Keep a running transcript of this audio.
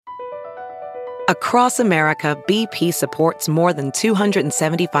Across America, BP supports more than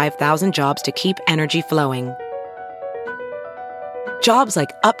 275,000 jobs to keep energy flowing. Jobs like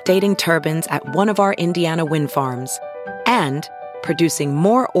updating turbines at one of our Indiana wind farms and producing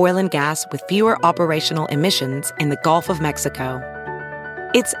more oil and gas with fewer operational emissions in the Gulf of Mexico.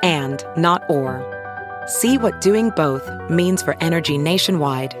 It's and, not or. See what doing both means for energy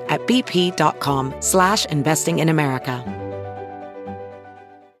nationwide at bp.com/investing in America.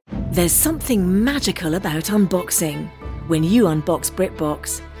 There's something magical about unboxing. When you unbox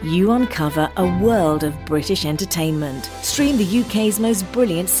BritBox, you uncover a world of British entertainment. Stream the UK's most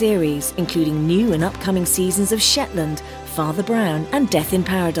brilliant series, including new and upcoming seasons of Shetland, Father Brown and Death in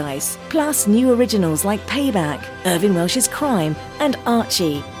Paradise. Plus new originals like Payback, Irving Welsh's Crime and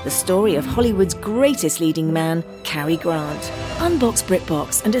Archie, the story of Hollywood's greatest leading man, Cary Grant. Unbox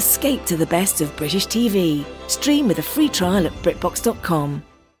BritBox and escape to the best of British TV. Stream with a free trial at BritBox.com.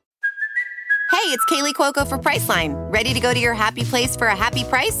 Hey, it's Kaylee Cuoco for Priceline. Ready to go to your happy place for a happy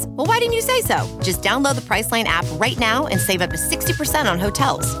price? Well, why didn't you say so? Just download the Priceline app right now and save up to 60% on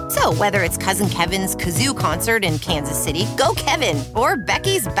hotels. So whether it's Cousin Kevin's Kazoo Concert in Kansas City, go Kevin, or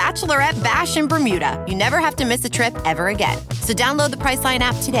Becky's Bachelorette Bash in Bermuda, you never have to miss a trip ever again. So download the Priceline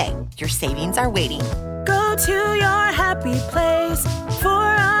app today. Your savings are waiting. Go to your happy place for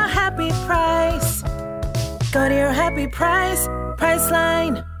a happy price. Go to your happy price,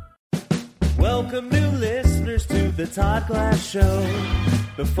 Priceline. Welcome new listeners to the Todd Glass Show.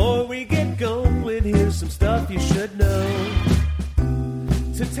 Before we get going, here's some stuff you should know.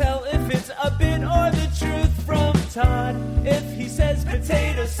 To tell if it's a bit or the truth from Todd. If he says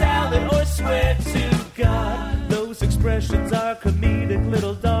potato salad or swear to God. Those expressions are comedic,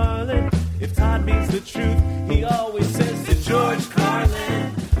 little darling. If Todd means the truth, he always says to George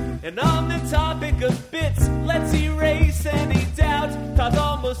Carlin. And on the topic of bits, let's erase any doubt. Todd's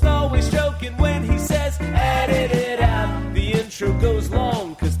almost always joking when he says, edit it out. The intro goes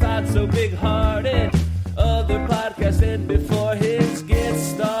long, cause Todd's so big-hearted. Other podcasts end before his gets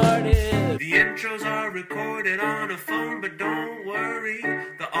started. The intros are recorded on a phone, but don't worry.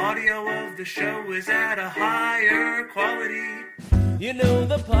 The audio of the show is at a higher quality. You know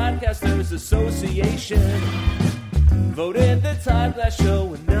the Podcasters Association voted the Todd Glass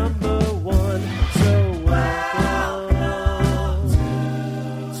Show number one. So welcome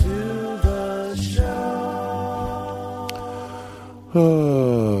to the show.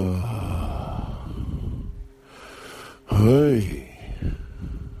 Hey,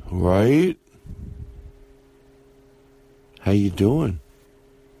 right? How you doing?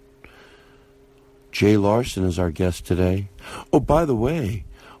 Jay Larson is our guest today. Oh, by the way,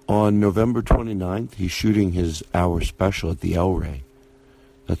 on November 29th, he's shooting his hour special at the El Rey.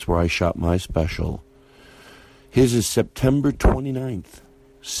 That's where I shot my special. His is September 29th,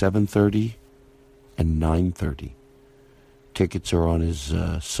 7:30 and 9:30. Tickets are on his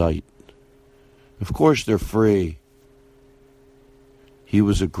site. Of course, they're free. He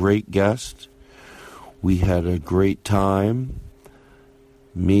was a great guest. We had a great time.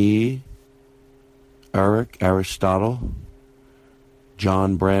 Me, Eric, Aristotle,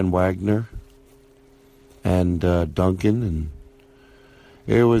 John Brand Wagner, and Duncan, and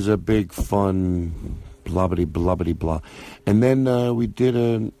it was a big fun blah. And then we did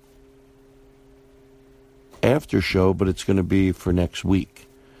an after show, but it's going to be for next week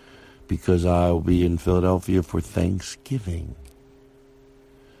because I'll be in Philadelphia for Thanksgiving.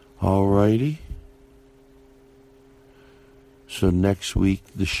 Alrighty. So next week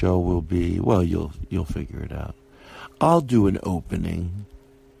the show will be, well, you'll figure it out. I'll do an opening.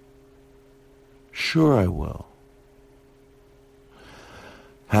 Sure I will.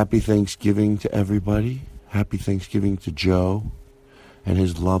 Happy Thanksgiving to everybody. Happy Thanksgiving to Joe and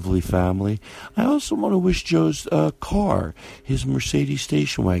his lovely family. I also want to wish Joe's car, his Mercedes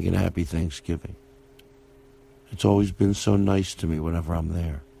station wagon, happy Thanksgiving. It's always been so nice to me whenever I'm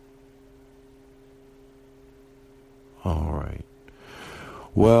there. All right.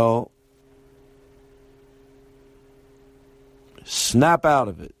 Well, snap out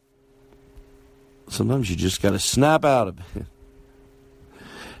of it. Sometimes you just got to snap out of it.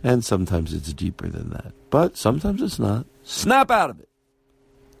 And sometimes it's deeper than that. But sometimes it's not. Snap out of it.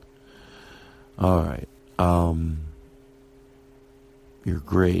 All right. You're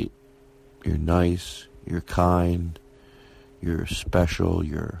great. You're nice. You're kind. You're special.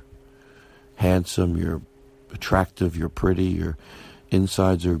 You're handsome. You're attractive. You're pretty. Your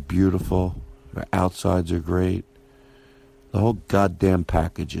insides are beautiful. Your outsides are great. The whole goddamn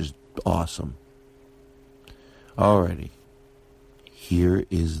package is awesome. Alrighty. Here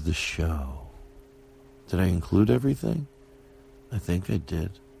is the show. Did I include everything? I think I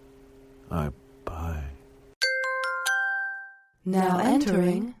did. I Bye. Now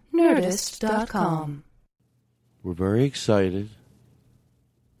entering Nerdist.com. We're very excited.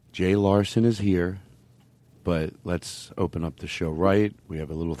 Jay Larson is here, but let's open up the show right. We have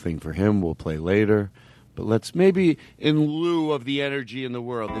a little thing for him we'll play later. But let's maybe, in lieu of the energy in the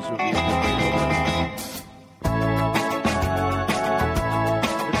world, this would be a good way to open.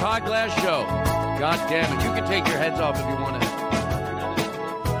 The Todd Glass Show. God damn it. You can take your heads off if you want to.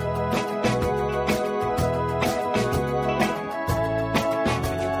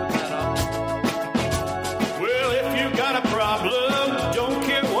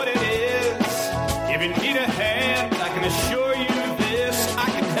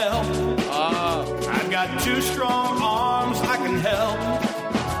 Two strong arms, I can help.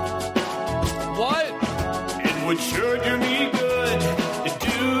 What? It would sure do me good to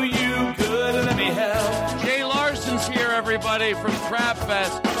do you good. Let me help. Jay Larson's here, everybody, from Crab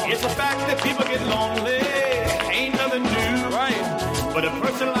Fest. It's a fact that people get lonely. Ain't nothing new. Right. But a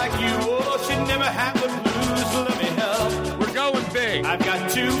person like you, should never have the blues. Let me help. We're going big. I've got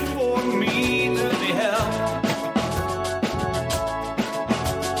two for me. Let me help.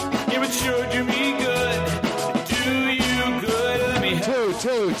 It would sure do me good.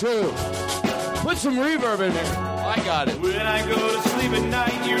 Two. Put some reverb in there. I got it. When I go to sleep at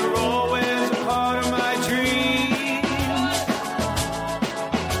night, you're always a part of my dreams.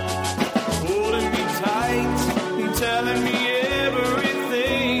 Holding me tight, telling me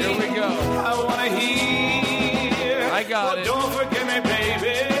everything. Here we go. I want to hear. I got it. Don't forget me,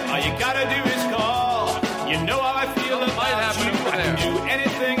 baby. All you gotta do is call. You know how I feel about you. I can do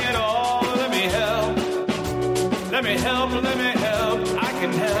anything at all. Let me help. Let me help. Let me help. I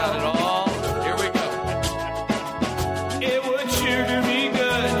can help. Got it all. Here we go. It would sure do me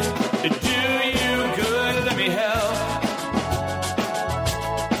good to do you good. Let me help.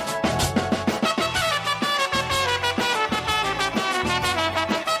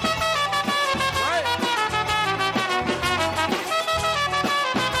 Right.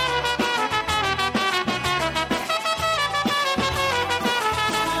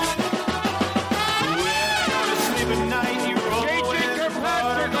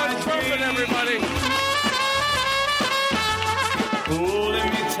 Holding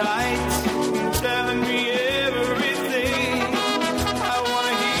me tight, telling me everything I want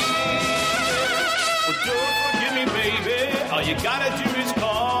to hear. Well, don't forget me, baby. All you gotta do is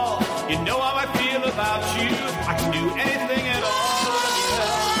call. You know how I feel about you. I can do anything at all.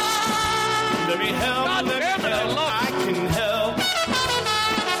 Let me help. God Let me damn it, I help. love I can help.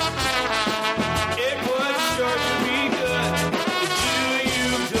 It would sure do me good to do you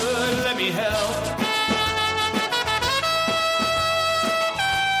good. Let me help.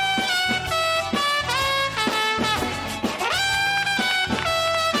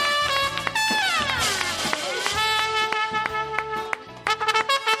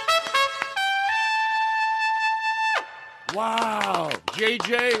 Wow,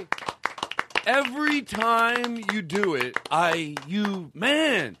 JJ, every time you do it, I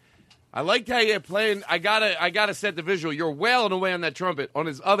liked how you're playing. I gotta set the visual. You're wailing away on that trumpet. On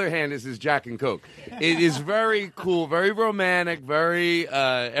his other hand is his Jack and Coke. It is very cool, very romantic, very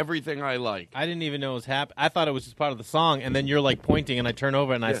everything I like. I didn't even know it was happening. I thought it was just part of the song, and then you're like pointing, and I turn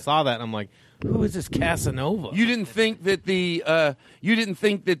over and I saw that, and I'm like, who is this Casanova? You didn't think that the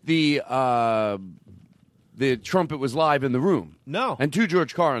trumpet was live in the room. No. And to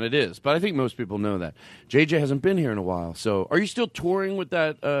George Carlin it is, but I think most people know that. JJ hasn't been here in a while, so are you still touring with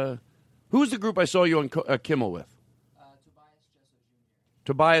that? Who was the group I saw you on Kimmel with?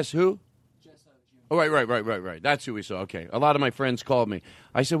 Tobias who? Oh, right. That's who we saw. Okay. A lot of my friends called me.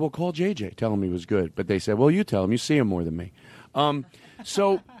 I said, well, call JJ. Tell him he was good. But they said, well, you tell him. You see him more than me.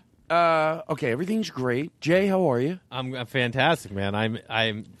 Okay, everything's great. Jay, how are you? I'm fantastic, man.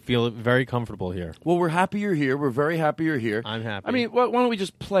 I feel very comfortable here. Well, we're happy you're here. We're very happy you're here. I'm happy. I mean, why don't we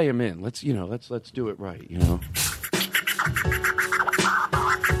just play him in? Let's do it right, you know?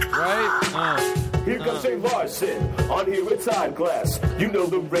 Right? Here comes Jay Larson on here with Todd Glass. You know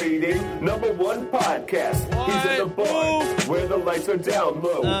the rating, #1 podcast. He's in the bar where the lights are down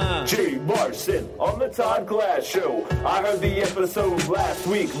low. Jay Larson on the Todd Glass Show. I heard the episode last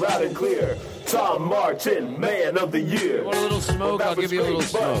week loud and clear. Tom Martin, Man of the Year. Want a little smoke? I'll give you a little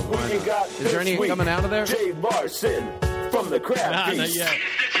smoke. Who you got Is there any coming out of there? Jay Larson from the Crab Feast. Not yet.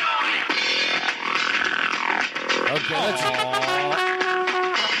 Okay, let's...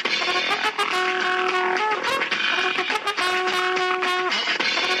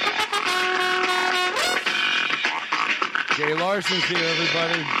 Jay Larson's here,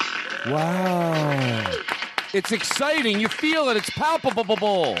 everybody. Wow. It's exciting. You feel it. It's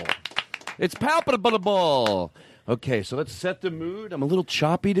palpable. It's palpable. Okay, so let's set the mood. I'm a little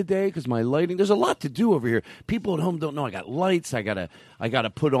choppy today because my lighting. There's a lot to do over here. People at home don't know. I got lights. I gotta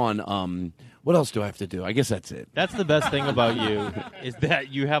put on. What else do I have to do? I guess that's it. That's the best thing about you is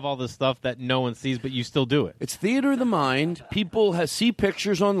that you have all this stuff that no one sees, but you still do it. It's theater of the mind. People see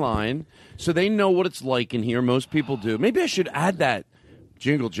pictures online, so they know what it's like in here. Most people do. Maybe I should add that.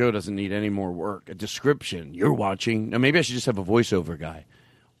 Jingle Joe doesn't need any more work. A description. You're watching. Now, maybe I should just have a voiceover guy.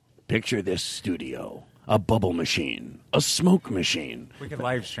 Picture this studio. A bubble machine. A smoke machine. We could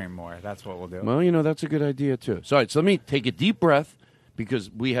live stream more. That's what we'll do. Well, that's a good idea, too. So, all right, so let me take a deep breath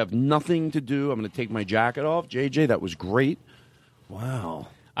because we have nothing to do. I'm going to take my jacket off. JJ, that was great. Wow.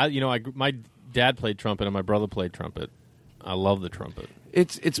 My dad played trumpet and my brother played trumpet. I love the trumpet.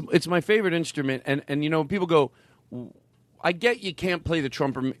 It's my favorite instrument. And people go, I get you can't play the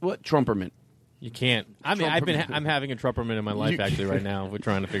trumpet. What trumpet? You can't. I mean, I'm having a trumpet in my life actually right now. We're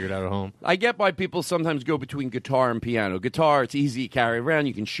trying to figure it out at home. I get why people sometimes go between guitar and piano. Guitar, it's easy to carry around.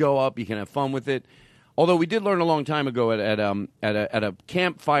 You can show up. You can have fun with it. Although we did learn a long time ago at a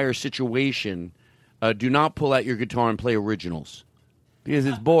campfire situation, do not pull out your guitar and play originals because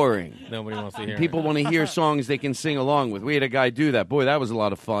it's boring. Nobody wants to hear. People want to hear songs they can sing along with. We had a guy do that. Boy, that was a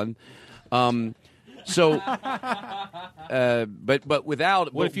lot of fun. But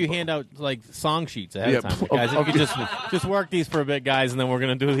without. What if you hand out like song sheets ahead of time, guys? If you just work these for a bit, guys, and then we're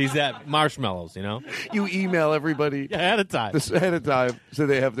gonna do these at marshmallows. You email everybody ahead of time, so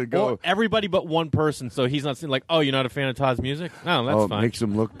they have to go. Or everybody but one person, so he's not saying like, "Oh, you're not a fan of Todd's music." No, that's fine. It makes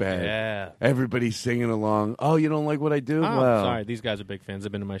them look bad. Yeah, everybody's singing along. Oh, you don't like what I do? Oh, well, sorry, these guys are big fans.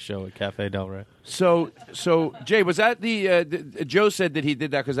 They've been to my show at Cafe Del Rey. So Jay, was that the Joe said that he did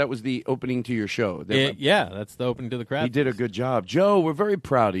that because that was the opening to your show? Yeah, that's the opening to the crowd. He did a good job. Joe, we're very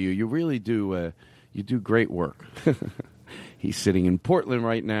proud of you. You really do. You do great work. He's sitting in Portland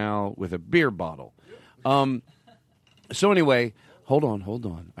right now with a beer bottle. So anyway, hold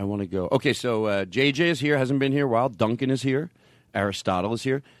on. I want to go. Okay, so JJ is here. Hasn't been here a while. Duncan is here. Aristotle is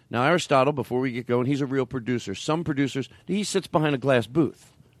here. Now, Aristotle, before we get going, he's a real producer. Some producers, he sits behind a glass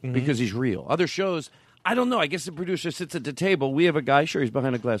booth because he's real. Other shows, I don't know. I guess the producer sits at the table. We have a guy. Sure, he's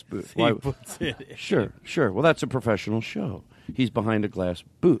behind a glass booth. He puts it in. Sure. Well, that's a professional show. He's behind a glass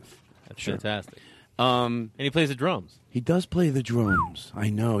booth. That's fantastic. And he plays the drums. He does play the drums. I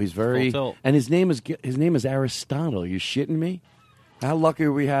know. He's very. Full tilt. And his name is Aristotle. You shitting me? How lucky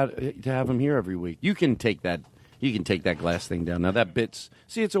are we to have him here every week? You can take that. You can take that glass thing down. Now that bit's.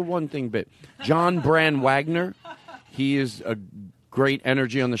 See, it's a one-thing bit. John Brand Wagner. He is a great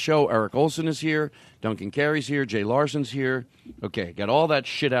energy on the show. Eric Olson is here. Duncan Carey's here. Jay Larson's here. Okay, got all that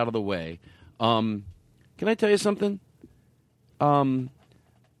shit out of the way. Can I tell you something?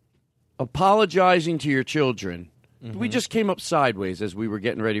 Apologizing to your children. We just came up sideways as we were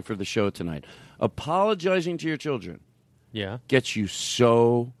getting ready for the show tonight. Apologizing to your children. Yeah. Gets you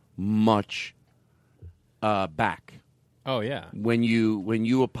so much back. Oh yeah. When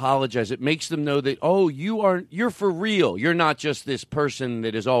you apologize, it makes them know that you're for real. You're not just this person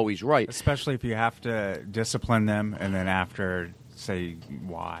that is always right. Especially if you have to discipline them and then after say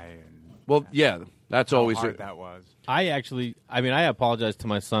why. Well, yeah, that's always hard that was. I apologized to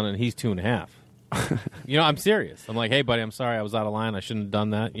my son and he's 2.5. I'm serious. I'm like, hey, buddy, I'm sorry. I was out of line. I shouldn't have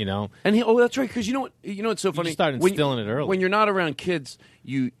done that, And that's right, because you know what? It's so funny. You start instilling it early. When you're not around kids,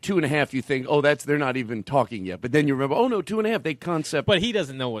 2.5, you think, they're not even talking yet. But then you remember, 2.5, they concept. But he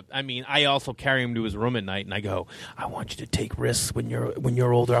doesn't know what. I mean, I also carry him to his room at night, and I go, I want you to take risks when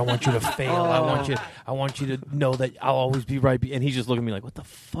you're older. I want you to fail. I want you to know that I'll always be right. And he's just looking at me like, what the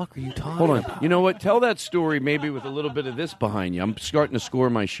fuck are you talking about? Hold on. You know what? Tell that story maybe with a little bit of this behind you. I'm starting to score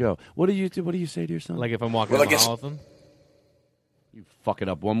my show. What do you say to your son? Like if I'm walking down the hall with him? You fuck it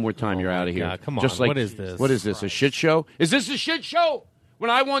up one more time, you're out of here. God, come on. Just like, what is this? What is this, a shit show? Is this a shit show? When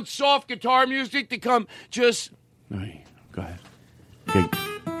I want soft guitar music to come, just... All right, go ahead. Okay.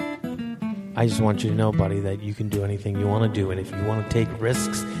 I just want you to know, buddy, that you can do anything you want to do. And if you want to take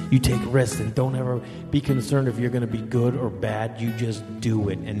risks, you take risks. And don't ever be concerned if you're going to be good or bad. You just do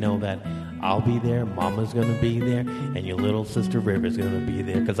it. And know that I'll be there, Mama's going to be there, and your little sister River's going to be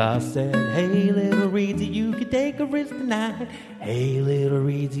there. Because I said, hey, little Reedsy, you can take a risk tonight. Hey, little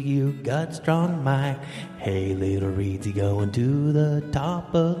Reedsy, you got strong mind. Hey, little Reedsy, going to the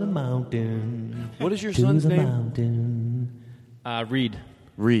top of the mountain. What is your son's name? Mountain. Reed.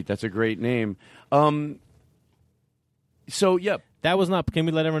 Reed, that's a great name. So, yeah. That was not, can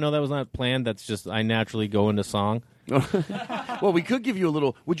we let everyone know that was not planned? That's just, I naturally go into song. Well, we could give you a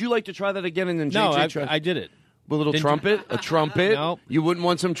little, would you like to try that again and then No, JJ try? I did it. little trumpet? A trumpet? Nope. You wouldn't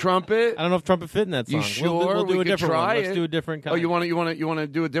want some trumpet? I don't know if trumpet fit in that song. You sure? We'll do We a could different try one. it. Let's do a different kind. Oh, you want to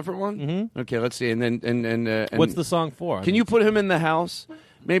do a different one? Mm-hmm. Okay, let's see. And what's the song for? Can you put him in the house?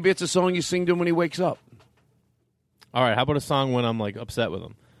 Maybe it's a song you sing to him when he wakes up. All right. How about a song when I'm like upset with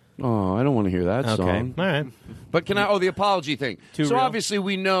him? Oh, I don't want to hear that song. All right. But can I? Oh, the apology thing. Too so real? obviously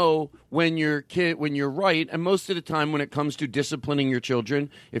we know when you're right, and most of the time when it comes to disciplining your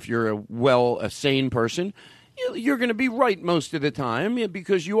children, if you're a sane person, you're going to be right most of the time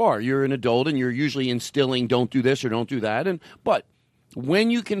because you're an adult and you're usually instilling don't do this or don't do that. But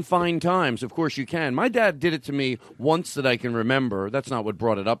when you can find times, of course you can. My dad did it to me once that I can remember. That's not what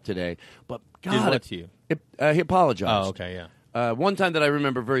brought it up today. But God, Did what to you? He apologized. Oh, okay, yeah. One time that I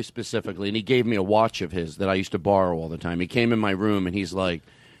remember very specifically, and he gave me a watch of his that I used to borrow all the time. He came in my room, and he's like,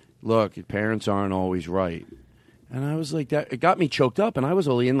 look, parents aren't always right. And I was like, that. It got me choked up, and I was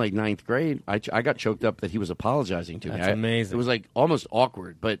only in like 9th grade. I got choked up that he was apologizing to me. That's amazing. It was like almost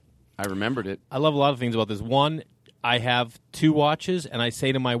awkward, but I remembered it. I love a lot of things about this. One, I have 2 watches, and I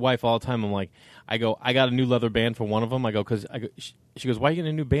say to my wife all the time, I'm like, I got a new leather band for one of them. She goes, why are you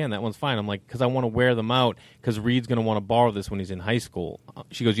getting a new band? That one's fine. I'm like, because I want to wear them out because Reed's going to want to borrow this when he's in high school.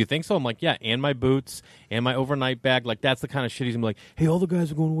 She goes, you think so? I'm like, yeah, and my boots and my overnight bag. Like, that's the kind of shit he's going to be like, hey, all the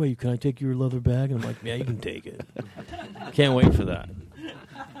guys are going away. Can I take your leather bag? And I'm like, yeah, you can take it. Can't wait for that.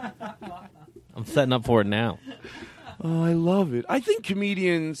 I'm setting up for it now. Oh, I love it. I think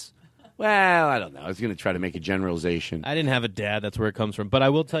comedians... Well, I don't know. I was going to try to make a generalization. I didn't have a dad. That's where it comes from. But I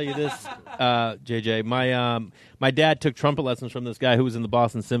will tell you this, JJ. My dad took trumpet lessons from this guy who was in the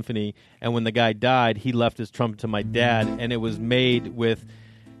Boston Symphony. And when the guy died, he left his trumpet to my dad. And it was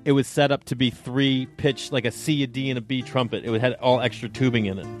set up to be 3 pitched, like a C, a D, and a B trumpet. It had all extra tubing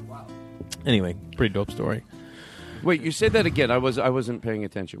in it. Wow. Anyway, pretty dope story. Wait, you said that again. I wasn't paying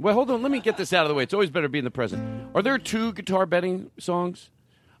attention. Well, hold on. Let me get this out of the way. It's always better to be in the present. Are there 2 guitar betting songs?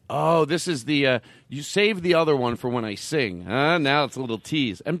 Oh, this is the, you saved the other one for when I sing. Now it's a little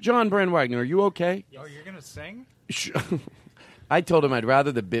tease. And John Brand Wagner, are you okay? Oh, you're going to sing? I told him I'd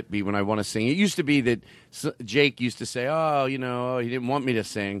rather the bit be when I want to sing. It used to be that Jake used to say, he didn't want me to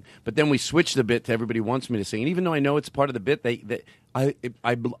sing. But then we switched the bit to everybody wants me to sing. And even though I know it's part of the bit,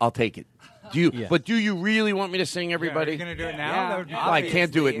 I'll take it. But do you really want me to sing, everybody? Yeah, are you going to do it now? Yeah, I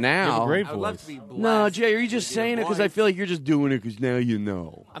can't do it now. You have a great I would love voice. to be blessed. No, Jay, are you just saying it because I feel like you're just doing it because now you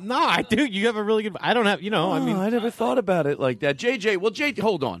know? No, I do. You have a really good... I don't have... I never thought about it like that. JJ,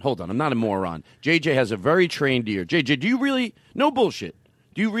 hold on. I'm not a moron. JJ has a very trained ear. JJ, do you really... No bullshit.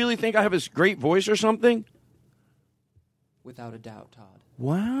 Do you really think I have a great voice or something? Without a doubt, Todd.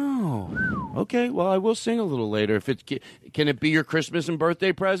 Wow. Okay, well, I will sing a little later. Can it be your Christmas and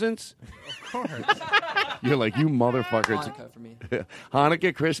birthday presents? Of course. You're like, you motherfuckers. Hanukkah for me.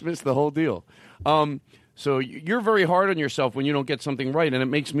 Hanukkah, Christmas, the whole deal. So you're very hard on yourself when you don't get something right, and it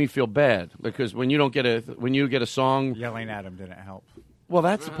makes me feel bad because when you get a song, Yelling at him didn't help. well,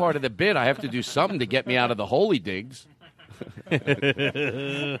 that's a part of the bit. I have to do something to get me out of the holy digs.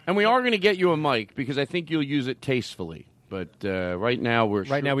 And we are going to get you a mic because I think you'll use it tastefully. But right now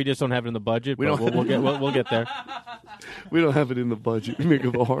now we just don't have it in the budget. We But don't- we'll get there. We don't have it in the budget. We make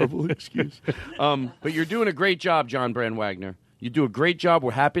up a horrible excuse. But you're doing a great job, John Brand Wagner. You do a great job.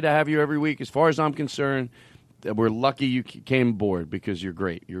 We're happy to have you every week. As far as I'm concerned, we're lucky you came aboard because you're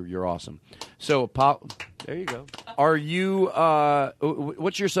great. You're awesome. So, there you go. Are you?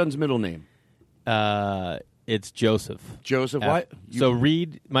 What's your son's middle name? It's Joseph. Joseph. Why? So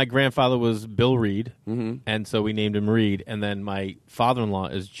Reed, my grandfather was Bill Reed, and so we named him Reed. And then my father-in-law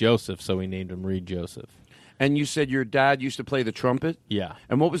is Joseph, so we named him Reed Joseph. And you said your dad used to play the trumpet? Yeah.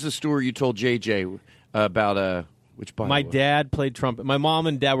 And what was the story you told JJ about which Bible? My dad played trumpet. My mom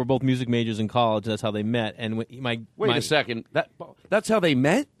and dad were both music majors in college. That's how they met. And Wait a second. That's how they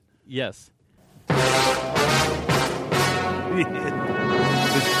met? Yes.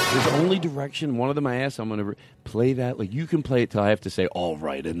 There's only direction. One of them I asked, I'm going to play that. Like, you can play it till I have to say, all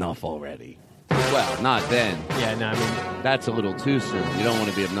right, enough already. Well, not then. Yeah, no, I mean... That's a little too soon. You don't want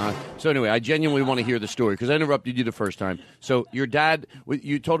to be obnoxious. So anyway, I genuinely want to hear the story because I interrupted you the first time. So your dad,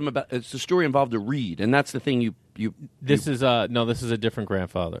 you told him about, the story involved a reed, and that's the thing you... This is a different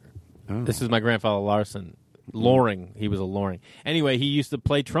grandfather. Oh. This is my grandfather Larson. Loring. He was a Loring. Anyway, he used to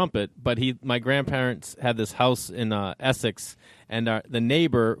play trumpet, but my grandparents had this house in Essex, and the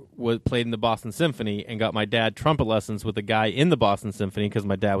neighbor played in the Boston Symphony and got my dad trumpet lessons with the guy in the Boston Symphony because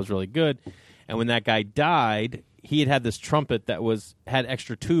my dad was really good. And when that guy died, he had this trumpet that had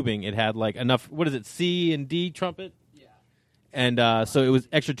extra tubing. It had like enough, C and D trumpet? Yeah. And so it was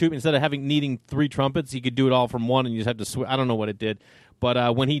extra tubing. Instead of needing 3 trumpets, he could do it all from one, and you just have to switch. I don't know what it did.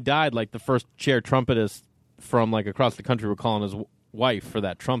 But when he died, like the first chair trumpetist from like across the country were calling his wife for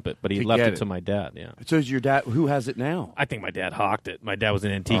that trumpet, but he To left get it it. to my dad. Yeah. So is your dad? Who has it now? I think my dad hawked it. My dad was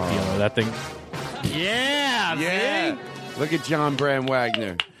an antique dealer. That thing. Yeah. Yeah. Look at John Brand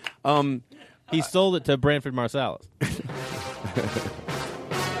Wagner. He sold it to Branford Marsalis.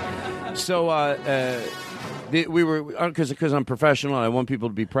 So we were because I'm professional. And I want people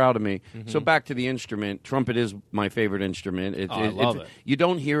to be proud of me. So back to the instrument. Trumpet is my favorite instrument. I love it. You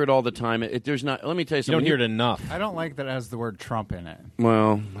don't hear it all the time. There's not. Let me tell you You something. don't hear it enough. I don't like that it has the word Trump in it.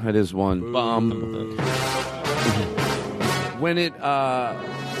 Well, that is one.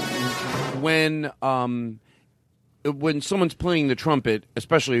 When someone's playing the trumpet,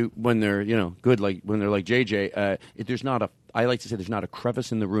 especially when they're good, like when they're like JJ, there's not a. I like to say there's not a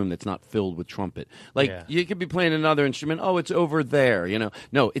crevice in the room that's not filled with trumpet. Like you could be playing another instrument. Oh, it's over there.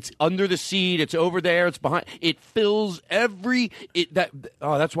 No, it's under the seat. It's over there. It's behind. It fills every.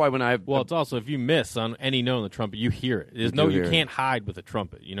 That's why when it's also if you miss on any note on the trumpet, you hear it. You can't hide with a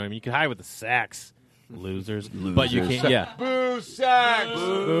trumpet. You know what I mean? You can hide with the sax. Losers. But you can't. Yeah. Boo sax.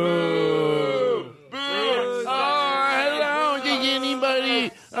 Boo. Boo. Oh, hello. Did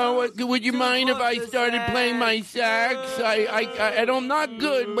anybody? Would you mind if I started playing my sax? I'm not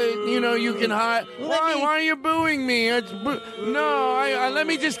good, but you can hide. Why are you booing me? Let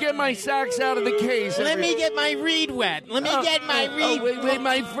me just get my sax out of the case. Let me get my reed wet. Wait,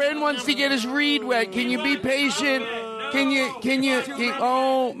 my friend wants to get his reed wet. Can you be patient?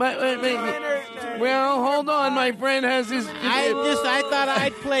 Well, hold on. My friend has his. I thought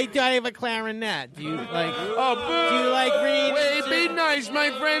I'd play. Do I have a clarinet? Do you like? Oh, boo! Do you like reed? Wait, be nice.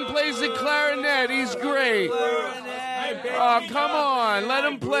 My friend plays the clarinet. He's great. Oh, come on. Let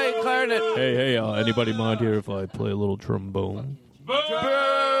him play clarinet. Hey, anybody mind here if I play a little trombone? Boo!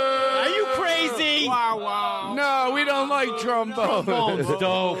 Are you crazy? Wow. No, we don't like trombones. Trombone's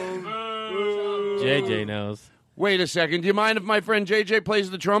dope. JJ knows. Wait a second. Do you mind if my friend JJ plays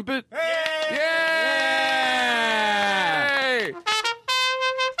the trumpet? Yay!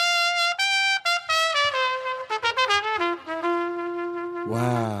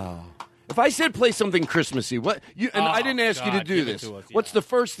 Wow. If I said play something Christmassy, I didn't ask you to do this. What's the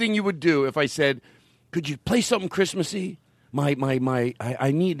first thing you would do if I said, could you play something Christmassy? We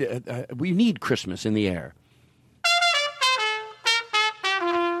need Christmas in the air.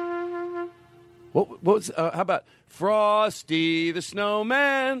 How about Frosty the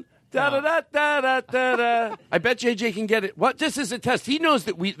Snowman? Da da da da da da da. I bet JJ can get it. What? This is a test. He knows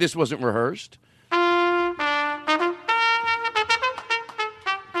that this wasn't rehearsed. I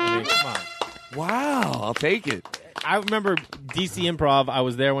mean, come on. Wow, I'll take it. I remember DC Improv. I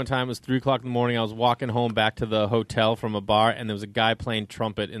was there one time. It was 3 o'clock in the morning. I was walking home back to the hotel from a bar, and there was a guy playing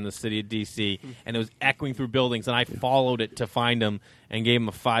trumpet in the city of DC, and it was echoing through buildings, and I followed it to find him and gave him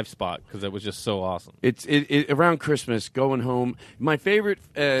a 5 spot because it was just so awesome. It's around Christmas, going home. My favorite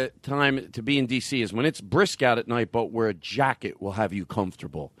time to be in DC is when it's brisk out at night, but where a jacket will have you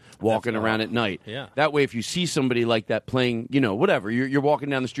comfortable walking around at night. Yeah. That way, if you see somebody like that playing, whatever, you're walking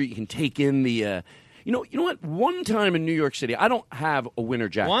down the street, you can take in the. You know what? One time in New York City, I don't have a winter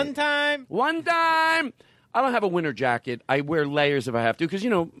jacket. One time. I don't have a winter jacket. I wear layers if I have to because,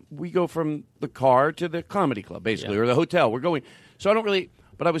 we go from the car to the comedy club, basically, or the hotel. We're going. So I don't really.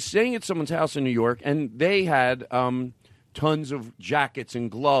 But I was staying at someone's house in New York, and they had tons of jackets and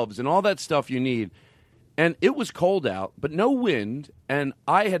gloves and all that stuff you need. And it was cold out, but no wind, and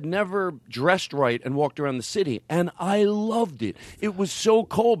I had never dressed right and walked around the city, and I loved it. It was so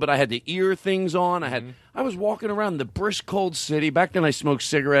cold, but I had the ear things on. I was walking around the brisk, cold city. Back then I smoked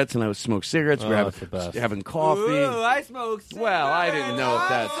cigarettes, and I would smoke cigarettes. We were having coffee. Ooh, I smoke cigarettes. Well, I didn't know if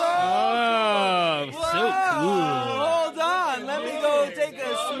that's... so cool. Hold on. Let me go take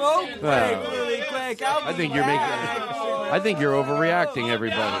a smoke break really quick. I think you're overreacting,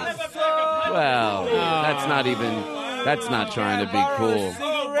 everybody. Well, that's not trying to be cool.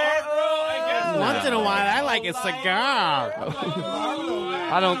 Once in a while, I like a cigar.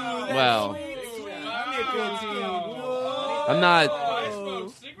 I'm not.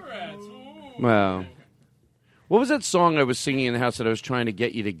 Well, what was that song I was singing in the house that I was trying to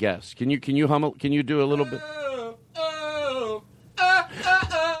get you to guess? Can you hum? Can you do a little bit?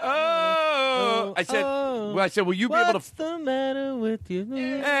 I said, will you be able to... What's the matter with you?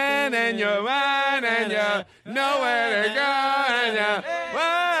 And you're mine, and you're nowhere to go, and you're...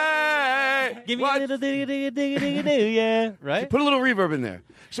 Give me a little digga, yeah. Right? Put a little reverb in there.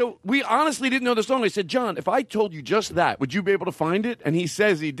 So we honestly didn't know the song. I said, John, if I told you just that, would you be able to find it? And he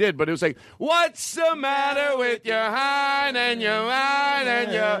says he did, but it was like, what's the matter with your hind and your mind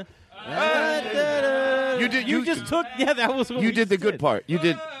and your... You just took... Yeah, that was what you did the good part. You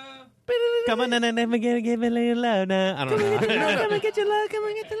did... Come on, and I'm gonna give it a little love now. I don't know. Come and get your love. Come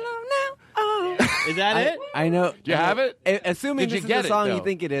and get your love now. Oh. Is that it? I know. Do you have it? Assuming Did you this get is the it, song though? you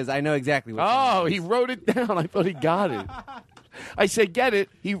think it is, I know exactly what Oh, he wrote it down. I thought he got it. I said, get it.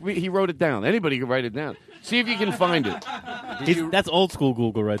 He wrote it down. Anybody can write it down. See if you can find it. That's old school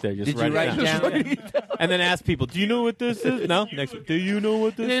Google right there. Just Did you write write it down. it down? And then ask people, do you know what this is? No? Next one. Do you know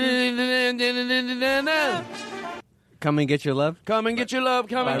what this is? Come and get your love. Come and get your love.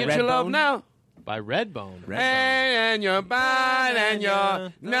 Come and get your love now. By Redbone. And you're bad and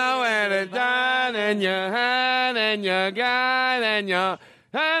you're nowhere to dine and you're hot and you're God and you're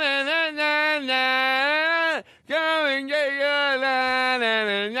come and get your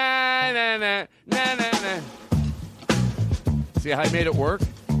love. See how I made it work?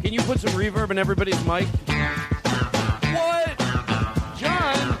 Can you put some reverb in everybody's mic? What?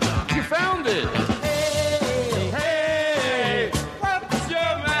 John, you found it. Hey, what's your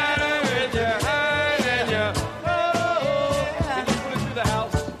matter with your heart and your can you put it through the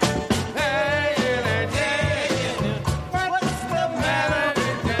house? Hey, what's the matter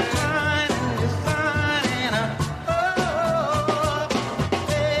with your heart and your son and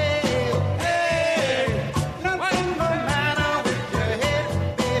nothing no matter with your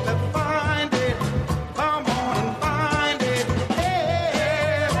head, baby, find it. Come on and find it.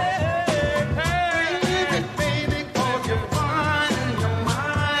 Baby, 'cause you're fine and you're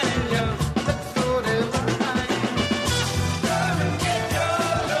mine and you look so divine. Come and get your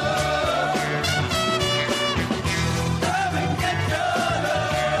love. Come and get your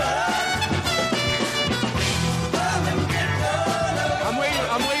love. Come and get your love. I'm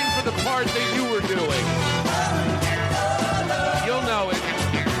waiting for the part that you were doing. You'll know it.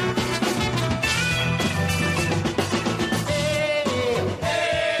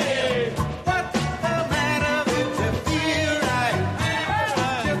 Hey, what's the matter with you? Feel right.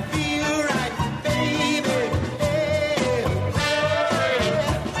 You feel right, baby.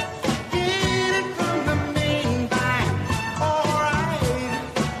 Get it from the main line. All right.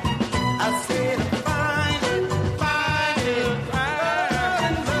 I said find it, find it.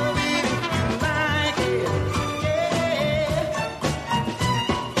 And love it if you like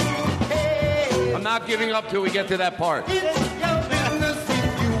it. I'm not giving up till we get to that part. It's your business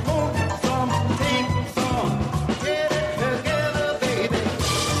if you want some, take some. Get it together, baby.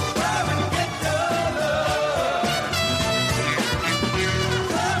 Come and get your love.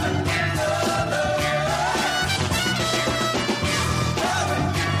 Come and get your love. Come and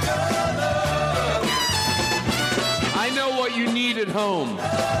get your love. I know what you need at home. Come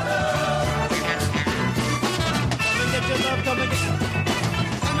and get your love. Come and get your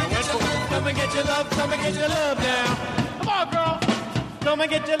love. Come and get your love. Come and get your love now. Come on, girl. Come and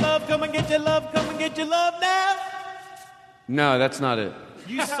get your love. Come and get your love. Come and get your love now. No, that's not it.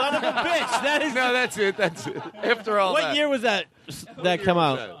 You son of a bitch. That is. No, that's it. That's it. After all What that. year was that come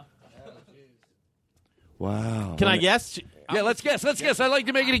out? Wow. Can I guess? Yeah, let's guess. Let's guess. I like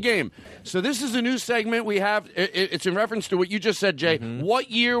to make it a game. So this is a new segment we have. It's in reference to what you just said, Jay. What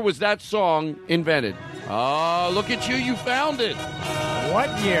year was that song invented? Oh, look at you. You found it.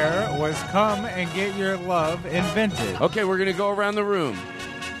 What year was Come and Get Your Love invented? Okay, we're going to go around the room.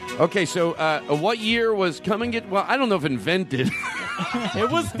 Okay, so what year was Come and Get... Well, I don't know if invented. It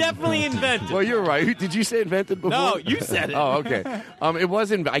was definitely invented. Well, you're right. Did you say invented before? No, you said it. Oh, okay. It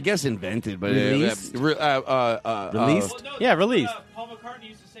wasn't, I guess, invented, but... Released? Released? Yeah, released. Paul McCartney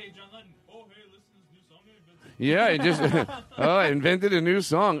used to say, John Lennon, oh, hey, listen to this new song. Yeah, it just invented a new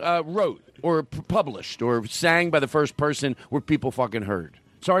song. Wrote or published or sang by the first person where people fucking heard.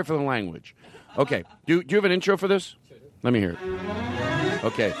 Sorry for the language. Okay, do you have an intro for this? Let me hear it.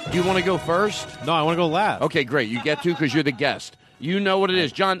 Okay, do you want to go first? No, I want to go last. Okay, great. You get to because you're the guest. You know what it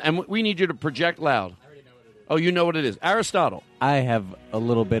is. John, and we need you to project loud. I already know what it is. Oh, you know what it is. Aristotle. I have a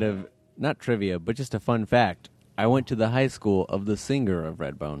little bit of, not trivia, but just a fun fact. I went to the high school of the singer of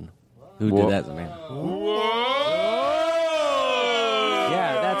Redbone. Who Whoa. did that, man? Whoa!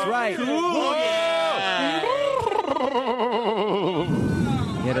 Yeah, that's right.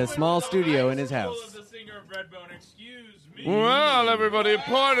 He had a small studio in his house. Well, everybody,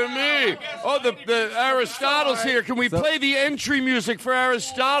 pardon me. Oh, the Aristotle's here. Can we play the entry music for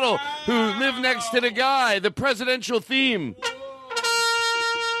Aristotle, who lived next to the guy, the presidential theme?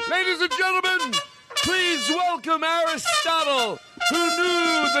 Ladies and gentlemen, please welcome Aristotle, who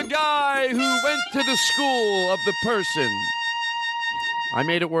knew the guy who went to the school of the person. I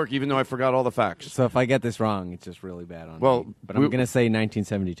made it work, even though I forgot all the facts. So if I get this wrong, it's just really bad on Well, me. But I'm going to say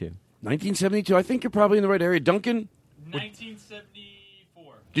 1972. 1972. I think you're probably in the right area. Duncan?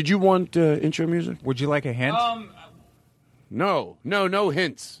 1974. Did you want intro music? Would you like a hint? No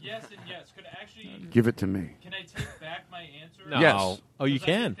hints. Yes and yes. Could actually Give it to me. Can I take back my answer? No. Yes. Oh, you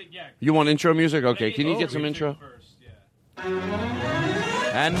can. You want intro music? Okay. Can you get some intro? First, yeah.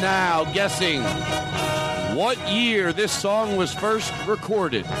 And now, guessing what year this song was first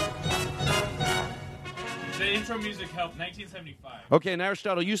recorded. The intro music helped. 1975. Okay, and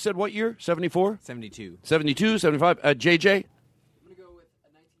Aristotle, you said what year? 74? 72. 72, 75. JJ?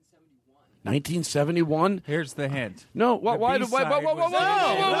 1971. Here's the hint. No, why? Whoa! B-side was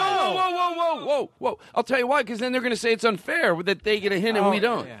I'll tell you why. Because then they're going to say it's unfair that they get a hint and we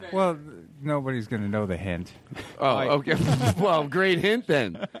don't. Yeah. Well, nobody's going to know the hint. Oh, okay. Well, great hint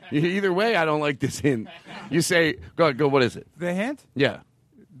then. Either way, I don't like this hint. You say, go. What is it? The hint? Yeah.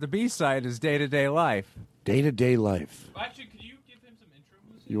 The B-side is Day-to-Day Life. Day-to-day life. Well, actually, could you give him some intro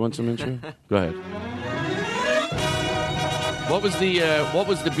music? You want some intro? Go ahead. What was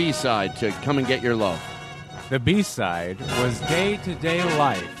the B side to Come and Get Your Love? The B-side was Day-to-Day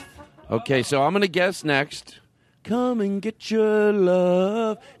Life. Okay, so I'm gonna guess next. Come and get your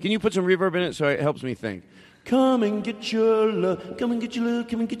love. Can you put some reverb in it so it helps me think? Come and get your love. Come and get your love.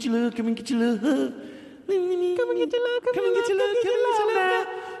 Come and get your love. Come and get your love. Come and get your love. Come and get your love.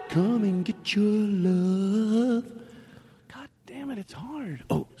 Come and get your love. God damn it, it's hard.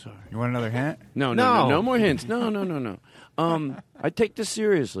 Oh, sorry. You want another hint? No more hints. No. I take this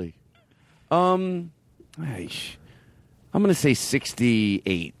seriously. I'm going to say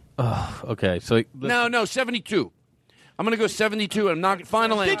 68. Okay, so No, 72. I'm going to go 72. I'm not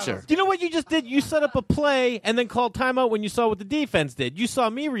final answer. You know what you just did? You set up a play and then called timeout when you saw what the defense did. You saw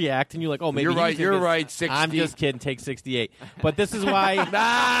me react, and you're like, "Oh, maybe You're right. You're Right. 60. I'm just kidding. Take 68. But this is why.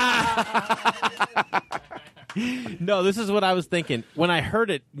 No, this is what I was thinking when I heard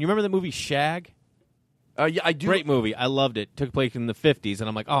it. You remember the movie Shag? Yeah, I do. Great movie. I loved it. Took place in the 50s, and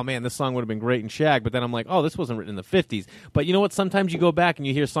I'm like, oh, man, this song would have been great in Shag. But then I'm like, oh, this wasn't written in the 50s. But you know what? Sometimes you go back and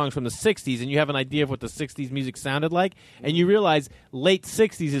you hear songs from the 60s, and you have an idea of what the 60s music sounded like, and you realize late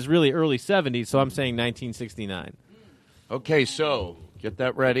 60s is really early 70s, so I'm saying 1969. Okay, so get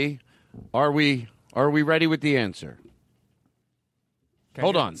that ready. Are we ready with the answer? Can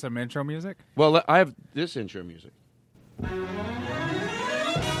Hold I get on. Some intro music? Well, I have this intro music.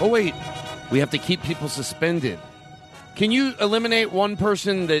 Oh, wait. We have to keep people suspended. Can you eliminate one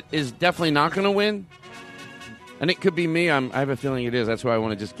person that is definitely not going to win? And it could be me. I have a feeling it is. That's why I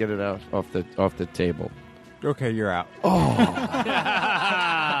want to just get it out off the table. Okay, you're out. Oh.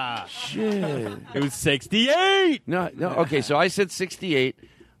 Shit. It was 68. No. Okay, so I said 68.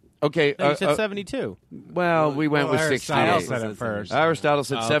 Okay. No, you said 72. Well, we went with 68. Aristotle said it first. Aristotle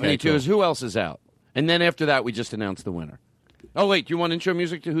said 72. Cool. Who else is out? And then after that, we just announced the winner. Oh, wait. Do you want intro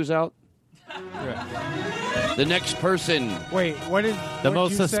music to who's out? The next person. Wait, what is The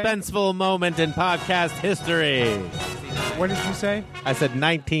most suspenseful moment in podcast history. What did you say? I said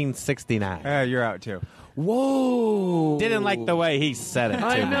 1969. You're out too. Whoa. Didn't like the way he said it.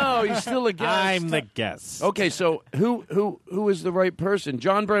 I know. He's still a guest. I'm the guest. Okay, so who is the right person?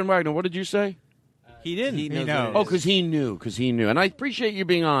 John Brand Wagner, what did you say? He didn't. He knows. Oh, because he knew. And I appreciate you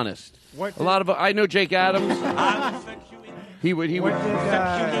being honest. I know Jake Adams. He would. What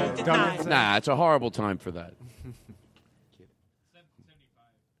did Duncan say? Nah, it's a horrible time for that.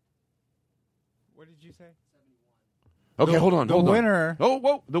 What did you say? Okay, hold on. The winner. Oh,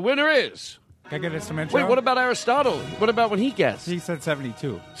 whoa. The winner is. Can I get some intro? Wait, what about Aristotle? What about when he guessed? He said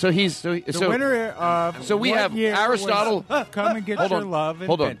 72. So he's The winner of So we what have year Aristotle. was Come and Get Your Love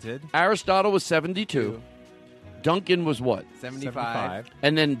invented. Aristotle was 72. Duncan was what? 75.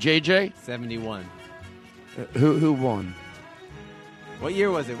 And then JJ? 71. Who won? What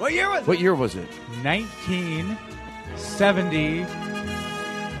year was it? What year was it?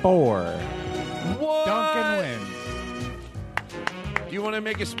 1974. What? Duncan wins. Do you want to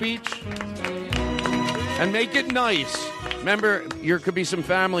make a speech? And make it nice. Remember, there could be some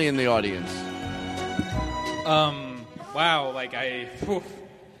family in the audience. Wow, like I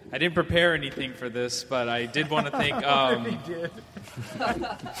didn't prepare anything for this, but I did want to thank. He did.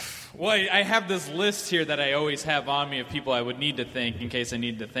 Well, I have this list here that I always have on me of people I would need to thank in case I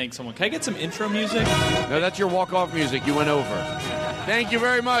need to thank someone. Can I get some intro music? No, that's your walk-off music. You went over. Thank you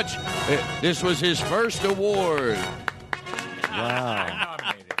very much. This was his first award. Wow.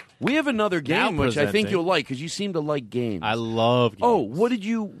 We have another game, which I think presenting. you'll like, because you seem to like games. I love games. Oh, what did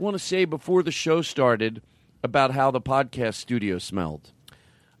you want to say before the show started about how the podcast studio smelled?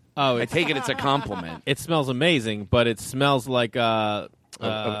 Oh, I take it it's a compliment. It smells amazing, but it smells like A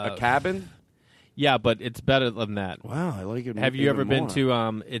cabin? Yeah, but it's better than that. Wow, I like it. Have you ever been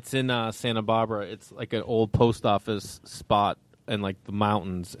to? It's in Santa Barbara. It's like an old post office spot in like the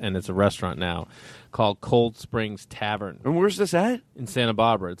mountains, and it's a restaurant now called Cold Springs Tavern. And where's this at? In Santa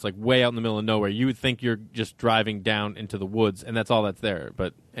Barbara. It's like way out in the middle of nowhere. You would think you're just driving down into the woods, and that's all that's there.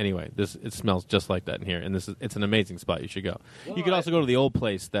 But anyway, it smells just like that in here, and it's an amazing spot. You should go. Well, you could also go to the old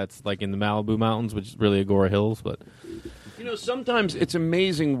place that's like in the Malibu Mountains, which is really Agora Hills. But sometimes it's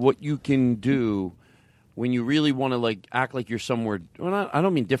amazing what you can do when you really want to like act like you're somewhere. Well, I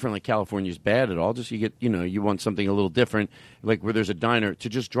don't mean different, like California's bad at all. Just you want something a little different, like where there's a diner. To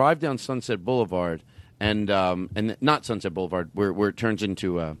just drive down Sunset Boulevard and not Sunset Boulevard, where it turns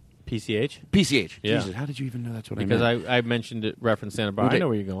into PCH. PCH. Yeah. Jesus, how did you even know that's what because I meant? I mentioned it, referenced Santa Barbara. I know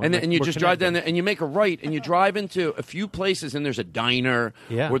where you're going. And you just drive down there, and you make a right, and you drive into a few places, and there's a diner,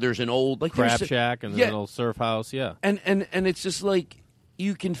 where there's an old Crab Shack, and there's an old surf house, and it's just like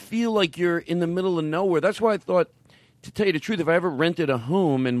you can feel like you're in the middle of nowhere. That's why I thought, to tell you the truth, if I ever rented a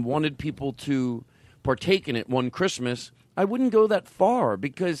home and wanted people to partake in it one Christmas, I wouldn't go that far,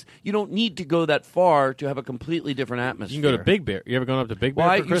 because you don't need to go that far to have a completely different atmosphere. You can go to Big Bear. You ever gone up to Big Bear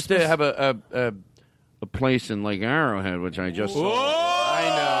for Christmas? I used to have a place in Lake Arrowhead, which I just saw. I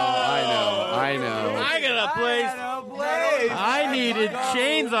know. I got a place. I needed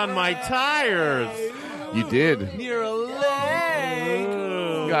chains on my tires. You did. Near a lake.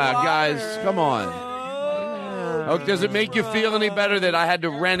 Guys, come on. Oh, does it make you feel any better that I had to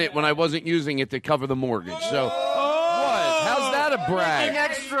rent it when I wasn't using it to cover the mortgage? So, what? How's that a brag? Making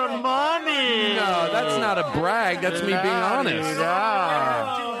extra money. No, that's not a brag. That's me being honest. You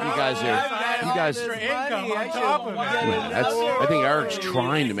guys are. I think Eric's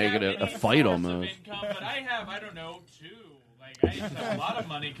trying to make it a fight almost. But I have, I don't know, I have a lot of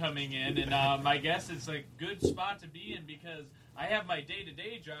money coming in, and my guess it's a good spot to be in because I have my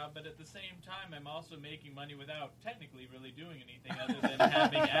day-to-day job, but at the same time, I'm also making money without technically really doing anything other than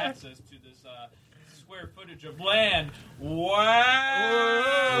having access to this square footage of land. Wow!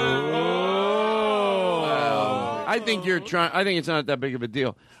 I think you're trying. I think it's not that big of a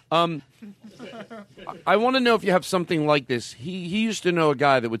deal. I want to know if you have something like this. He used to know a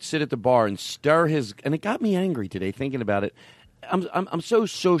guy that would sit at the bar and stir his, and it got me angry today thinking about it. I'm so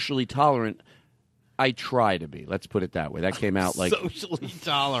socially tolerant. I try to be. Let's put it that way. That came out like socially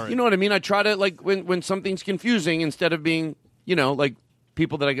tolerant. You know what I mean? I try to, like, when something's confusing, instead of being, like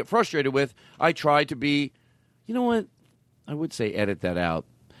people that I get frustrated with, I try to be. You know what? I would say edit that out,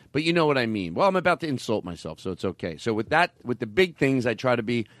 but you know what I mean. Well, I'm about to insult myself, so it's okay. So with the big things, I try to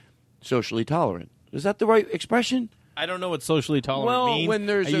be socially tolerant. Is that the right expression? I don't know what socially tolerant means. When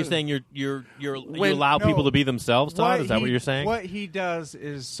there's Are you saying you allow people to be themselves, Todd? Is that what you're saying? What he does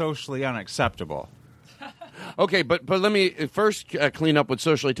is socially unacceptable. Okay, but let me first clean up what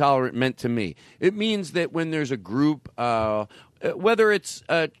socially tolerant meant to me. It means that when there's a group, whether it's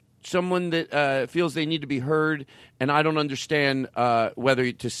someone that feels they need to be heard, and I don't understand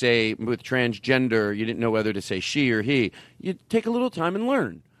whether to say with transgender, you didn't know whether to say she or he, you take a little time and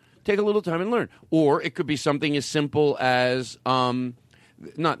learn. Or it could be something as simple as not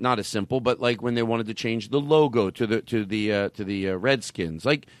as simple, but like when they wanted to change the logo to the Redskins.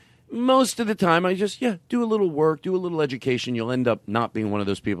 Like most of the time, I just do a little work, do a little education. You'll end up not being one of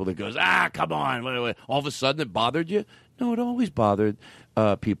those people that goes, come on, wait. All of a sudden it bothered you. No, it always bothered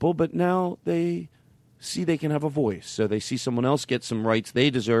people, but now they see they can have a voice. So they see someone else get some rights they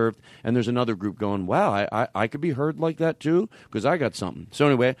deserved, and there's another group going, wow, I could be heard like that too because I got something. So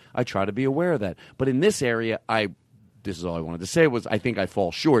anyway, I try to be aware of that. But in this area, this is all I wanted to say was I think I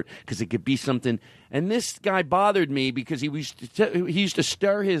fall short because it could be something. And this guy bothered me because he used to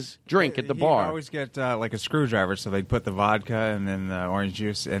stir his drink at the bar. He'd always get like a screwdriver, so they'd put the vodka and then the orange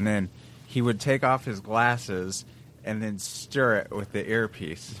juice, and then he would take off his glasses and then stir it with the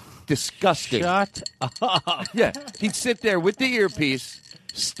earpiece. Disgusting. Shut up. Yeah, he'd sit there with the earpiece,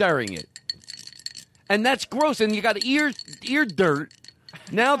 stirring it. And that's gross. And you got ear dirt.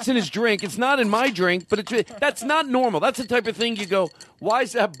 Now it's in his drink. It's not in my drink, but that's not normal. That's the type of thing you go, why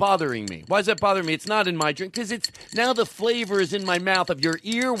is that bothering me? It's not in my drink. Because now the flavor is in my mouth of your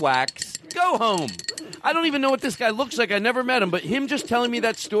earwax. Go home. I don't even know what this guy looks like. I never met him. But him just telling me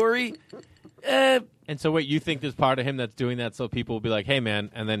that story... And so, wait, you think there's part of him that's doing that so people will be like, hey,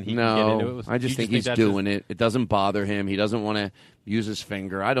 man, and then he can get into it? I just think he's doing it. It doesn't bother him. He doesn't want to use his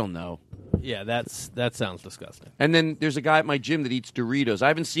finger. I don't know. Yeah, that sounds disgusting. And then there's a guy at my gym that eats Doritos. I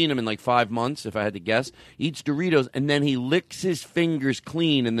haven't seen him in like 5 months, if I had to guess. He eats Doritos, and then he licks his fingers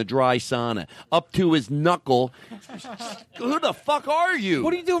clean in the dry sauna, up to his knuckle. Who the fuck are you?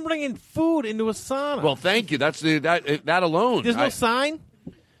 What are you doing bringing food into a sauna? Well, thank you. That's that alone. There's no sign?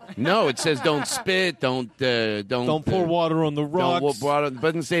 No, it says don't spit, don't pour water on the rocks. It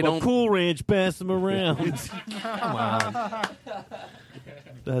doesn't say don't. Cool Ranch, pass them around. Come on.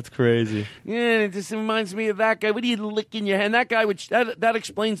 That's crazy. Yeah, it just reminds me of that guy. What are you licking your hand? That guy, that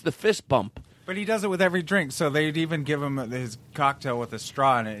explains the fist bump. But he does it with every drink, so they'd even give him his cocktail with a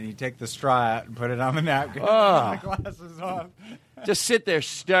straw in it, and he'd take the straw out and put it on the napkin. Oh. The glasses off. Just sit there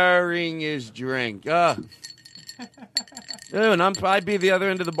stirring his drink. And I'd be the other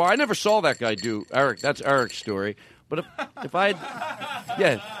end of the bar. I never saw that guy do Eric. That's Eric's story. But if I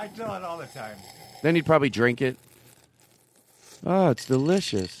I tell it all the time. Then he'd probably drink it. Oh, it's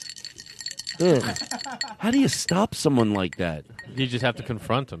delicious. Ugh. How do you stop someone like that? You just have to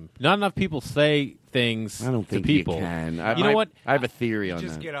confront them. Not enough people say things I don't think to people. you can. You know what? I have a theory on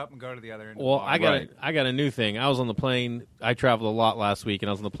Just that. get up and go to the other end. Well, of the bar. I got a new thing. I was on the plane. I traveled a lot last week, and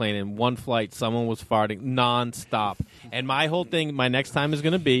I was on the plane. And one flight, someone was farting nonstop. And my whole thing, my next time is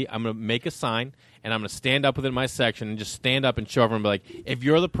going to be, I'm going to make a sign, and I'm going to stand up within my section and just stand up and show everyone, and be like, if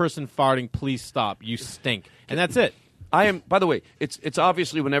you're the person farting, please stop. You stink. And that's it. I am. By the way, it's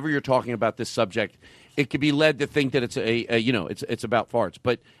obviously whenever you're talking about this subject, it could be led to think that it's it's about farts.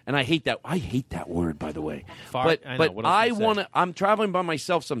 And I hate that. I hate that word, by the way. Fart. But I want to. I'm traveling by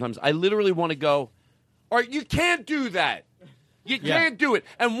myself sometimes. I literally want to go. All right, you can't do that. You can't do it.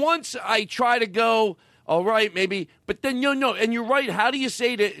 And once I try to go, all right, maybe. But then no. And you're right. How do you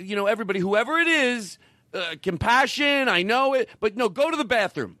say to everybody, whoever it is, compassion? I know it, but no. Go to the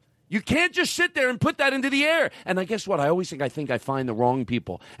bathroom. You can't just sit there and put that into the air. And I guess what? I always think I find the wrong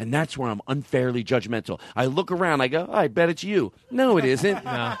people. And that's where I'm unfairly judgmental. I look around. I go, I bet it's you. No, it isn't.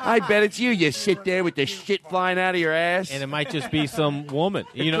 No. I bet it's you. You sit there with the shit flying out of your ass. And it might just be some woman.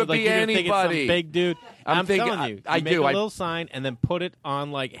 It could be you're thinking anybody. some big dude. I'm thinking, telling you. I make do. a little sign and then put it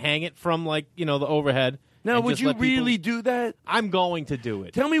on, hang it from, the overhead. Now, and would just you let people- really do that? I'm going to do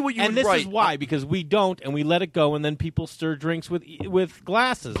it. Tell me what you and would this write. is why, because we don't, and we let it go, and then people stir drinks with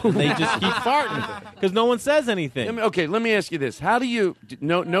glasses, and they just keep farting because no one says anything. Let me ask you this: how do you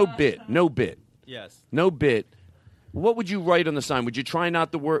no bit? Yes. No bit. What would you write on the sign? Would you try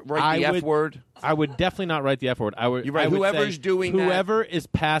not to write the F word? I would definitely not write the F word. You write whoever's doing that. Whoever is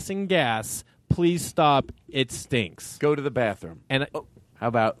passing gas, please stop. It stinks. Go to the bathroom. And how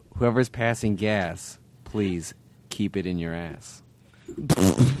about whoever's passing gas, please keep it in your ass.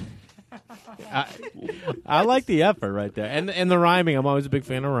 I like the effort right there. And the rhyming. I'm always a big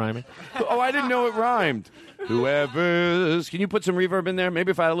fan of rhyming. Oh, I didn't know it rhymed. Whoever's. Can you put some reverb in there?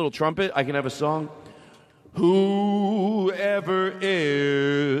 Maybe if I had a little trumpet, I can have a song. Whoever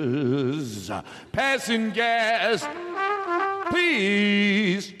is passing gas,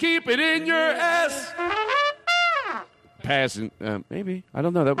 please keep it in your ass. Passing, maybe. I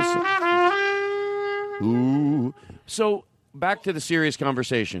don't know. That was. Ooh. So, back to the serious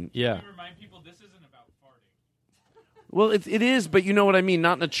conversation. Yeah. Well, it is, but you know what I mean,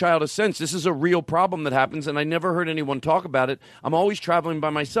 not in a childish sense. This is a real problem that happens, and I never heard anyone talk about it. I'm always traveling by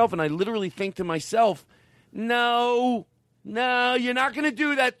myself, and I literally think to myself, no, you're not going to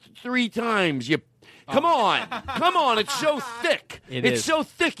do that 3 times. Come on, it's so thick. It's so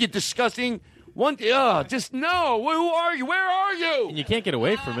thick, you disgusting. Just no. Who are you? Where are you? And you can't get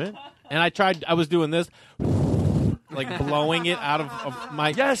away from it. And I was doing this, blowing it out of my...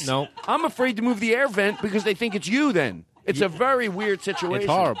 Yes. No. I'm afraid to move the air vent because they think it's you then. It's a very weird situation.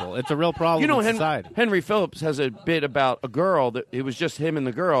 It's horrible. It's a real problem in society. Henry Phillips has a bit about a girl. It was just him and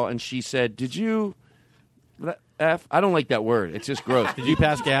the girl, and she said, did you... F? I don't like that word. It's just gross. Did you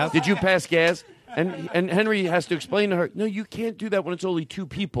pass gas? Did you pass gas? And Henry has to explain to her, no, you can't do that when it's only 2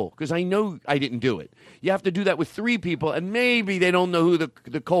 people, because I know I didn't do it. You have to do that with 3 people, and maybe they don't know who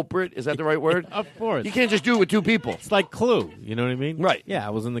the culprit is. That the right word? Of course. You can't just do it with 2 people. It's like Clue. You know what I mean? Right. Yeah,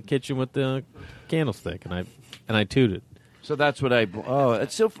 I was in the kitchen with the candlestick, and I tooted. So that's what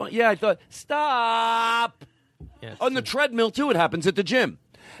it's so fun. Yeah, I thought, stop. Yeah, on the treadmill, too, it happens at the gym.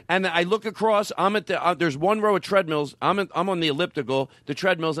 And I look across, I'm at the, there's one row of treadmills, I'm on the elliptical, the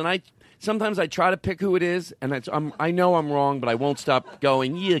treadmills, and sometimes I try to pick who it is, and I know I'm wrong, but I won't stop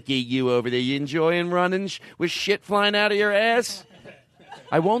going, you over there, you enjoying running with shit flying out of your ass?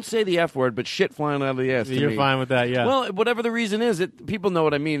 I won't say the F word, but shit flying out of the ass to You're me. fine with that, yeah. Well, whatever the reason is, people know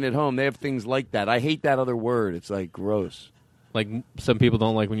what I mean at home. They have things like that. I hate that other word. It's gross. Like some people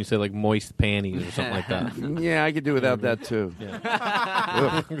don't like when you say moist panties or something like that. Yeah, I could do without that too.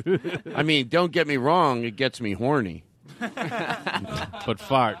 Yeah. I mean, don't get me wrong, it gets me horny. But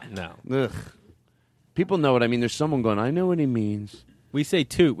fart, no. Ugh. People know what I mean. There's someone going, I know what he means. We say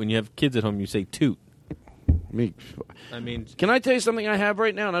toot. When you have kids at home, you say toot. I mean, can I tell you something I have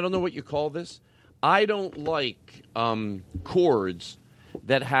right now, and I don't know what you call this? I don't like chords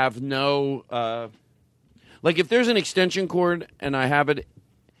that have no like if there's an extension cord and I have it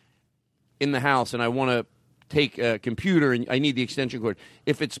in the house and I want to take a computer and I need the extension cord,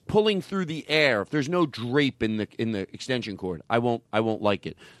 if it's pulling through the air, if there's no drape in the extension cord, I won't like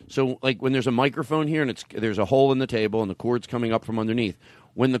it. So like when there's a microphone here and there's a hole in the table and the cord's coming up from underneath,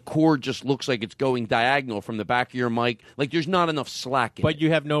 when the cord just looks like it's going diagonal from the back of your mic, like there's not enough slack in it. But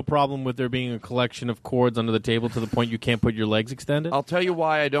you have no problem with there being a collection of cords under the table to the point you can't put your legs extended? I'll tell you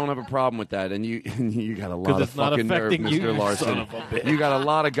why I don't have a problem with that, and you got a lot of it's not fucking nerve, affecting you, Mr. Larson. son of a bitch. You got a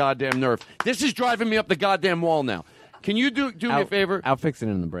lot of goddamn nerve. This is driving me up the goddamn wall now. Can you do me a favor? I'll fix it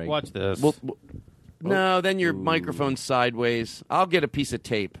in the break. Watch this. No, then your microphone's sideways. I'll get a piece of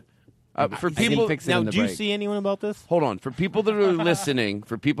tape. For people, now, do you see anyone about this? Hold on. For people that are listening,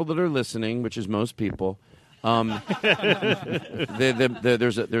 which is most people, there's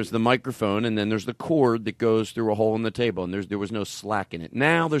the microphone, and then there's the cord that goes through a hole in the table, and there was no slack in it.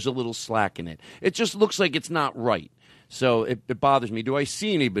 Now there's a little slack in it. It just looks like it's not right. So it bothers me. Do I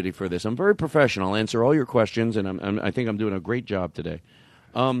see anybody for this? I'm very professional. I'll answer all your questions, and I think I'm doing a great job today.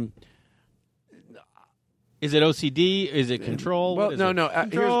 Is it OCD? Is it control? Well, no.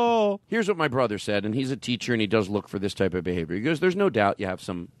 Control. Here's what my brother said, and he's a teacher, and he does look for this type of behavior. He goes, "There's no doubt you have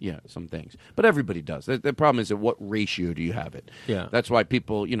some things, but everybody does. The problem is at what ratio do you have it? Yeah, that's why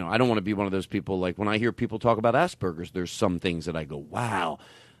people, I don't want to be one of those people. Like when I hear people talk about Asperger's, there's some things that I go, wow,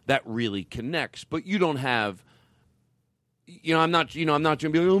 that really connects, but you don't have." I'm not going to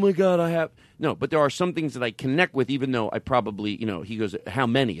be like, oh my God, I have. No, but there are some things that I connect with, even though I probably, he goes, how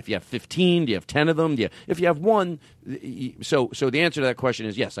many? If you have 15, do you have 10 of them? If you have one? So the answer to that question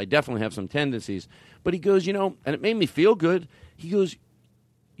is yes, I definitely have some tendencies. But he goes, and it made me feel good. He goes,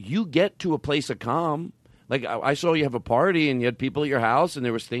 you get to a place of calm. Like I saw you have a party and you had people at your house and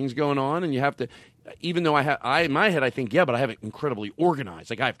there was things going on and you have to, even though in my head I think, yeah, but I have it incredibly organized.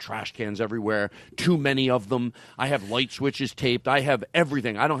 Like I have trash cans everywhere, too many of them. I have light switches taped. I have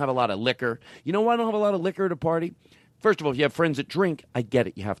everything. I don't have a lot of liquor. You know why I don't have a lot of liquor at a party? First of all, if you have friends that drink, I get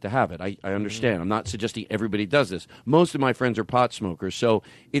it. You have to have it. I understand. I'm not suggesting everybody does this. Most of my friends are pot smokers, so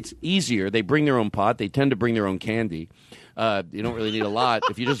it's easier. They bring their own pot. They tend to bring their own candy. You don't really need a lot.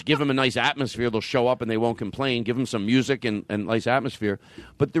 If you just give them a nice atmosphere, they'll show up and they won't complain. Give them some music and nice atmosphere.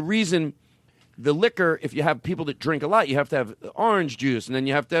 But the reason... The liquor, if you have people that drink a lot, you have to have orange juice, and then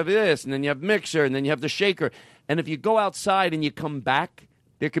you have to have this, and then you have mixer, and then you have the shaker. And if you go outside and you come back,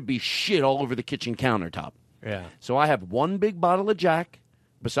 there could be shit all over the kitchen countertop. Yeah. So I have one big bottle of Jack.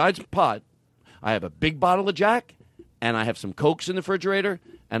 Besides pot, I have a big bottle of Jack, and I have some Cokes in the refrigerator,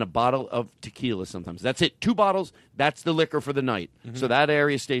 and a bottle of tequila sometimes. That's it. 2 bottles. That's the liquor for the night. Mm-hmm. So that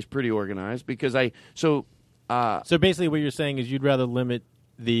area stays pretty organized because So basically what you're saying is you'd rather limit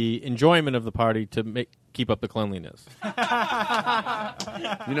the enjoyment of the party to keep up the cleanliness. You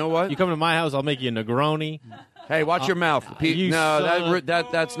know what? You come to my house, I'll make you a Negroni. Hey, watch your mouth.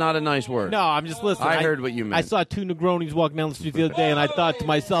 That's not a nice word. No, I'm just listening. I heard what you meant. I saw 2 Negronis walking down the street the other day, and I thought to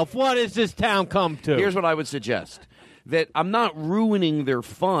myself, what has this town come to? Here's what I would suggest. That I'm not ruining their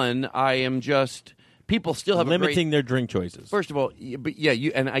fun. I am just... People still have limiting their drink choices. First of all,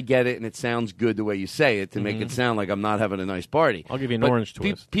 and I get it, and it sounds good the way you say it to make it sound like I'm not having a nice party. I'll give you an orange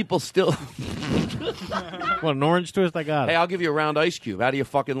twist. People still want an orange twist? I got it. Hey, I'll give you a round ice cube. How do you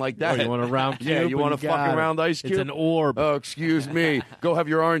fucking like that? Oh, you want a round cube? Yeah, you want a fucking round ice cube? It's an orb. Oh, excuse me. Go have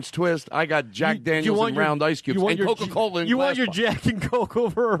your orange twist. I got Jack Daniels and round ice cubes and Coca-Cola. You want your Jack and Coke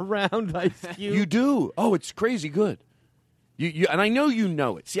over a round ice cube? You do. Oh, it's crazy good. And I know you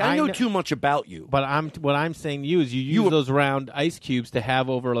know it. See, I know too much about you. But what I'm saying to you is you use those round ice cubes to have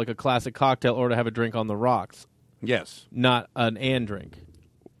over like a classic cocktail or to have a drink on the rocks. Yes. Not an and drink.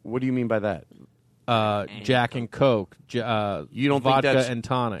 What do you mean by that? Jack and Coke, you don't vodka think and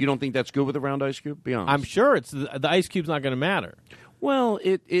tonic. You don't think that's good with a round ice cube? Be honest. I'm sure the ice cube's not going to matter. Well,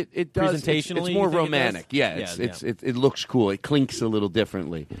 it does. Presentationally, it's more romantic. It looks cool. It clinks a little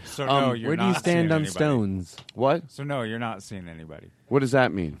differently. So no, you're where do you stand on stones? What? So no, you're not seeing anybody. What does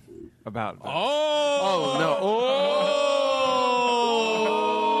that mean? About that. Oh no! Oh!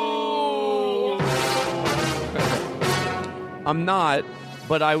 I'm not,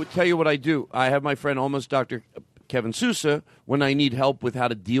 but I would tell you what I do. I have my friend, almost Dr. Kevin Sousa, when I need help with how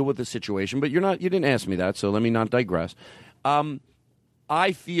to deal with the situation. But you didn't ask me that, so let me not digress.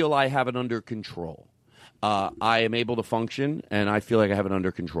 I feel I have it under control. I am able to function, and I feel like I have it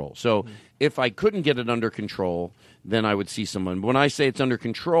under control. So if I couldn't get it under control, then I would see someone. But when I say it's under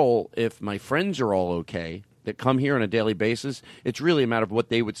control, if my friends are all okay that come here on a daily basis, it's really a matter of what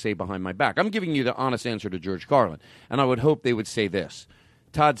they would say behind my back. I'm giving you the honest answer to George Carlin, and I would hope they would say this.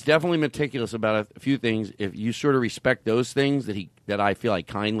 Todd's definitely meticulous about a few things. If you sort of respect those things that I feel I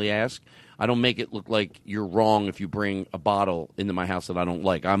kindly ask, I don't make it look like you're wrong if you bring a bottle into my house that I don't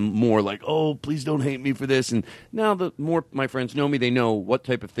like. I'm more like, oh, please don't hate me for this. And now the more my friends know me, they know what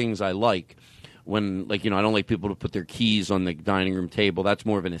type of things I like. When, like, I don't like people to put their keys on the dining room table. That's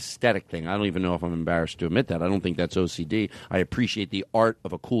more of an aesthetic thing. I don't even know if I'm embarrassed to admit that. I don't think that's OCD. I appreciate the art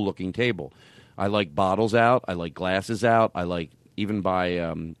of a cool-looking table. I like bottles out. I like glasses out. I like even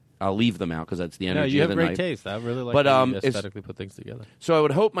I'll leave them out because that's the energy of the night. You have great taste. I really like how you aesthetically put things together. So I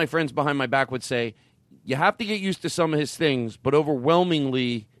would hope my friends behind my back would say, you have to get used to some of his things, but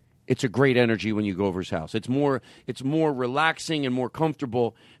overwhelmingly, it's a great energy when you go over his house. It's more relaxing and more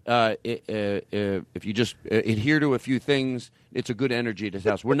comfortable if you just adhere to a few things. It's a good energy at his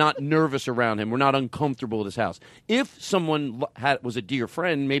house. We're not nervous around him. We're not uncomfortable at his house. If someone was a dear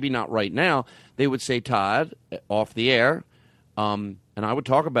friend, maybe not right now, they would say, Todd, off the air, and I would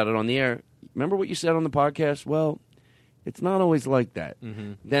talk about it on the air. Remember what you said on the podcast? Well, it's not always like that.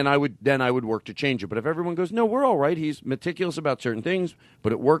 Mm-hmm. Then I would work to change it. But if everyone goes, no, we're all right. He's meticulous about certain things,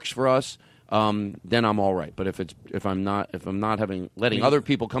 but it works for us. Then I'm all right. But if I'm not letting other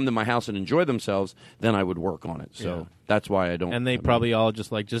people come to my house and enjoy themselves, then I would work on it. So that's why I don't. And they probably all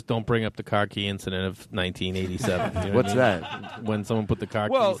just don't bring up the car key incident of 1987. You know What's what I mean? that? When someone put the car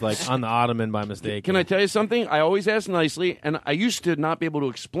keys on the ottoman by mistake. Can I tell you something? I always ask nicely, and I used to not be able to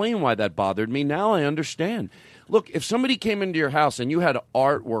explain why that bothered me. Now I understand. Look, if somebody came into your house and you had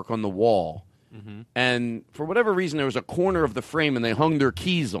artwork on the wall, and for whatever reason there was a corner of the frame and they hung their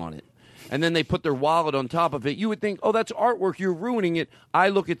keys on it, and then they put their wallet on top of it, you would think, oh, that's artwork, you're ruining it. I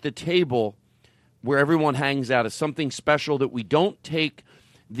look at the table where everyone hangs out as something special, that we don't take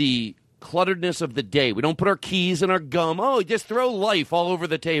the clutteredness of the day. We don't put our keys and our gum. Oh, just throw life all over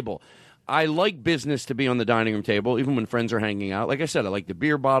the table. I like business to be on the dining room table, even when friends are hanging out. Like I said, I like the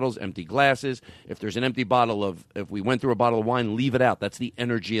beer bottles, empty glasses. If there's an empty if we went through a bottle of wine, leave it out. That's the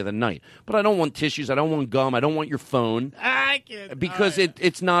energy of the night. But I don't want tissues. I don't want gum. I don't want your phone. Because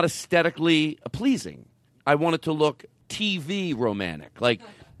it's not aesthetically pleasing. I want it to look TV romantic. Like,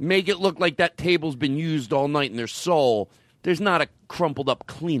 make it look like that table's been used all night and there's there's not a crumpled up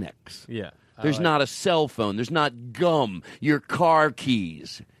Kleenex. Yeah. There's not a cell phone. There's not gum. Your car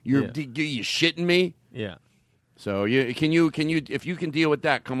keys. You shitting me? Yeah. So if you can deal with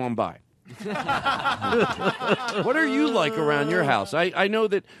that, come on by. What are you like around your house? I know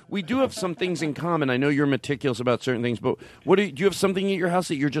that we do have some things in common. I know you're meticulous about certain things, but do you have something at your house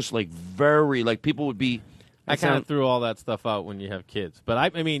that you're just very people would be? I kind of threw all that stuff out when you have kids,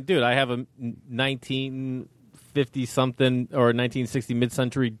 but I mean, dude, I have a 1950 something or 1960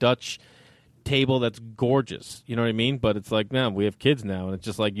 mid-century Dutch table that's gorgeous, you know what I mean? But it's like, no, we have kids now, and it's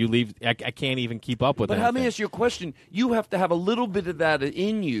just like you leave. I can't even keep up with that. But let me ask you a question. You have to have a little bit of that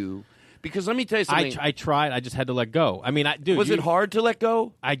in you, because let me tell you something. I tried. I just had to let go. I mean, was it hard to let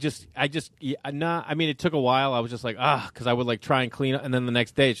go? I mean, it took a while. I was just like, because I would try and clean up, and then the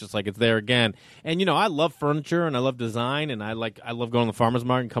next day it's just like it's there again. And I love furniture and I love design, and I love going to the farmer's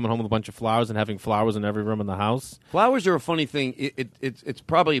market and coming home with a bunch of flowers and having flowers in every room in the house. Flowers are a funny thing. It's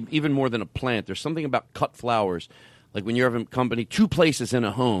probably even more than a plant. There's something about cut flowers, like when you're having company, two places in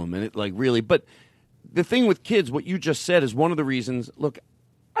a home, and it really. But the thing with kids, what you just said is one of the reasons. Look,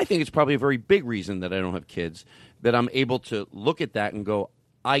 I think it's probably a very big reason that I don't have kids, that I'm able to look at that and go,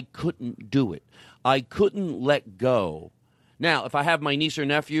 I couldn't do it. I couldn't let go. Now, if I have my niece or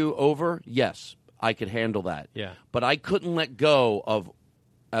nephew over, yes, I could handle that. Yeah. But I couldn't let go of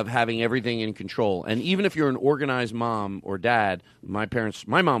having everything in control. And even if you're an organized mom or dad, my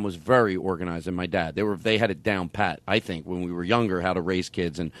mom was very organized, and my dad, they had it down pat, I think, when we were younger, how to raise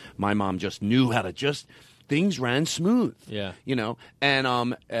kids, and my mom just knew how to things ran smooth. Yeah.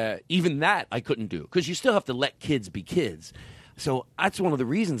 And even that I couldn't do, because you still have to let kids be kids. So that's one of the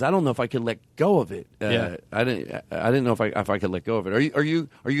reasons I don't know if I could let go of it. Yeah. I didn't know if I could let go of it. Are you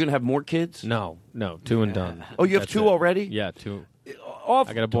going to have more kids? No, 2 and done. Oh, you have That's two it. already? Yeah, 2.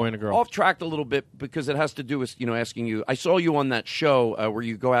 I got a boy and a girl. Off track a little bit, because it has to do with asking you. I saw you on that show where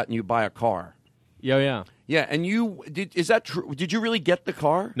you go out and you buy a car. Yeah. Yeah, and is that true? Did you really get the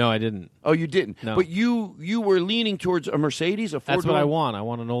car? No, I didn't. Oh, you didn't? No. But you were leaning towards a Mercedes, a Ford. That's what I want. I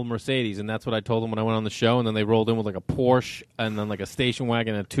want an old Mercedes, and that's what I told them when I went on the show, and then they rolled in with a Porsche and then a station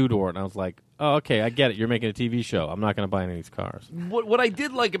wagon and a 2-door, and I was like, oh, okay, I get it. You're making a TV show. I'm not going to buy any of these cars. What I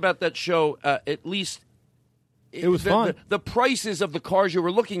did like about that show, at least... It was fun. The prices of the cars you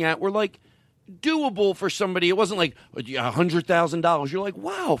were looking at were doable for somebody. It wasn't like $100,000. You're like,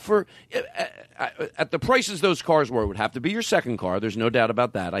 wow, at the prices those cars were, it would have to be your second car. There's no doubt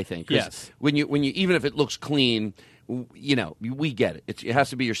about that, I think. Yes. When you even if it looks clean, you know, we get it. It has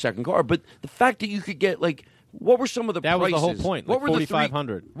to be your second car. But the fact that you could get, like, what were some of the That prices? was the whole point. What Like were the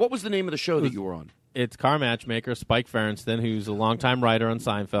 $4,500. What was the name of the show that you were on? It's car matchmaker Spike Ferenston, who's a longtime writer on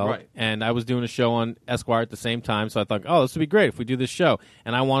Seinfeld. Right. And I was doing a show on Esquire at the same time, so I thought, oh, this would be great if we do this show.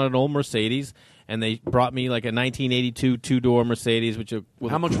 And I wanted an old Mercedes, and they brought me like a 1982 two-door Mercedes.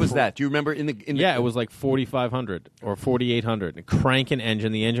 How much was that? Do you remember? Yeah, it was like $4,500 or $4,800. A cranking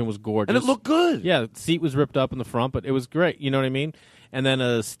engine. The engine was gorgeous. And it looked good. Yeah, the seat was ripped up in the front, but it was great. You know what I mean? And then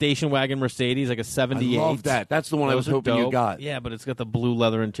a station wagon Mercedes, like a 78. I love that. That's the one I was hoping you got. Yeah, but it's got the blue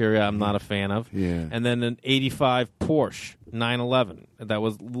leather interior I'm not a fan of. Yeah. And then an 85 Porsche 911 that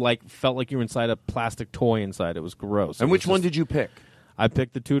was felt like you were inside a plastic toy inside. It was gross. And which one did you pick? I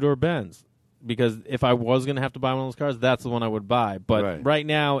picked the two-door Benz. Because if I was going to have to buy one of those cars, that's the one I would buy. But right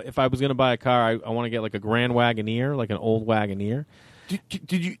now, if I was going to buy a car, I want to get like a Grand Wagoneer, like an old Wagoneer.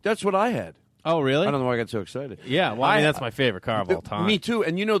 Did you? That's what I had. Oh, really? I don't know why I got so excited. Yeah, well, I mean, that's my favorite car of all time. Me too.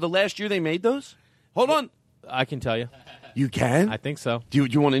 And you know, the last year they made those? Hold on. I can tell you. You can? I think so. Do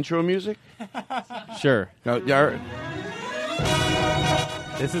you want intro music? Sure. Yeah.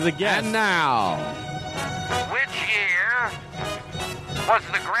 This is a guess. And now. Which year was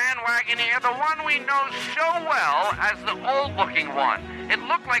the Grand Wagoneer the one we know so well as the old-looking one? It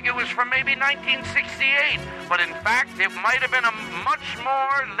looked like it was from maybe 1968, but in fact, it might have been a much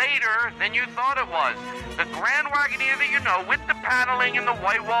more later than you thought it was. The Grand Wagoneer that you know, with the paneling and the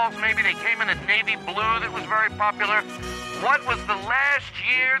white walls, maybe they came in a navy blue that was very popular. What was the last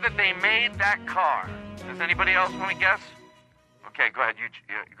year that they made that car? Does anybody else want to guess? Okay, go ahead.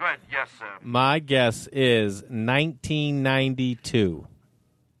 Go ahead. Yes, My guess is 1992.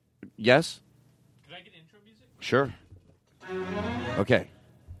 Yes? Can I get intro music? Sure. Okay.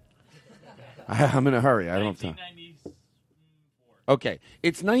 I'm in a hurry. I don't have time. Okay.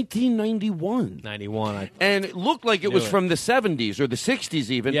 It's 1991. 91. And it looked like it was from the 70s or the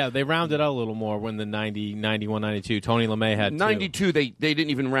 60s even. Yeah, they rounded out a little more when the 90, 91, 92. Tony LeMay had 92, they didn't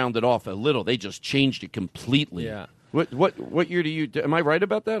even round it off a little. They just changed it completely. Yeah. What year do you... Am I right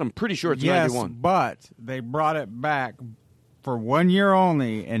about that? I'm pretty sure it's 91. But they brought it back for 1 year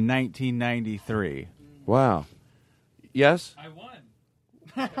only in 1993. Wow. Yes? I won.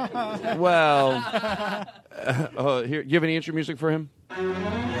 Well, here, you have any intro music for him?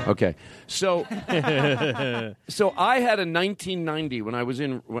 Okay. So I had a 1990 when I was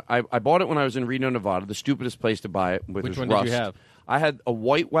in... I bought it when I was in Reno, Nevada, the stupidest place to buy it. Which one Rust. did you have? I had a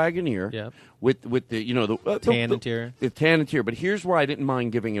white Wagoneer with the tan interior. The tan interior. But here's where I didn't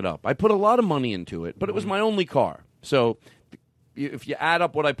mind giving it up. I put a lot of money into it, but it was my only car. So if you add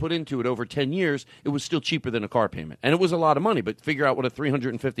up what I put into it over 10 years, it was still cheaper than a car payment. And it was a lot of money, but figure out what a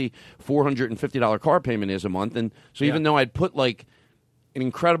 $350, $450 car payment is a month. And so even though I'd put like an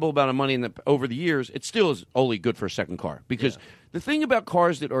incredible amount of money over the years, it still is only good for a second car. Because the thing about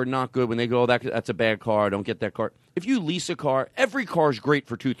cars that are not good, when they go, that's a bad car, don't get that car. If you lease a car, every car is great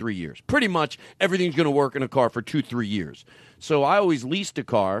for 2-3 years. Pretty much everything's going to work in a car for 2-3 years. So I always leased a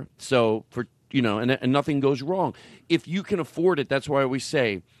car, so for and nothing goes wrong. If you can afford it, that's why I always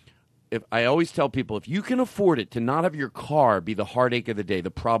say, I always tell people, if you can afford it, to not have your car be the heartache of the day, the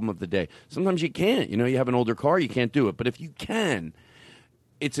problem of the day. Sometimes you can't. You have an older car, you can't do it. But if you can,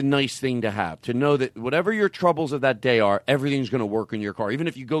 it's a nice thing to have, to know that whatever your troubles of that day are, everything's going to work in your car. Even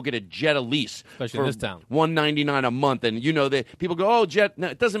if you go get a Jetta lease, especially for in this town, $199 a month, and that people go, oh, Jet. No,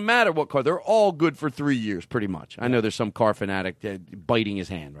 it doesn't matter what car; they're all good for 3 years, pretty much. I know there's some car fanatic biting his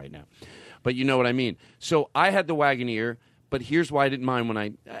hand right now, but you know what I mean. So I had the Wagoneer, but here's why I didn't mind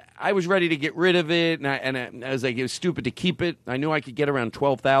when I was ready to get rid of it, and I was like, it was stupid to keep it. I knew I could get around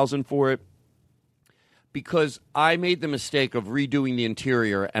 $12,000 for it. Because I made the mistake of redoing the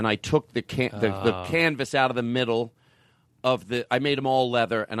interior, and I took the canvas out of the middle of I made them all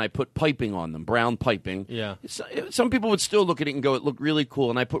leather, and I put piping on them, brown piping. Yeah. Some people would still look at it and go, it looked really cool,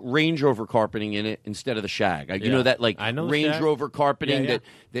 and I put Range Rover carpeting in it instead of the shag. You know that Range Rover carpeting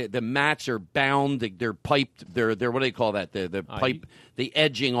that the mats are bound, they're piped, they're what do they call that? The pipe, the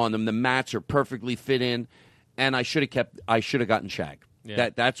edging on them, the mats are perfectly fit in, and I should have gotten shag.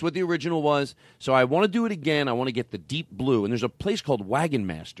 Yeah. That's what the original was. So I want to do it again. I want to get the deep blue. And there's a place called Wagon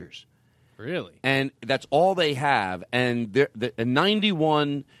Masters. Really? And that's all they have. And the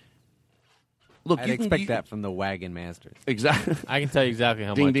 91. Look, I'd expect that from the Wagon Masters. Exactly. I can tell you exactly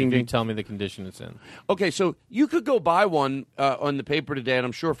how much. If you can tell me the condition it's in. Okay, so you could go buy one on the paper today, and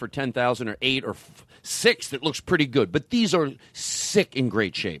I'm sure for $10,000 or $8,000 or $6,000 that looks pretty good. But these are sick in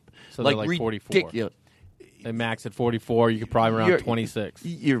great shape. So they're like 44. They max at 44. You could probably around You're- 26.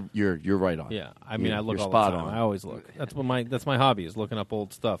 You're right on. Yeah, I mean, I look you're all spot the time. on. I always look. That's my hobby is looking up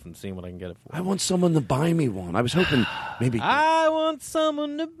old stuff and seeing what I can get it for. I want someone to buy me one. I was hoping maybe. I want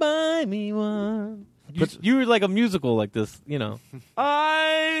someone to buy me one. You were like a musical like this,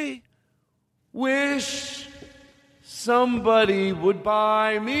 I wish somebody would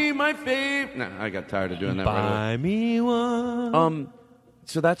buy me my fave. No, I got tired of doing that. Buy me one.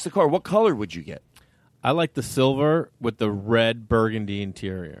 So that's the car. What color would you get? I like the silver with the red burgundy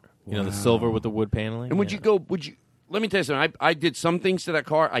interior. You know, the silver with the wood paneling. And would you go? Would you? Let me tell you something. I did some things to that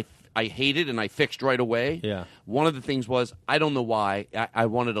car. I hated and I fixed right away. Yeah. One of the things was I don't know why I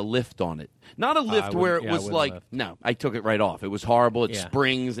wanted a lift on it. Not a lift where it was like lift. no. I took it right off. It was horrible. It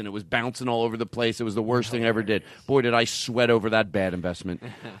springs and it was bouncing all over the place. It was the worst thing I ever did. Boy, did I sweat over that bad investment.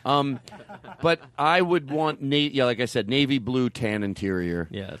 But I would want like I said, navy blue tan interior.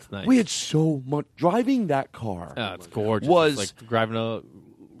 Yeah, it's nice. We had so much driving that car. Oh, it's gorgeous. Was it's like driving a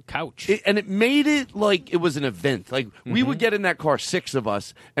couch. And it made it like it was an event. Like we would get in that car, 6 of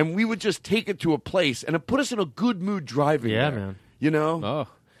us, and we would just take it to a place, and it put us in a good mood driving. Yeah, there, man. You know. Oh,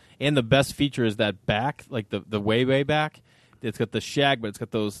 and the best feature is that back, like the way back. It's got the shag, but it's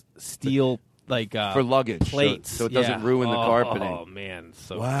got those steel like for luggage plates, so it doesn't ruin the carpeting. Oh man,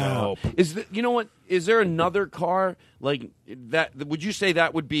 so wow. dope. You know what? Is there another car like that? Would you say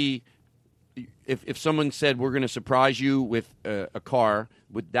that would be? If someone said we're going to surprise you with a car,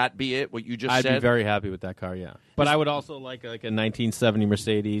 would that be it? What you just I'd said? be very happy with that car. Yeah, but I would also like a 1970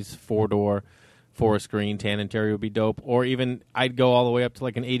 Mercedes 4-door, forest green tan interior would be dope. Or even I'd go all the way up to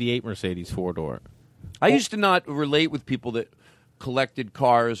like an 88 Mercedes 4-door. I used to not relate with people that collected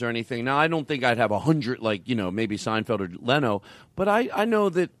cars or anything. Now I don't think I'd have 100 like maybe Seinfeld or Leno, but I know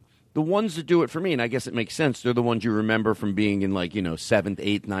that. The ones that do it for me, and I guess it makes sense, they're the ones you remember from being in, 7th,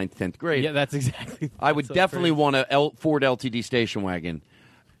 8th, 9th, 10th grade. Yeah, that's exactly. I would definitely want a Ford LTD station wagon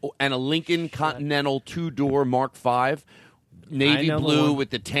and a Lincoln Continental 2-door Mark V, navy blue with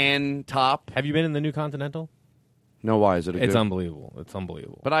the tan top. Have you been in the new Continental? No, why is it? It's unbelievable. It's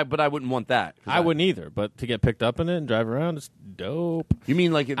unbelievable. But I wouldn't want that. I wouldn't either. But to get picked up in it and drive around, it's dope. You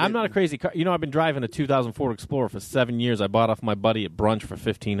mean like I'm not a crazy car. I've been driving a 2000 Ford Explorer for 7 years. I bought off my buddy at brunch for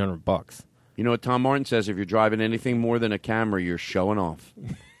 $1,500. You know what Tom Martin says? If you're driving anything more than a Camry, you're showing off.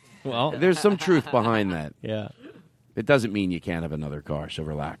 Well, there's some truth behind that. Yeah. It doesn't mean you can't have another car, so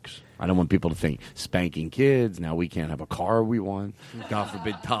relax. I don't want people to think spanking kids. Now we can't have a car we want. God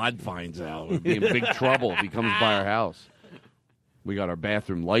forbid Todd finds out. We'll be in big trouble if he comes by our house. We got our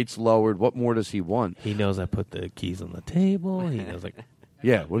bathroom lights lowered. What more does he want? He knows I put the keys on the table. He knows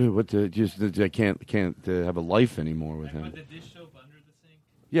yeah. I can't have a life anymore with him. Put the dish soap under the sink.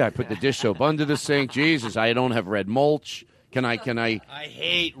 Yeah, I put the dish soap under the sink. Jesus, I don't have red mulch. Can I? I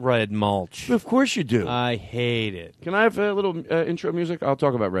hate red mulch. Of course you do. I hate it. Can I have a little intro music? I'll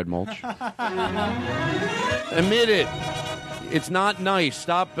talk about red mulch. Admit it. It's not nice.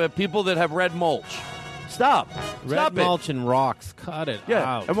 Stop. People that have red mulch. Stop. Red mulch and rocks. Cut it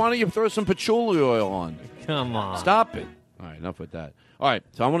out. And why don't you throw some patchouli oil on? Come on. Stop it. All right, enough with that. All right,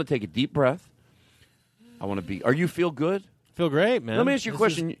 so I want to take a deep breath. I want to be... Are you feel good? Feel great, man. Let me ask you a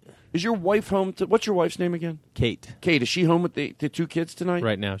question. Is your wife home? What's your wife's name again? Kate. Kate, is she home with the 2 kids tonight?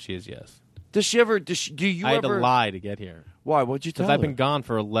 Right now she is, yes. Does she ever... Do you I ever... had to lie to get here. Why? What'd you tell her? Because I've been gone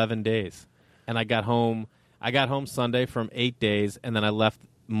for 11 days. And I got home Sunday from 8 days, and then I left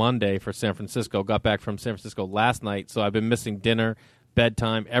Monday for San Francisco. Got back from San Francisco last night, so I've been missing dinner,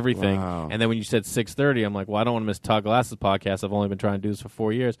 bedtime, everything. Wow. And then when you said 6:30, I'm like, well, I don't want to miss Todd Glass's podcast. I've only been trying to do this for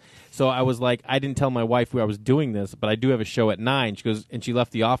 4 years. So I was like, I didn't tell my wife where I was doing this, but I do have a show at 9. She goes, and she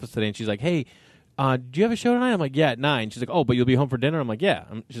left the office today, and she's like, hey, do you have a show tonight? I'm like, yeah, at 9. She's like, oh, but you'll be home for dinner? I'm like, yeah.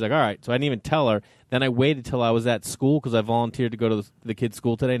 She's like, all right. So I didn't even tell her. Then I waited till I was at school because I volunteered to go to the kids'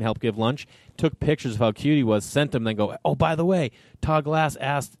 school today and help give lunch. Took pictures of how cute he was, sent them, then go, oh, by the way, Todd Glass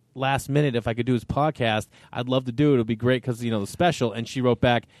asked last minute if I could do his podcast. I'd love to do it. It'll be great because, the special. And she wrote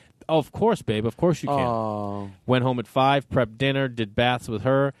back, oh, of course, babe. Of course you can. Oh. Went home at 5, prepped dinner, did baths with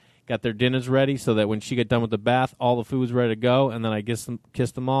her. Got their dinners ready so that when she got done with the bath, all the food's ready to go. And then I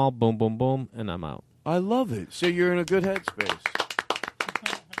kissed them all, boom, boom, boom, and I'm out. I love it. So you're in a good headspace.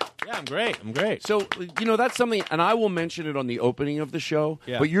 Yeah, I'm great. So, that's something, and I will mention it on the opening of the show,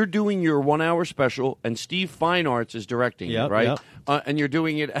 Yeah. but you're doing your 1-hour special, and Steve Fine Arts is directing it, Yep, right? yep. And you're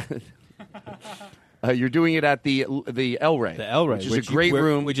doing it you're doing it at the El Rey. The El Rey, which is a great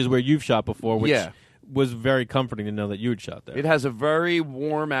room. which is where you've shot before. Which, Yeah. was very comforting to know that you had shot there. It has a very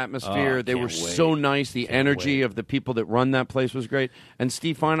warm atmosphere. Oh, they were can't wait. so nice. The energy of the people that run that place was great. And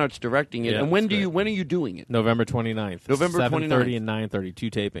Steve Feinart's directing it. Yeah, and when are you doing it? November 29th. November 7:30 29th. and 9:30, 2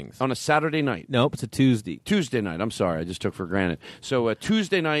 tapings. On a Saturday night? Nope, it's a Tuesday. Tuesday night. I'm sorry. I just took for granted. So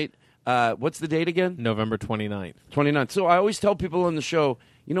Tuesday night, what's the date again? November 29th. 29th. So I always tell people on the show,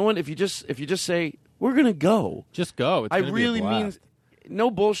 you know what? If you just say, we're going to go. Just go. It's I gonna be a really blast. mean,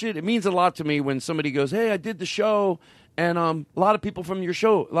 no bullshit. It means a lot to me when somebody goes, hey, I did the show. And a lot of people from your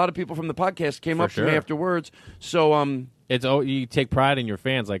show, a lot of people from the podcast came For up to me sure. afterwards. So you take pride in your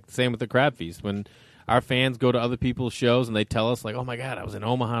fans, like same with the Crab Feast. When our fans go to other people's shows and they tell us, like, oh my God, I was in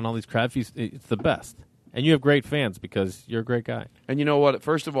Omaha and all these Crab Feasts, it's the best. And you have great fans because you're a great guy. And you know what?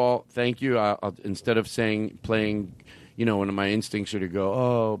 First of all, thank you. Instead of playing, one of my instincts are to go,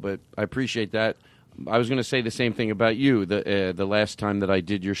 oh, but I appreciate that. I was going to say the same thing about you. The last time that I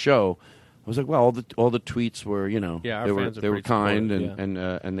did your show, I was like, well, all the tweets were, Yeah, our they fans are were pretty kind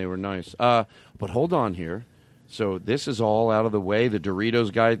supportive, and they were nice. But hold on here. So this is all out of the way. The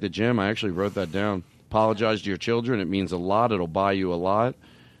Doritos guy at the gym, I actually wrote that down. Apologize to your children. It means a lot. It'll buy you a lot.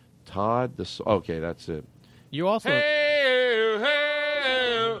 Todd, okay, that's it. You also. Hey,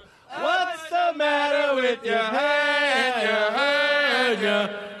 hey, what's the matter with your head?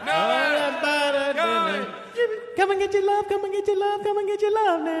 Come and get your love, come and get your love, come and get your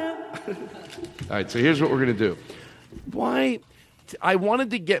love now. All right, so here's what we're going to do. Why? I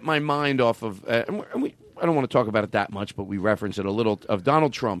wanted to get my mind off of, I don't want to talk about it that much, but we reference it a little, of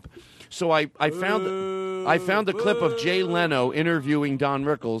Donald Trump. So I found a clip of Jay Leno interviewing Don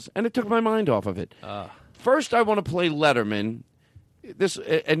Rickles, and it took my mind off of it. First, I want to play Letterman. This,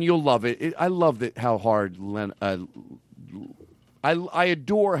 and you'll love it. I love how hard I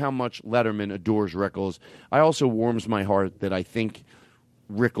adore how much Letterman adores Rickles. I also warms my heart that I think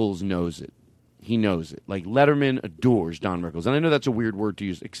Rickles knows it. He knows it. Like, Letterman adores Don Rickles. And I know that's a weird word to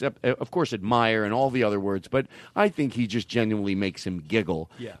use, except, of course, admire and all the other words, but I think he just genuinely makes him giggle.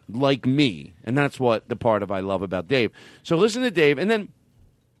 Yeah. Like me. And that's what the part of I love about Dave. So listen to Dave, and then,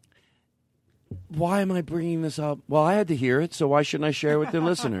 why am I bringing this up? Well, I had to hear it, so why shouldn't I share it with the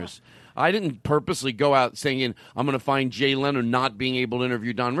listeners? I didn't purposely go out saying I'm going to find Jay Leno not being able to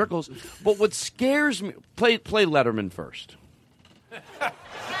interview Don Rickles. But what scares me... Play Letterman first.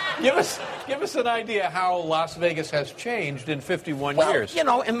 Give us an idea how Las Vegas has changed in 51 years.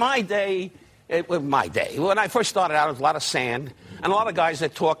 In my day, when I first started out, there was a lot of sand and a lot of guys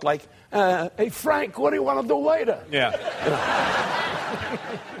that talked like, hey, Frank, what do you want to do later? Yeah.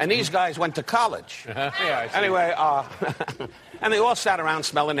 And these guys went to college. Yeah, I see. Anyway, and they all sat around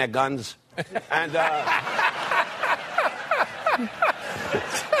smelling their guns. And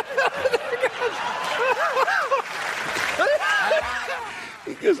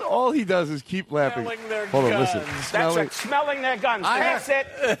because all he does is keep laughing. Hold on, listen. That's it, smelling their guns. That's it.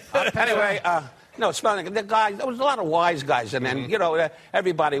 Anyway, no, smelling the guys. There was a lot of wise guys, and then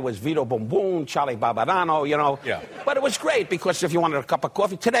everybody was Vito Boom Boom, Charlie Barbarano, Yeah. But it was great because if you wanted a cup of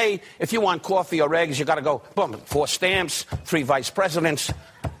coffee today, if you want coffee or eggs, you got to go boom, 4 stamps, 3 vice presidents,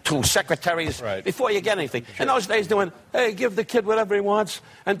 2 secretaries before you get anything. In those days, doing, hey, give the kid whatever he wants,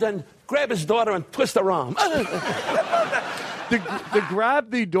 and then grab his daughter and twist her arm. The grab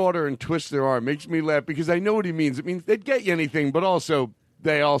the daughter and twist their arm makes me laugh because I know what he means. It means they'd get you anything, but also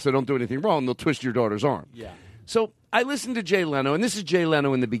they also don't do anything wrong. They'll twist your daughter's arm. Yeah. So I listened to Jay Leno, and this is Jay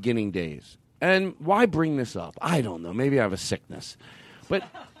Leno in the beginning days. And why bring this up? I don't know. Maybe I have a sickness. But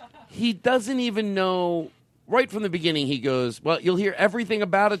he doesn't even know. Right from the beginning, he goes, well, you'll hear everything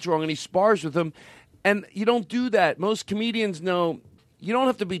about it's wrong, and he spars with them. And you don't do that. Most comedians know you don't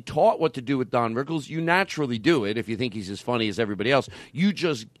have to be taught what to do with Don Rickles. You naturally do it if you think he's as funny as everybody else. You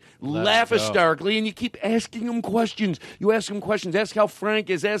just laugh hysterically, and you keep asking him questions. You ask him questions. Ask how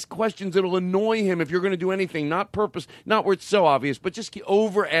Frank is. Ask questions that'll annoy him if you're going to do anything. Not purpose, not where it's so obvious, but just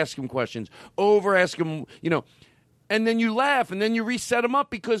over-ask him questions. Over-ask him, And then you laugh, and then you reset him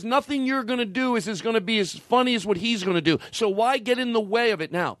up because nothing you're going to do is going to be as funny as what he's going to do. So why get in the way of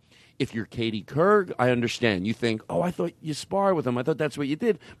it now? If you're Katie Couric, I understand. You think, oh, I thought you spar with him. I thought that's what you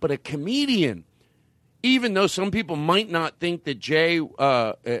did. But a comedian, even though some people might not think that Jay,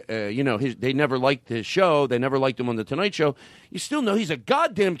 they never liked his show, they never liked him on The Tonight Show, you still know he's a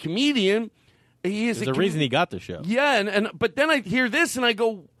goddamn comedian. He is There's a reason he got the show. Yeah, but then I hear this and I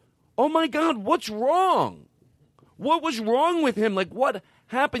go, oh, my God, what's wrong? What was wrong with him? Like, what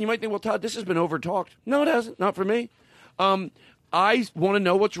happened? You might think, well, Todd, this has been over-talked. No, it hasn't. Not for me. I want to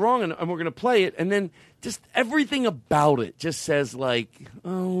know what's wrong, and we're going to play it. And then just everything about it just says, like, I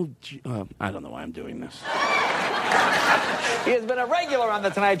don't know why I'm doing this. He has been a regular on The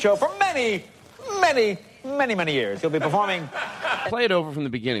Tonight Show for many, many, many, many years. He'll be performing. Play it over from the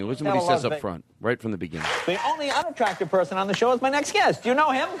beginning. Listen to what he says up front, right from the beginning. The only unattractive person on the show is my next guest. Do you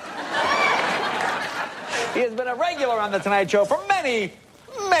know him? He has been a regular on The Tonight Show for many,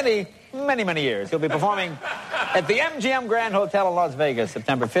 many, many, many years. He'll be performing at the MGM Grand Hotel in Las Vegas,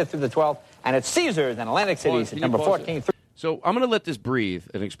 September 5th through the 12th, and at Caesars in Atlantic City, September 14th. So I'm going to let this breathe,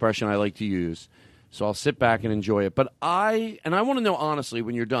 an expression I like to use. So I'll sit back and enjoy it. But I want to know honestly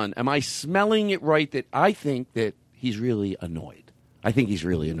when you're done, am I smelling it right that I think that he's really annoyed? I think he's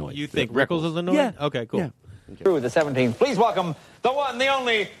really annoyed. You think Rickles is annoyed? Yeah. Okay, cool. Yeah. Through the 17th. Please welcome the one, the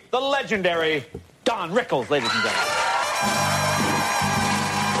only, the legendary Don Rickles, ladies and gentlemen.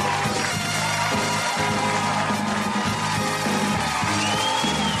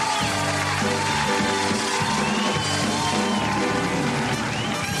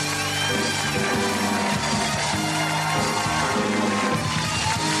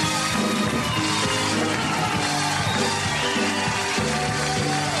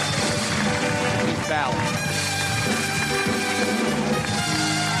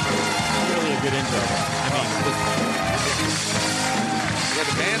 Really a good intro. I mean, yeah,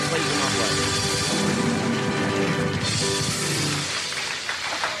 the band plays him up right.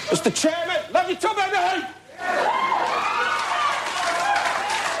 Mr. Chairman, love you too, baby!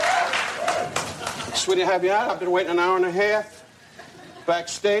 Sweetie, have you out? I've been waiting an hour and a half.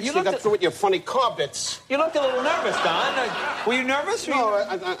 Backstage, you got through with your funny car bits. You looked a little nervous, Don. Were you nervous? No,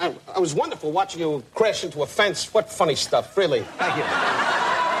 I was wonderful watching you crash into a fence. What funny stuff, really. Thank you.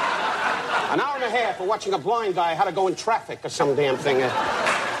 An hour and a half for watching a blind guy how to go in traffic or some damn thing.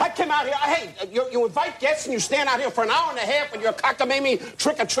 I came out here, hey, you invite guests and you stand out here for an hour and a half with your cockamamie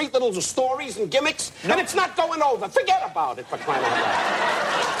trick-or-treat little stories and gimmicks, and it's not going over. Forget about it, for crying out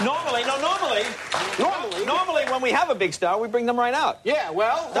loud. Normally, when we have a big star, we bring them right out. Yeah,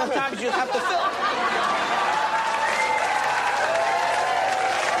 well... Sometimes you have to fill.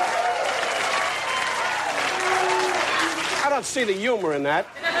 I don't see the humor in that.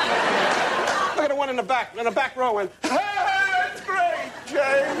 Look at the one in the back row, and it's great,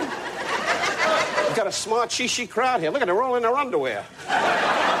 Jay. We've got a smart shishi crowd here. Look at them all in their underwear.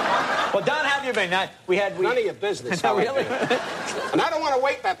 Well, Don, how have you been? None of your business. Not really. And I don't want to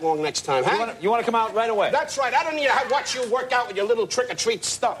wait that long next time, huh? You want to come out right away? That's right. I don't need to watch you work out with your little trick-or-treat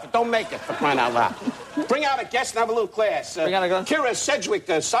stuff. Don't make it, for crying out loud. Bring out a guest and have a little class. Kira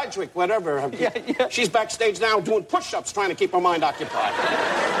Sedgwick, whatever. Yeah. She's backstage now doing push-ups, trying to keep her mind occupied.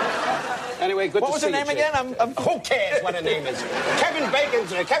 Anyway, good to see you. What was her name again? Who cares what her name is?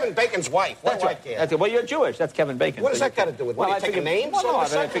 Kevin Bacon's wife. That's right. Well, you're Jewish. That's Kevin Bacon. What does that got to do with? Well, I take a name? Well, no,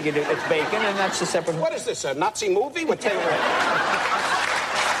 I figured it's Bacon, and that's a separate. What is this? A Nazi movie with Taylor?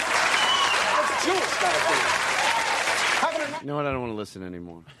 What's Jewish got to do? You know what? I don't want to listen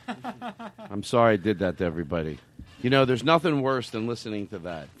anymore. I'm sorry I did that to everybody. You know, there's nothing worse than listening to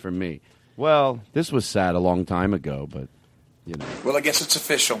that for me. Well, this was sad a long time ago, but, you know. Well, I guess it's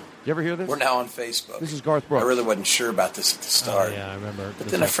official. You ever hear this? We're now on Facebook. This is Garth Brooks. I really wasn't sure about this at the start. Oh, yeah, I remember. But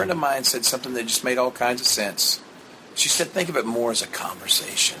then a friend of mine said something that just made all kinds of sense. She said, think of it more as a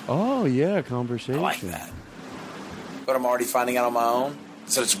conversation. Oh, yeah, conversation. I like that. But I'm already finding out on my own.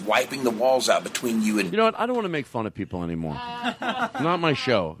 So it's wiping the walls out between you and... You know what? I don't want to make fun of people anymore. Not my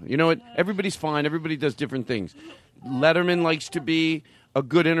show. You know what? Everybody's fine. Everybody does different things. Letterman likes to be a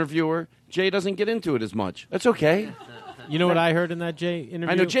good interviewer. Jay doesn't get into it as much. That's okay. You know what I heard in that Jay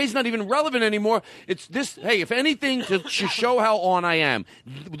interview? I know Jay's not even relevant anymore. It's this, hey, if anything, to show how on I am,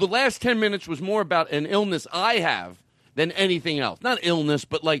 the last 10 minutes was more about an illness I have than anything else. Not illness,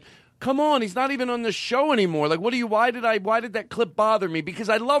 but like, come on, he's not even on the show anymore. Like, why did that clip bother me? Because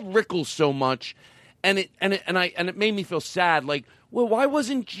I love Rickles so much, and it made me feel sad. Like, well, why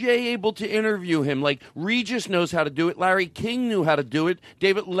wasn't Jay able to interview him? Like, Regis knows how to do it. Larry King knew how to do it.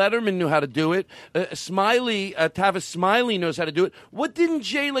 David Letterman knew how to do it. Tavis Smiley knows how to do it. What didn't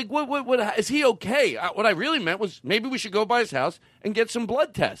Jay, like, what is he okay? What I really meant was maybe we should go by his house and get some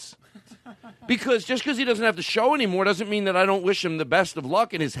blood tests. Because just because he doesn't have the show anymore doesn't mean that I don't wish him the best of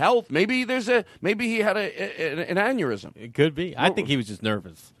luck in his health. Maybe he had an aneurysm. It could be. I think he was just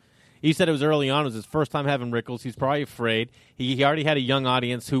nervous. He said it was early on. It was his first time having Rickles. He's probably afraid. He already had a young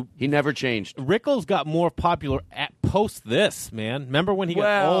audience who... He never changed. Rickles got more popular post this, man. Remember when he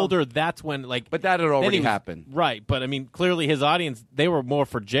got older? That's when, like... But that had already happened. Right. But, I mean, clearly his audience, they were more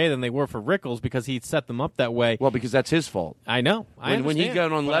for Jay than they were for Rickles because he'd set them up that way. Well, because that's his fault. I know. When he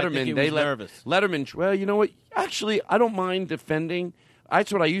got on Letterman, they let Letterman... Well, you know what? Actually, I don't mind defending...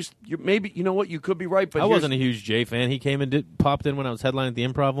 That's what I used. Maybe, you know what? You could be right, but I wasn't a huge Jay fan. He came and popped in when I was headlining at the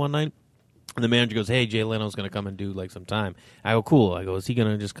Improv one night. And the manager goes, "Hey, Jay Leno's going to come and do like some time." I go, "Cool." I go, "Is he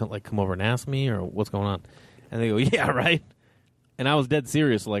going to just come over and ask me, or what's going on?" And they go, "Yeah, right." And I was dead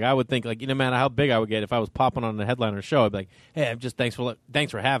serious. Like I would think, like no matter how big I would get, if I was popping on the headliner show, I'd be like, "Hey, I'm just thanks for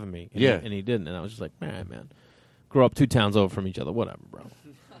having me." And Yeah. he didn't, and I was just like, man, grow up 2 towns over from each other, whatever, bro.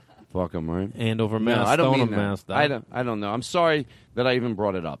 Fuck him, right? And over No, Mass, I don't mean that. Mass. I don't know. I'm sorry that I even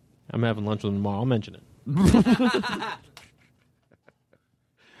brought it up. I'm having lunch with him tomorrow. I'll mention it.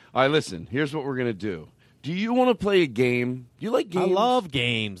 All right, listen. Here's what we're gonna do. Do you want to play a game? Do you like games? I love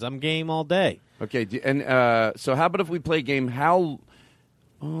games. I'm game all day. Okay, so how about if we play a game? How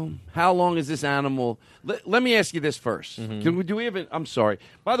long is this animal? Let me ask you this first. Mm-hmm. Do we have it? I'm sorry.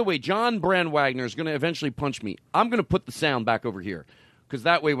 By the way, John Brandwagner is going to eventually punch me. I'm going to put the sound back over here because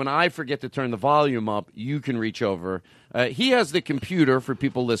that way when I forget to turn the volume up, you can reach over. He has the computer for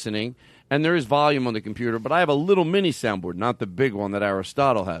people listening, and there is volume on the computer, but I have a little mini soundboard, not the big one that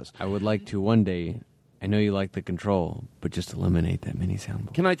Aristotle has. I would like to one day. I know you like the control, but just eliminate that mini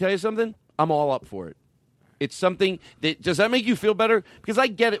soundboard. Can I tell you something? I'm all up for it. It's something that, does that make you feel better? Because I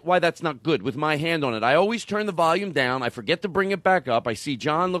get it why that's not good with my hand on it. I always turn the volume down. I forget to bring it back up. I see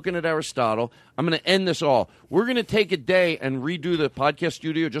John looking at Aristotle. I'm going to end this all. We're going to take a day and redo the podcast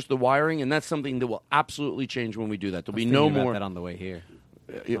studio, just the wiring, and that's something that will absolutely change when we do that. There'll be no more. That on the way here.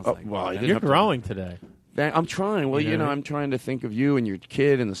 You're growing today. I'm trying. Well, I'm trying to think of you and your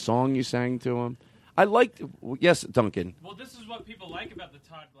kid and the song you sang to him. I liked. Yes, Duncan. Well, this is what people like about the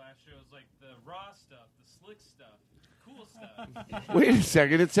Todd Glass shows, like the raw stuff, the slick stuff, the cool stuff. Wait a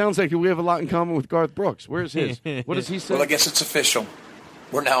second. It sounds like we have a lot in common with Garth Brooks. Where's his? What does he say? Well, I guess it's official.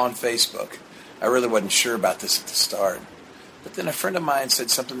 We're now on Facebook. I really wasn't sure about this at the start. But then a friend of mine said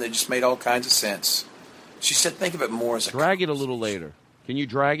something that just made all kinds of sense. She said, think of it more as a... Drag it a little later. Can you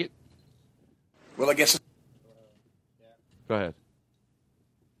drag it? Well, I guess... Go ahead.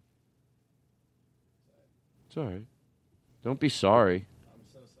 It's all right. Don't be sorry.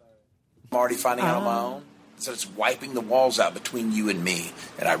 I'm already finding out on my own. So it's wiping the walls out between you and me,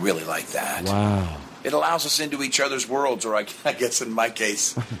 and I really like that. Wow. It allows us into each other's worlds, or I guess in my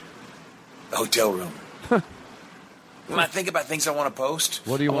case, the hotel room. When I think about things I want to post,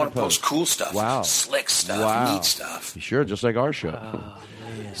 What do you I want to post cool stuff, Wow. slick stuff, Wow. neat stuff. Sure, just like our show.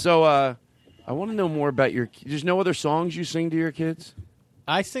 So, I want to know more about your... There's no other songs you sing to your kids?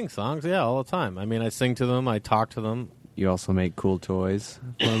 I sing songs, yeah, all the time. I mean, I sing to them. I talk to them. You also make cool toys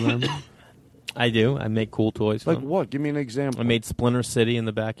for them? I do. I make cool toys for Like them. what? Give me an example. I made Splinter City in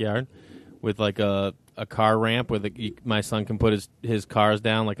the backyard with like a car ramp where my son can put his cars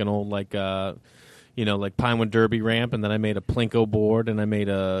down, like an old like Pinewood Derby ramp, and then I made a Plinko board and I made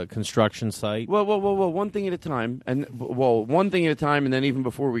a construction site. Whoa. One thing at a time. One thing at a time, and then even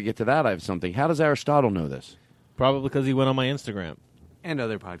before we get to that, I have something. How does Aristotle know this? Probably because he went on my Instagram. And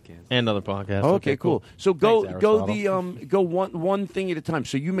other podcasts. Okay, cool. So Thanks, go one thing at a time.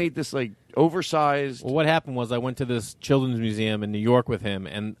 So you made this like oversized. Well, what happened was I went to this children's museum in New York with him,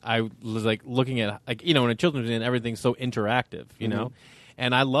 and I was like looking at in a children's museum everything's so interactive, you know,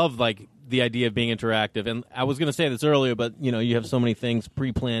 and I love like the idea of being interactive. And I was going to say this earlier, but you have so many things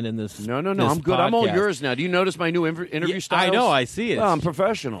pre-planned in this. No. this I'm good. podcast. I'm all yours now. Do you notice my new interview styles? I know. I see it. Well, I'm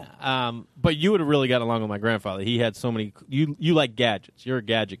professional. But you would have really gotten along with my grandfather. He had so many. You like gadgets. You're a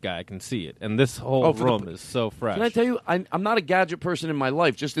gadget guy. I can see it. And this whole room is so fresh. Can I tell you? I'm not a gadget person in my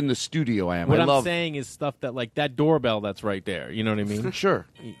life. Just in the studio, I am. What I I'm love. saying is stuff that like that doorbell that's right there. You know what I mean? Sure.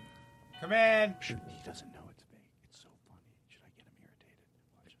 Come in. He doesn't know it's me. It's so funny. Should I get him irritated?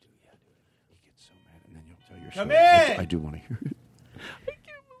 Watch it. Yeah. He gets so mad, and then you'll tell your Come story. in! I do want to hear it.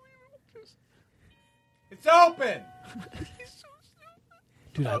 It's open.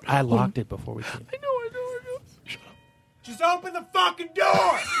 Dude, I locked it before we came. I know. Shut up. Just open the fucking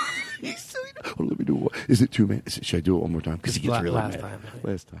door. He's silly. Oh, let me do it. Is it too mad? Should I do it one more time? Because he gets really last mad. time.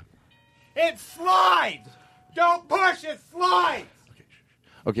 Last time. It slides. Don't push. It slides.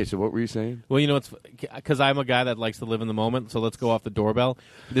 Okay, so what were you saying? Well, it's because I'm a guy that likes to live in the moment, so let's go off the doorbell.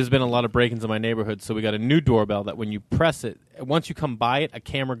 There's been a lot of break-ins in my neighborhood, so we got a new doorbell that when you press it, once you come by it, a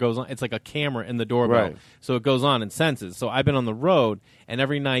camera goes on. It's like a camera in the doorbell, Right. So it goes on and senses. So I've been on the road, and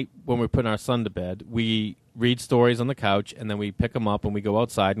every night when we're putting our son to bed, we read stories on the couch, and then we pick him up and we go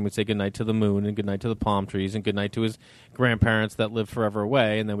outside and we say goodnight to the moon and goodnight to the palm trees and goodnight to his grandparents that live forever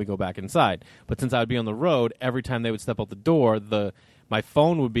away, and then we go back inside. But since I would be on the road, every time they would step out the door, my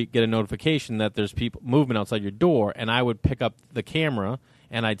phone would get a notification that there's people movement outside your door, and I would pick up the camera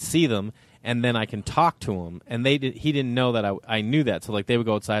and I'd see them, and then I can talk to him. And he didn't know that I knew that. So like they would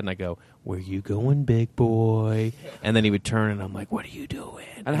go outside and I go, "Where you going, big boy?" And then he would turn and I'm like, "What are you doing?"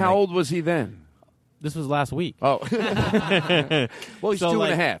 And how old was he then? This was last week. Oh. Well, he's So,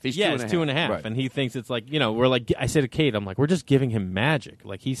 2.5. He's yeah, 2.5. it's 2.5. Right. And he thinks it's like, we're like, I say to Kate, I'm like, we're just giving him magic.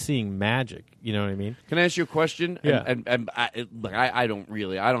 Like, he's seeing magic. You know what I mean? Can I ask you a question? Yeah. And I don't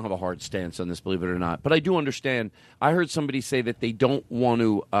have a hard stance on this, believe it or not. But I do understand. I heard somebody say that they don't want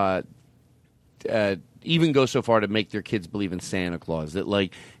to even go so far to make their kids believe in Santa Claus. That,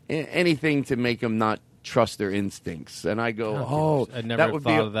 like, anything to make them not trust their instincts. And I go, I never that would thought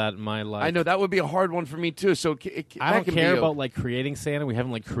be of that in my life. I know that would be a hard one for me too. So I don't care about like creating Santa. We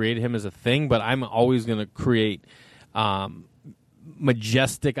haven't like created him as a thing, but I'm always going to create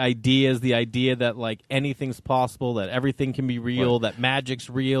majestic ideas. The idea that like anything's possible, that everything can be real, that magic's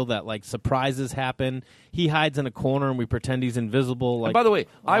real, that like surprises happen. He hides in a corner and we pretend he's invisible. Like, and by the way,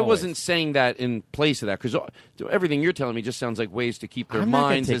 I always. wasn't saying that in place of that because everything you're telling me just sounds like ways to keep their I'm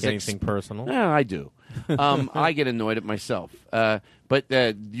minds not as gonna take anything personal. Yeah, I do. I get annoyed at myself, but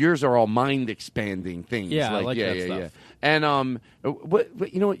yours are all mind expanding things. Yeah, I like that stuff. Yeah. And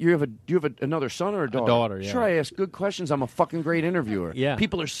what you know what? You have another son or a daughter? A daughter. Yeah. Sure, I ask good questions. I'm a fucking great interviewer. Yeah.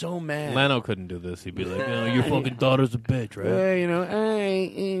 People are so mad. Leno couldn't do this. He'd be like, your fucking daughter's a bitch, right?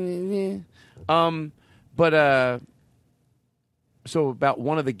 So about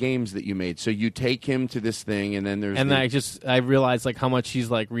one of the games that you made, so you take him to this thing, and then there's I realized like how much he's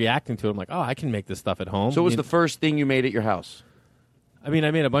like reacting to it. I'm like, oh, I can make this stuff at home. So what was the first thing you made at your house? I mean,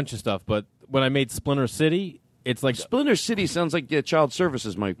 I made a bunch of stuff, but when I made Splinter City, it's like Splinter City sounds like child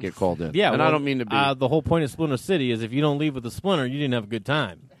services might get called in. Yeah, and well, I don't mean to be. The whole point of Splinter City is if you don't leave with a splinter, you didn't have a good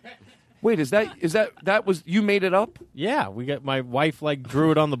time. Wait, is that was you made it up? Yeah, we got my wife like drew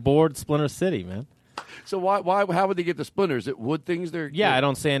it on the board. Splinter City, man. So why how would they get the splinters? It wood things? Yeah, I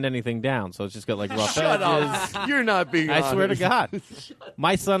don't sand anything down, so it's just got like rough Shut edges. up! You're not being. I swear to honest. God,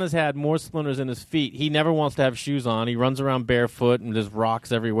 my son has had more splinters in his feet. He never wants to have shoes on. He runs around barefoot and there's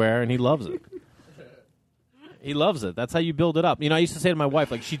rocks everywhere, and he loves it. He loves it. That's how you build it up. I used to say to my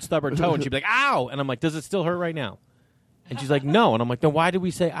wife, like, she'd stub her toe and she'd be like, "Ow!" And I'm like, "Does it still hurt right now?" And she's like, "No." And I'm like, "Then why did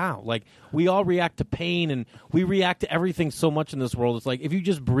we say ow?" Like, we all react to pain and we react to everything so much in this world. It's like if you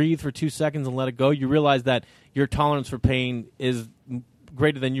just breathe for 2 seconds and let it go, you realize that your tolerance for pain is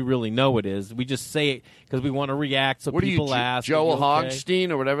greater than you really know it is. We just say it because we want to react, so What people are you, ask. Joel "Are you okay?" Hogstein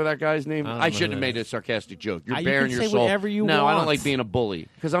or whatever that guy's name? I don't I know shouldn't have who made that a sarcastic joke. You're You bearing can your say soul. whatever you no, I don't want. like being a bully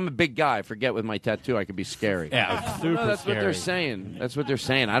because I'm a big guy. I forget with my tattoo I could be scary. Yeah, No, super that's what they're scary. saying. That's what they're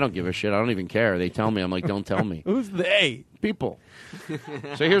saying. I don't give a shit. I don't even care. They tell me. I'm like, don't tell me. Who's they? People.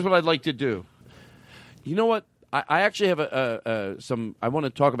 So here's what I'd like to do. You know what? I actually have some. I want to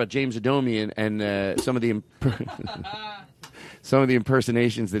talk about James Adomian and some of the some of the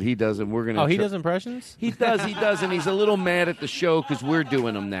impersonations that he does, and we're gonna. Oh, he does impressions? He does, and he's a little mad at the show because we're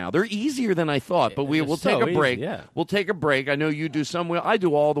doing them now. They're easier than I thought, but we'll so take a easy, break. yeah. We'll take a break. I know you do some. I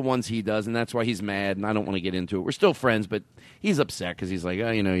do all the ones he does, and that's why he's mad, and I don't want to get into it. We're still friends, but he's upset because he's like,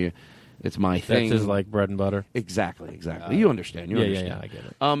 oh, it's my thing. That's his like bread and butter. Exactly. You understand. You understand. Yeah, I get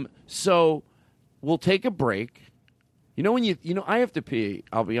it. So we'll take a break. When I have to pee,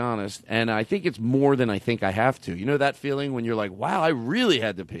 I'll be honest, and I think it's more than I think I have to. You know that feeling when you're like, wow, I really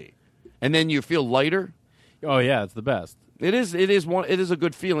had to pee. And then you feel lighter? Oh, yeah, it's the best. It is a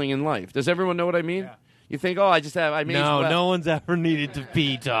good feeling in life. Does everyone know what I mean? Yeah. You think, no one's ever needed to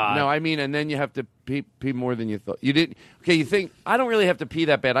pee, Todd. No, and then you have to pee more than you thought. You didn't. Okay, you think, I don't really have to pee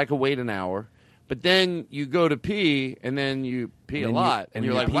that bad. I could wait an hour. But then you go to pee, and then you pee a lot. And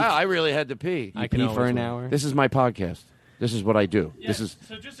you're like, wow, I really had to pee. I pee for an hour. This is my podcast. This is what I do. Yeah, so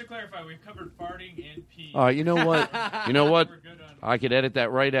just to clarify, we've covered farting and pee. You know what? I could edit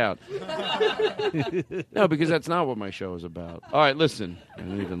that right out. No, because that's not what my show is about. All right, listen. I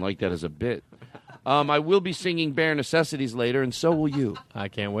don't even like that as a bit. I will be singing Bare Necessities later, and so will you. I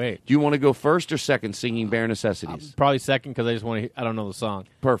can't wait. Do you want to go first or second singing Bare Necessities? Probably second because I just want to. I don't know the song.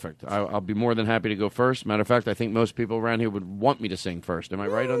 Perfect. I'll be more than happy to go first. Matter of fact, I think most people around here would want me to sing first. Am I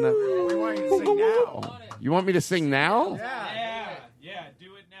right on that? We want you to sing now. You want me to sing now? Yeah,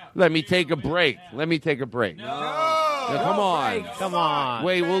 do it now. Let me take a break. No, come on. Come on.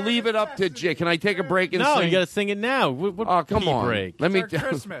 Wait, we'll leave it up to Jay. Can I take a break and No, sing? you got to sing it now. Oh, come on. Break? Let me. It's our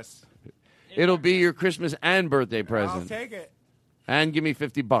Christmas. It'll be your Christmas and birthday present. I'll take it. And give me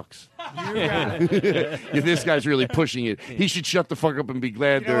 $50. You got it. Yeah, this guy's really pushing it. He should shut the fuck up and be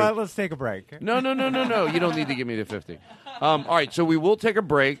glad. You know what? Let's take a break. No. You don't need to give me the 50. All right, so we will take a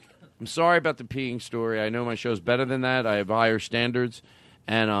break. I'm sorry about the peeing story. I know my show's better than that. I have higher standards,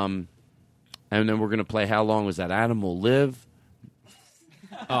 and then we're gonna play How Long Was That Animal Live?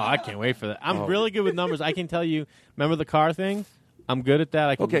 Oh, I can't wait for that. I'm really good with numbers. I can tell you. Remember the car thing? I'm good at that.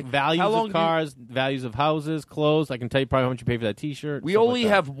 I can Okay. values How long of do you- cars, values of houses, clothes. I can tell you probably how much you pay for that T-shirt. We stuff only like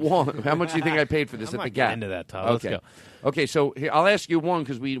that. have one. How much do you think I paid for this I'm at not the Gap? getting into that, Todd. Let's Okay. go. Okay, so here, I'll ask you one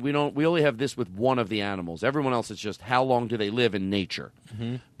because we only have this with one of the animals. Everyone else is just how long do they live in nature.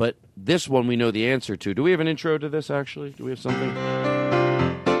 Mhm. But this one we know the answer to. Do we have an intro to this? Actually, do we have something?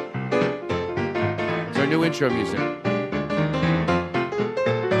 It's our new intro music.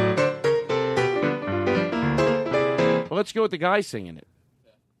 Well, let's go with the guy singing it.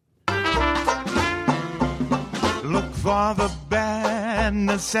 Look for the bare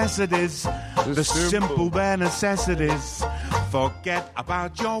necessities, the simple bare necessities. Forget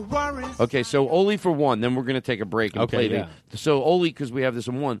about your worries. Okay, so Oli for one, then we're going to take a break and Okay, play yeah. So Oli, because we have this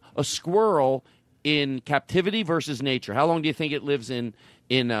in one, a squirrel in captivity versus nature. How long do you think it lives in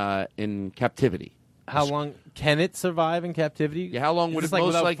captivity? How long can it survive in captivity? Yeah, how long Is would this it like most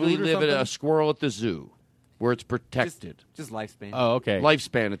without likely food or live at a something? squirrel at the zoo, where it's protected? Just lifespan. Oh, okay.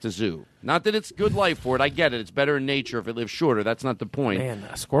 Lifespan at the zoo. Not that it's good life for it. I get it. It's better in nature if it lives shorter. That's not the point. Man,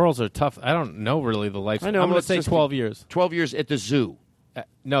 squirrels are tough. I don't know really the life. I know. I'm going to it's say just 12 years. 12 years at the zoo.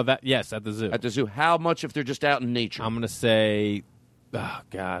 No, yes, at the zoo. At the zoo. How much if they're just out in nature? I'm going to say,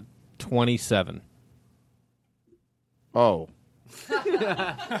 27. Oh.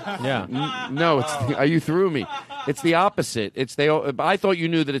 Yeah. No, you threw me. It's the opposite. I thought you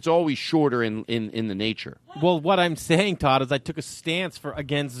knew that it's always shorter in the nature. Well, what I'm saying, Todd, is I took a stance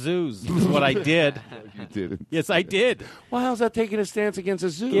against zoos. Is what I did. You didn't. Yes, I did. Well, how's that taking a stance against a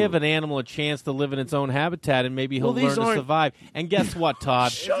zoo? Give an animal a chance to live in its own habitat, and maybe he'll Well, these learn to aren't- survive. And guess what,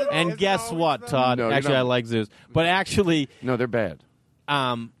 Todd? And guess what, Todd? No, you're Actually, not- I like zoos, but actually, no, they're bad.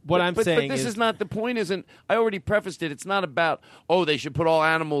 What I'm saying but this is is not the point. Isn't I already prefaced it? It's not about they should put all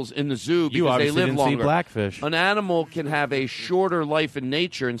animals in the zoo because You they obviously live didn't see longer. Blackfish. An animal can have a shorter life in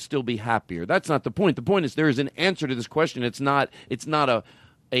nature and still be happier. That's not the point. The point is there is an answer to this question. It's not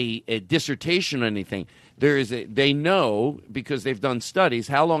a dissertation or anything. They know because they've done studies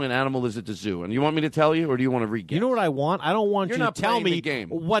how long an animal is at the zoo. And you want me to tell you, or do you want to re-guess? You know what I want? I don't want You're you to not tell playing the me game.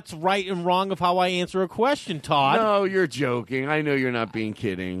 what's right and wrong of how I answer a question, Todd. No, you're joking. I know you're not being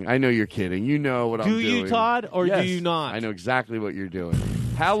kidding. I know you're kidding. You know what I'm Do doing. you, Todd, or Yes. do you not? I know exactly what you're doing.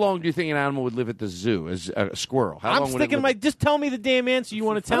 How long do you think an animal would live at the zoo as a squirrel? How I'm long would it sticking to live? my. Just tell me the damn answer you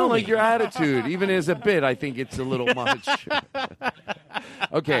want to I tell don't me. like your attitude. Even as a bit, I think it's a little much.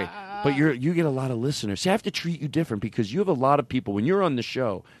 Okay, but you get a lot of listeners. See, I have to treat you different because you have a lot of people. When you're on the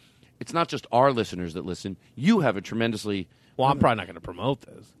show, it's not just our listeners that listen. You have a tremendously... Well, I'm probably not going to promote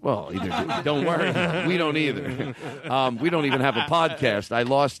this. Well, don't worry. We don't either. We don't even have a podcast. I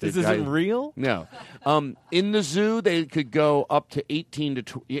lost it. This isn't real? No. In the zoo, they could go up to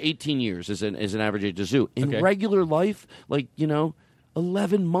 18 years as an average age of zoo. In Okay. regular life,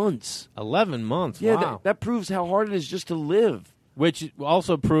 11 months. 11 months. Yeah, Wow. that proves how hard it is just to live. Which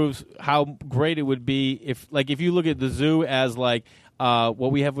also proves how great it would be if you look at the zoo as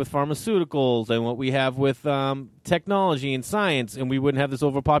what we have with pharmaceuticals and what we have with technology and science, and we wouldn't have this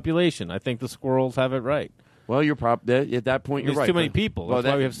overpopulation. I think the squirrels have it right. Well, at that point, you're There's right. too many but- people. Well,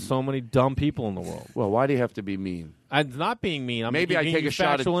 That's why we have so many dumb people in the world. Well, why do you have to be mean? I'm not being mean. I'm Maybe I giving take you a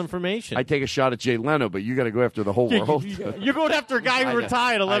shot factual at information. I take a shot at Jay Leno, but you got to go after the whole world. You're going after a guy I who know.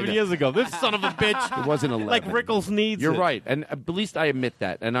 retired I 11 know. years ago. This son of a bitch. It wasn't 11. Like Rickles needs You're it. right, and at least I admit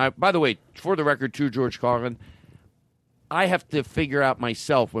that. And by the way, for the record, too, George Carlin, I have to figure out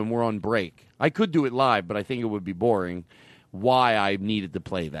myself when we're on break. I could do it live, but I think it would be boring. Why I needed to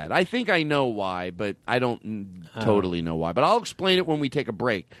play that. I think I know why, but I don't totally know why. But I'll explain it when we take a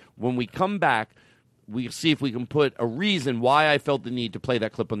break. When we come back, we'll see if we can put a reason why I felt the need to play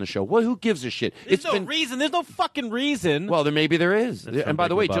that clip on the show. Well, who gives a shit? There's no reason. There's no fucking reason. Well, maybe there is. That's And by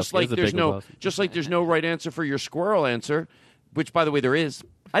the Big way, Lebowski. just like It's a there's Big no Lebowski. right answer for your squirrel answer, which by the way there is.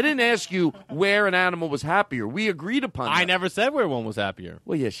 I didn't ask you where an animal was happier. We agreed upon that. I never said where one was happier.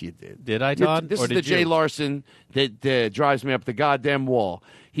 Well, yes, you did. Did I, Todd? This Or is the did Jay you? Larson that drives me up the goddamn wall.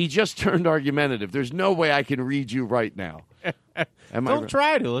 He just turned argumentative. There's no way I can read you right now. Don't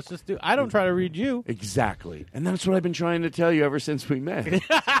try to. Let's just do. I don't try to read you. Exactly. And that's what I've been trying to tell you ever since we met.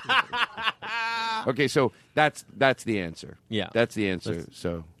 Okay, so that's the answer. Yeah. That's the answer.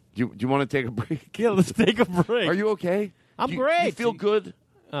 So do you want to take a break? Yeah, let's take a break. Are you okay? I'm Do great. You feel good?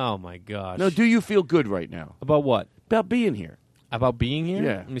 Oh my gosh. No, do you feel good right now? About what? About being here. About being here?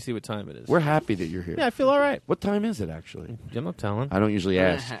 Yeah. Let me see what time it is. We're happy that you're here. Yeah, I feel all right. What time is it, actually? I'm not telling. I don't usually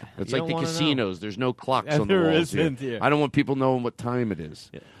ask. It's You like don't the wanna casinos. There's no clocks on the There walls isn't here. I don't want people knowing what time it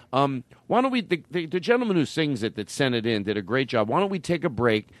is. Why don't we? The gentleman who sings it that sent it in did a great job. Why don't we take a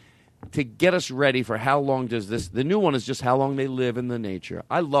break to get us ready for how long does this? The new one is just how long they live in the nature.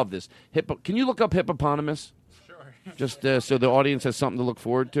 I love this. Can you look up hippopotamus? Sure. just so the audience has something to look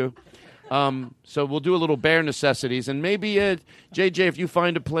forward to. So we'll do a little bare necessities, and maybe JJ, if you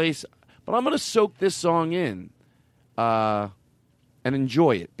find a place. But I'm going to soak this song in and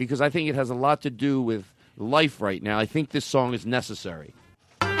enjoy it because I think it has a lot to do with life right now. I think this song is necessary.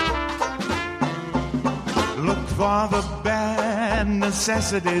 Look for the bare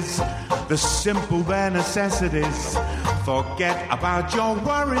necessities, the simple bare necessities. Forget about your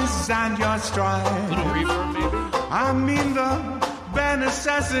worries and your strife. Little reverb, maybe? I mean the bare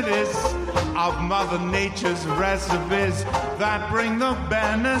necessities of Mother Nature's recipes that bring the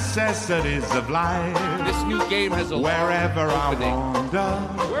bare necessities of life. This new game has a wherever I wander,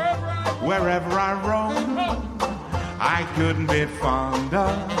 wherever I roam, I couldn't be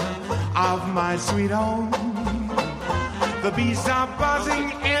fonder of my sweet home. The bees are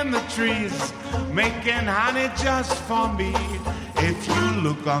buzzing in the trees, making honey just for me. If you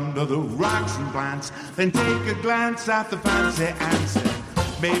look under the rocks and plants, then take a glance at the fancy ants.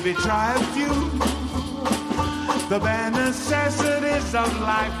 Maybe try a few. The bare necessities of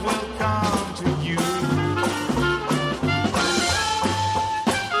life will come to you.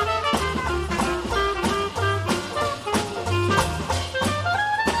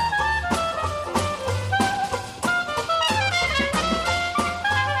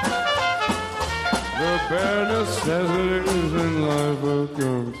 The bare necessities in life will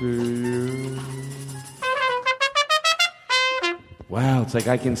come to you. Wow, it's like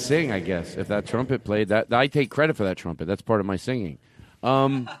I can sing, I guess. If that trumpet played, that I take credit for that trumpet. That's part of my singing.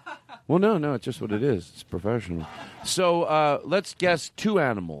 Well, no, it's just what it is. It's professional. So let's guess two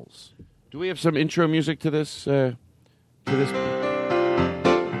animals. Do we have some intro music to this? Ah,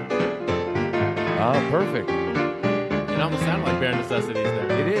 perfect. It almost sounded like bare necessities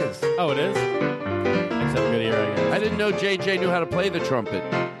there. It is. Oh, it is? I just have a good ear, I guess. I didn't know JJ knew how to play the trumpet.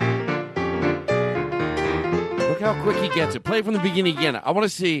 Look how quick he gets it. Play it from the beginning again. I want to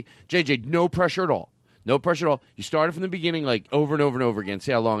see, JJ, no pressure at all. No pressure at all. You start it from the beginning, like, over and over and over again.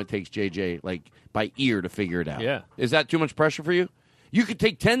 See how long it takes JJ, like, by ear to figure it out. Yeah. Is that too much pressure for you? You could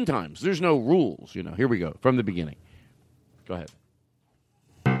take 10 times. There's no rules, you know. Here we go. From the beginning. Go ahead.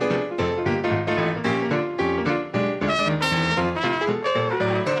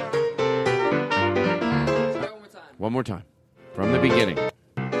 One more time. From the beginning.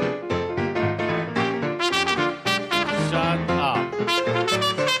 Shut up.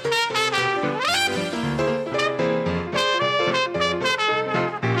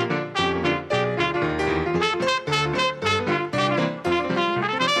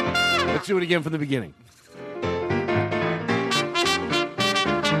 Let's do it again from the beginning.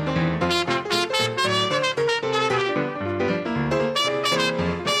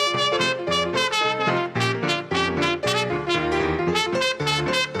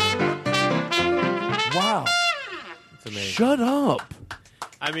 Wow. It's amazing. Shut up.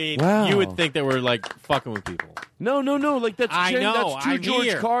 I mean, Wow. you would think that we're, like, fucking with people. No. Like, that's I know. That's too I'm George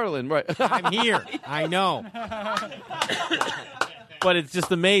here. Carlin, right? I'm here. I know. But it's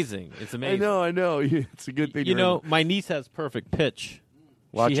just amazing. It's amazing. I know. It's a good thing. You know, my niece has perfect pitch.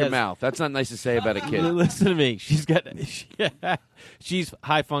 Watch She your has- mouth. That's not nice to say about a kid. Listen to me. She's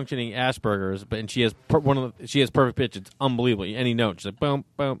high functioning Asperger's, but and she has she has perfect pitch. It's unbelievable. Any note, she's like boom,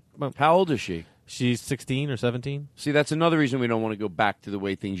 boom, boom. How old is she? She's 16 or 17. See, that's another reason we don't want to go back to the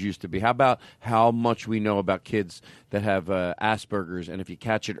way things used to be. How about how much we know about kids that have Asperger's, and if you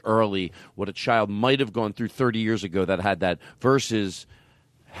catch it early, what a child might have gone through 30 years ago that had that, versus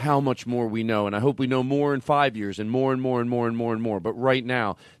how much more we know. And I hope we know more in 5 years and more and more and more and more and more. But right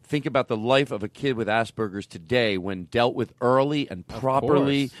now, think about the life of a kid with Asperger's today when dealt with early and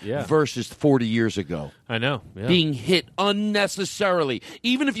properly course, yeah. versus 40 years ago. I know. Yeah. Being hit unnecessarily.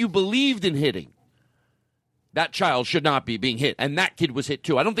 Even if you believed in hitting, that child should not be being hit. And that kid was hit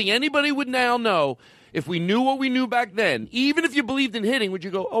too. I don't think anybody would now know, if we knew what we knew back then, even if you believed in hitting, would you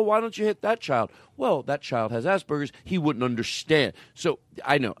go, oh, why don't you hit that child? Well, that child has Asperger's. He wouldn't understand. So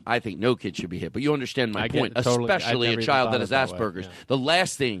I think no kid should be hit, but you understand my point, totally. especially I've a never child even that thought has of it that way, Asperger's. yeah. The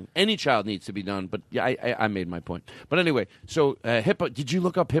last thing any child needs to be done, but yeah, I made my point. But anyway, so hippo, did you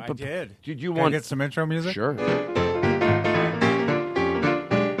look up hippo? I did. Did you Can I want get some intro music? Sure.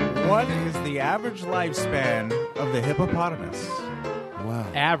 What is the average lifespan of the hippopotamus? Wow.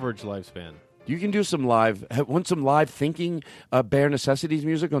 Average lifespan. You can do some live. Want some live thinking, bare necessities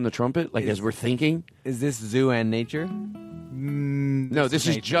music on the trumpet, like as we're thinking. Is this zoo and nature? No, this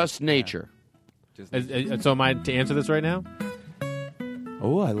is just nature. So am I to answer this right now?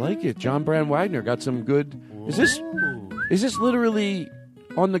 Oh, I like it. John Brand Wagner got some good. Is this literally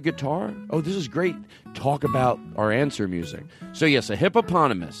on the guitar? Oh, this is great. Talk about our answer music. So yes, a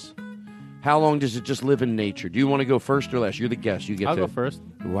hippopotamus. How long does it just live in nature? Do you want to go first or last? You're the guest. You get I'll to go first.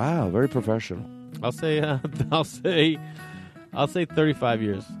 Wow, very professional. I'll say 35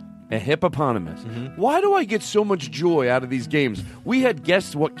 years. A hippopotamus. Mm-hmm. Why do I get so much joy out of these games? We had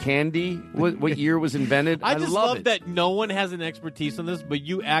guessed what candy, what year was invented. I just love it. that no one has an expertise on this, but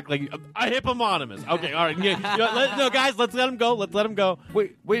you act like a hippopotamus. Okay, all right. No, guys, let's let him go. Let's let him go.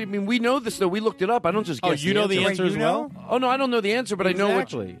 Wait. I mean, we know this though. We looked it up. I don't just guess. Oh, you know the answer as well? Oh no, I don't know the answer, but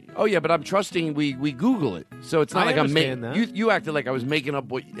Exactly. I know what. Oh yeah, but I'm trusting we Google it, so it's not I like I'm understand making. that. You acted like I was making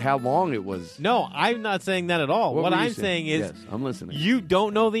up how long it was. No, I'm not saying that at all. What What were you I'm saying is, Yes, I'm listening. you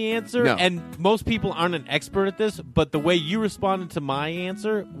don't know the answer, No. and most people aren't an expert at this. But the way you responded to my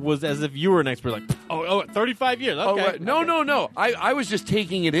answer was as if you were an expert. Like, 35 years. Okay. Oh, right. No. I was just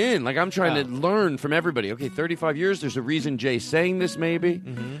taking it in. Like, I'm trying to learn from everybody. Okay, 35 years. There's a reason Jay's saying this, maybe.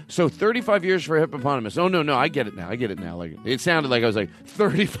 Mm-hmm. So 35 years for a hippopotamus. Oh, no. I get it now. Like, it sounded like I was like,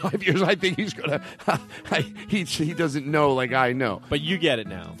 35 years. I think he's going to... He doesn't know like I know. But you get it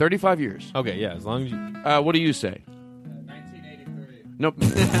now. 35 years. Okay, yeah, as long as you... What do you say? 1983. Nope.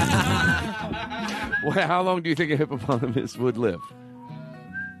 Well, how long do you think a hippopotamus would live?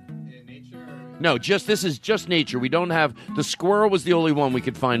 In nature? No, this is just nature. We don't have... The squirrel was the only one we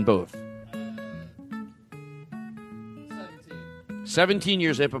could find both. 17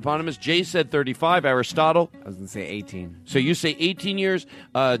 years hippopotamus. Jay said 35. Aristotle? I was going to say 18. So you say 18 years.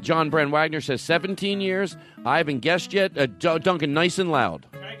 John Brand Wagner says 17 years. I haven't guessed yet. Duncan, nice and loud.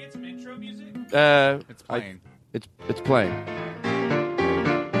 Can I get some intro music? It's playing. It's playing.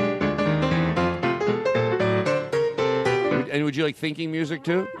 And would you like thinking music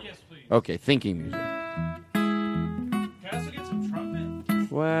too? Yes, please. Okay, thinking music. Can I also get some trumpet?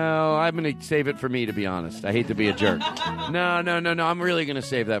 Well, I'm going to save it for me, to be honest. I hate to be a jerk. No. I'm really going to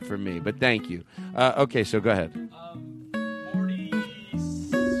save that for me, but thank you. Okay, so go ahead.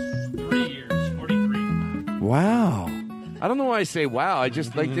 43 years. 43. Wow. I don't know why I say wow. I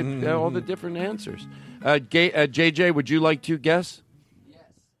just like all the different answers. JJ, would you like to guess? Yes.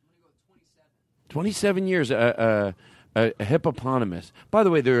 27 years. A hippopotamus. By the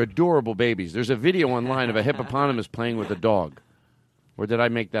way, they're adorable babies. There's a video online of a hippopotamus playing with a dog. Or did I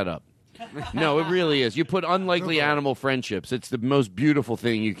make that up? No, it really is. You put unlikely animal friendships. It's the most beautiful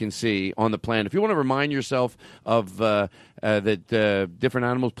thing you can see on the planet. If you want to remind yourself of different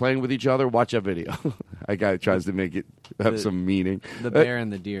animals playing with each other, watch that video. A guy tries to make it have some meaning. The bear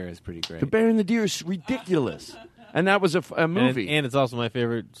and the deer is pretty great. The bear and the deer is ridiculous. And that was a movie. And it's also my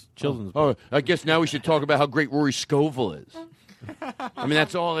favorite children's book. Oh, I guess now we should talk about how great Rory Scovel is. I mean,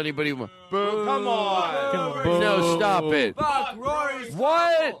 that's all anybody wants. Boo! Come on! No, stop it. Fuck Rory Scovel.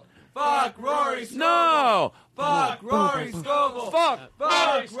 What? Fuck Rory Scovel. No! Fuck Rory Scovel. Fuck!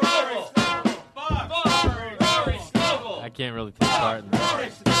 Rory Scovel. Fuck Rory Scovel. I can't really take part in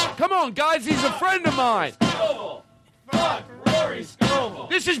that. Come on, guys, he's a friend of mine. Fuck Rory Scovel.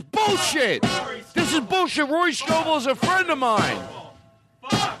 This is bullshit. This is bullshit. Rory Scovel is a friend of mine.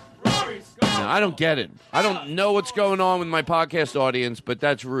 Fuck Rory Scovel. No, I don't get it. I don't know what's going on with my podcast audience, but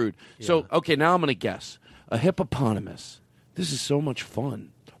that's rude. Yeah. So, okay, now I'm going to guess. A hippopotamus. This is so much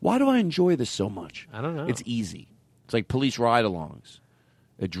fun. Why do I enjoy this so much? I don't know. It's easy. It's like police ride-alongs.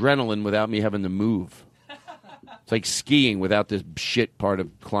 Adrenaline without me having to move. It's like skiing without this shit part of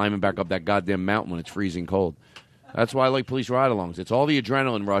climbing back up that goddamn mountain when it's freezing cold. That's why I like police ride-alongs. It's all the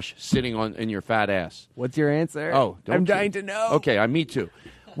adrenaline rush sitting in your fat ass. What's your answer? Oh, I'm dying to know. Okay, me too.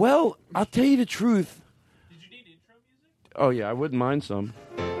 Well, I'll tell you the truth. Did you need intro music? Oh, yeah, I wouldn't mind some.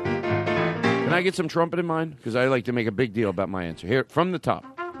 Can I get some trumpet in mine? Because I like to make a big deal about my answer. Here, from the top.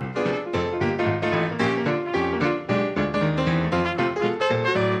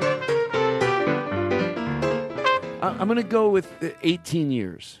 I'm going to go with 18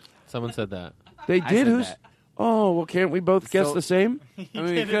 years. Someone said that. They did? said Who's? that. Oh, well, can't we both guess the same? I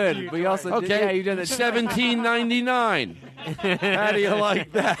mean, we could. We also did. Okay, Yeah, you did it. 1799. How do you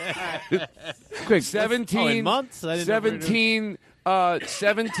like that? Quick, 17 in months? I didn't know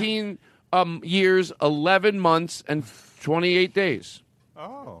 17 years, 11 months, and 28 days.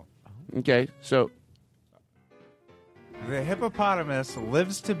 Oh. Okay, so The hippopotamus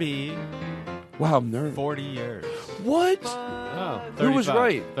lives to be wow, I'm nervous. 40 years. What? Oh, Who was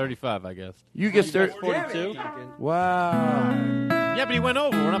right? 35, I guess. You guessed 42. Wow. Yeah, but he went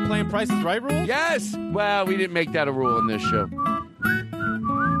over. We're not playing Price is Right rules? Yes. Well, we didn't make that a rule in this show.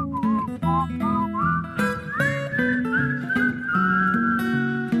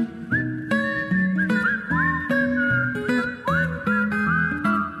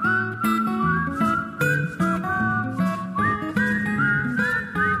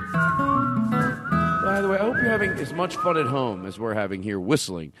 By the way, I hope you're having as much fun at home as we're having here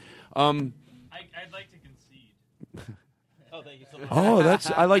whistling. I'd like to concede. Oh, thank you so much.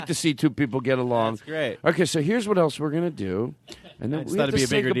 Oh, I like to see two people get along. That's great. Okay, so here's what else we're gonna do, and then It's we got have to be a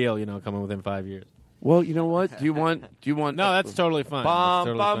say bigger goodbye. deal, coming within 5 years. Well, you know what? Do you want? No, that's totally fine. Bum,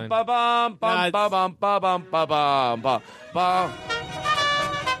 That's bum, totally ba, bum, bum, ba, bum, ba, bum, ba, bum, ba, ba.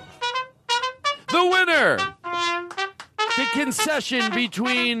 The winner, the concession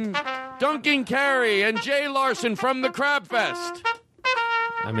between Duncan Carey and Jay Larson from the Crab Fest.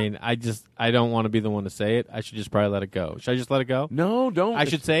 I mean, I don't want to be the one to say it. I should just probably let it go. Should I just let it go? No, don't. I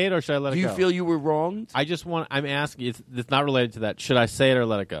should say it, or should I let it Do go? you feel you were wronged? I'm asking. It's not related to that. Should I say it or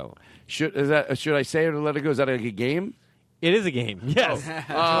let it go? Should I say it or let it go? Is that like a game? It is a game. Yes. Would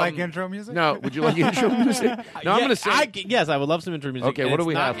you like intro music? No. Would you like intro music? No, I'm going to say. Yes, I would love some intro music. Okay, and what do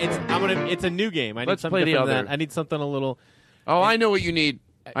we not- have? It's a new game. I need Let's something play the different than other. that. I need something a little. Oh, I know what you need.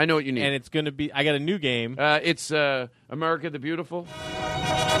 I know what you need. And it's going to be. I got a new game. It's America the Beautiful.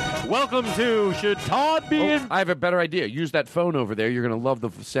 Welcome to Should Todd Be in? I have a better idea. Use that phone over there. You're going to love the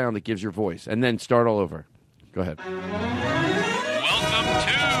sound that gives your voice. And then start all over. Go ahead. Welcome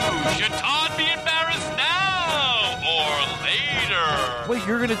to Should Todd Be Embarrassed Now or Later? Wait,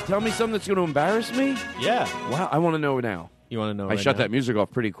 you're going to tell me something that's going to embarrass me? Yeah. Wow, I want to know now. You want to know? I right shut now? that music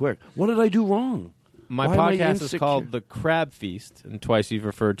off pretty quick. What did I do wrong? My Why am I podcast is insecure? called The Crab Feast, and twice you've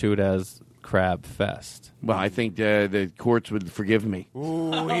referred to it as Crab Fest. Well, I think the courts would forgive me.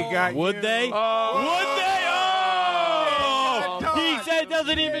 Ooh, he got Would you. they? Oh. Would they? Oh! He said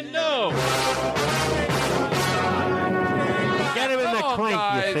doesn't even know. Get him in the Oh, clink,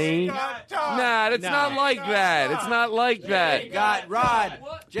 guys. you see? Nah, it's not like that. It's not like that. Got Rod.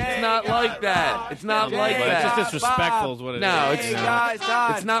 It's not like that. It's not like Well, that. it's just disrespectful is what it is. No,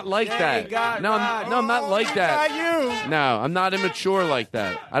 it's not like that. No, I'm not like that. No, I'm not immature like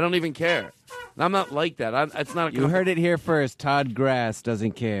that. I don't even care. I'm not like that. It's not. You heard it here first. Todd Grass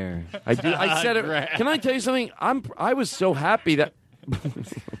doesn't care. I do. I said it. Can I tell you something? I was so happy that.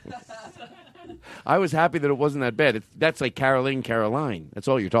 I was happy that it wasn't that bad. That's like Caroline. That's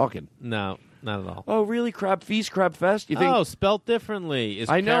all you're talking. No, not at all. Oh, really? Crab Feast, Crab Fest? You think? Oh, spelt differently. Is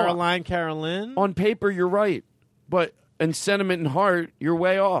I know. Caroline Carolyn? On paper, you're right, but in sentiment and heart, you're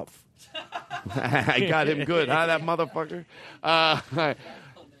way off. I got him good, huh? That motherfucker.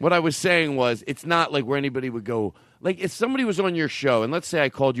 What I was saying was, it's not like where anybody would go. Like, if somebody was on your show, and let's say I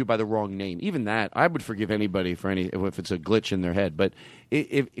called you by the wrong name, even that, I would forgive anybody for if it's a glitch in their head. But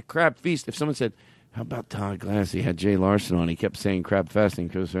if Crab Feast, if someone said, how about Todd Glass? He had Jay Larson on. He kept saying Crab Fest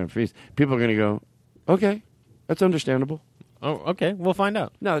and Crab Feast. People are going to go, okay, that's understandable. Oh, okay. We'll find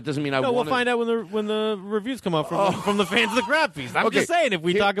out. No, that doesn't mean I No, want we'll find out when the reviews come up from the fans of the Crab Feast. I'm just saying, if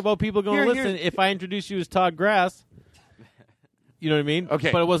we talk about people going to listen, if I introduce you as Todd Grass, you know what I mean?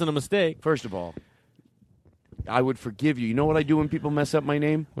 Okay. But it wasn't a mistake. First of all, I would forgive you. You know what I do when people mess up my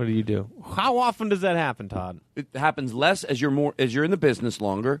name? What do you do? How often does that happen, Todd? It happens less as you're in the business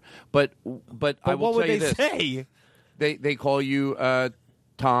longer. But I will what would tell you they this. say? They call you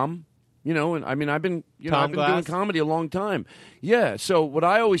Tom. You know, and I mean, I've been Tom doing Glass? comedy a long time. Yeah. So what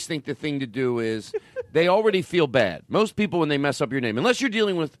I always think the thing to do is they already feel bad. Most people when they mess up your name, unless you're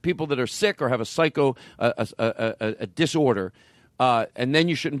dealing with people that are sick or have a disorder. And then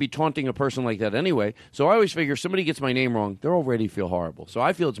you shouldn't be taunting a person like that anyway. So I always figure if somebody gets my name wrong, they already feel horrible. So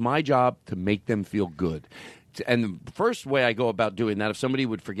I feel it's my job to make them feel good. And the first way I go about doing that, if somebody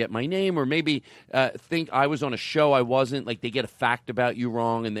would forget my name or maybe think I was on a show I wasn't, like they get a fact about you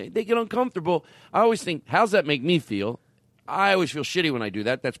wrong and they get uncomfortable, I always think, how's that make me feel? I always feel shitty when I do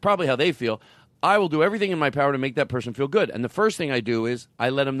that. That's probably how they feel. I will do everything in my power to make that person feel good. And the first thing I do is I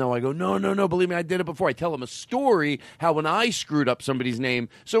let them know. I go, no, believe me, I did it before. I tell them a story, how when I screwed up somebody's name.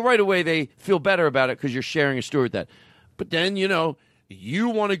 So right away they feel better about it because you're sharing a story with that. But then, you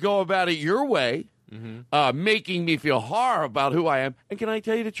want to go about it your way, making me feel horrible about who I am. And can I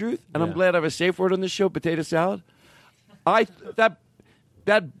tell you the truth? And I'm glad I have a safe word on this show, potato salad. That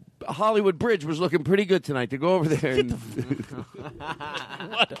Hollywood Bridge was looking pretty good tonight to go over there. And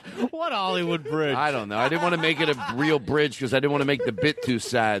What Hollywood Bridge? I don't know. I didn't want to make it a real bridge because I didn't want to make the bit too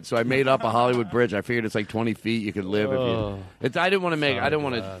sad. So I made up a Hollywood Bridge. I figured it's like 20 feet. You could live if you. I didn't want to make. I didn't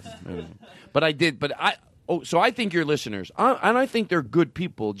want to. But I did. But I. Oh, so I think your listeners, and I think they're good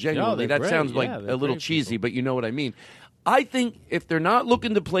people. Genuinely, they're that great. sounds like Yeah, they're a little great cheesy, but you know what I mean. I think if they're not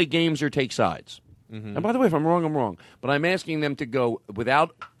looking to play games or take sides, and by the way, if I'm wrong, I'm wrong. But I'm asking them to go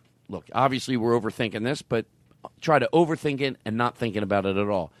without. Look, obviously we're overthinking this, but try to overthink it and not thinking about it at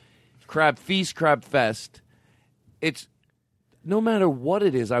all. Crab Feast, Crab Fest. It's no matter what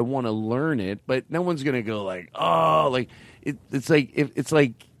it is, I want to learn it, but no one's going to go like, oh, like it's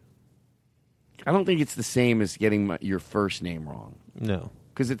like I don't think it's the same as getting your first name wrong. No.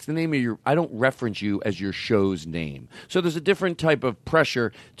 because it's the name of your. I don't reference you as your show's name. So there's a different type of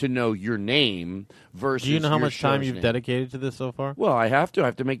pressure to know your name versus. Do you know how your much time show's you've name. dedicated to this so far? Well, I have to. I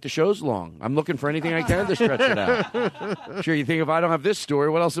have to make the shows long. I'm looking for anything I can to stretch it out. Sure, you think if I don't have this story,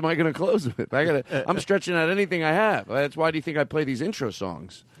 what else am I going to close with? I'm stretching out anything I have. That's why do you think I play these intro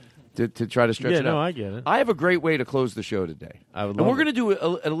songs? To try to stretch it out. Yeah, no, I get it. I have a great way to close the show today. And we're going to do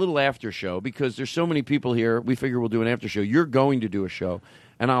a little after show because there's so many people here. We figure we'll do an after show. You're going to do a show,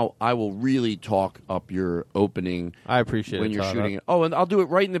 and I will really talk up your opening. I appreciate when it, you're Todd. shooting it. Oh, and I'll do it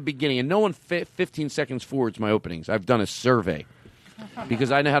right in the beginning, and no one 15 seconds forwards my openings. I've done a survey because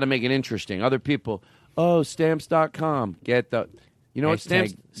I know how to make it interesting. Other people, stamps.com, get the. You know what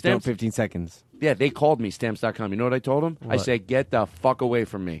stamps? Don't 15 seconds. Yeah, they called me stamps.com. You know what I told them? I What? said, get the fuck away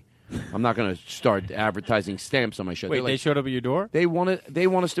from me. I'm not going to start advertising stamps on my show. Wait, They're like, they showed up at your door? They want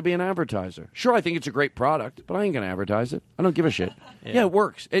us to be an advertiser. Sure, I think it's a great product, but I ain't going to advertise it. I don't give a shit. Yeah, it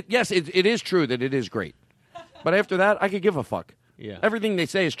works. It is true that it is great. But after that, I could give a fuck. Yeah. Everything they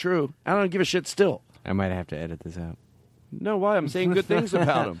say is true. I don't give a shit still. I might have to edit this out. No, why? I'm saying good things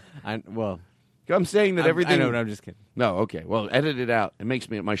about them. I'm saying that everything. I know, but I'm just kidding. No, okay. Well, edit it out. It makes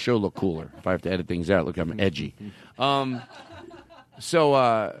my show look cooler. If I have to edit things out, look, I'm edgy.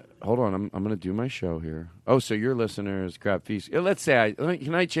 Hold on. I'm going to do my show here. Oh, so your listeners, Crap Feast. Let's say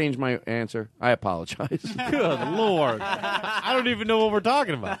can I change my answer? I apologize. Good Lord. I don't even know what we're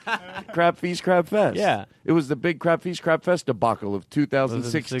talking about. Crap Feast, Crap Fest. Yeah. It was the big Crap Feast, Crap Fest debacle of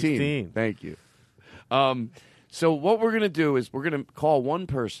 2016. 2016. Thank you. So what we're going to do is we're going to call one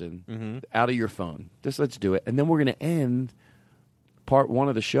person out of your phone. Just let's do it. And then we're going to end part one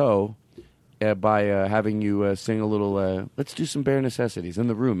of the show by having you sing a little, let's do some bare necessities in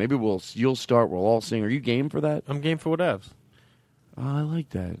the room. Maybe you'll start, we'll all sing. Are you game for that? I'm game for whatevs. Oh, I like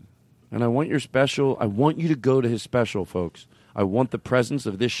that. And I want your special, I want you to go to his special, folks. I want the presence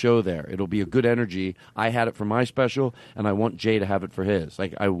of this show there. It'll be a good energy. I had it for my special, and I want Jay to have it for his.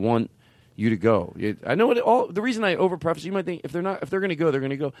 Like, I want you to go. I know the reason I overpreface, you might think if they're going to go, they're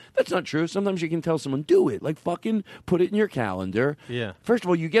going to go. That's not true. Sometimes you can tell someone, do it. Like, fucking put it in your calendar. Yeah. First of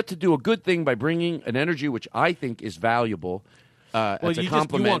all, you get to do a good thing by bringing an energy which I think is valuable. It's a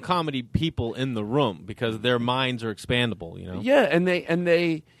compliment. You want comedy people in the room because their minds are expandable, you know? Yeah,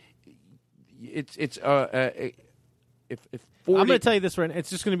 if 40... I'm going to tell you this right now. It's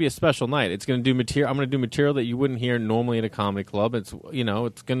just going to be a special night. It's going to do material. I'm going to do material that you wouldn't hear normally at a comedy club. It's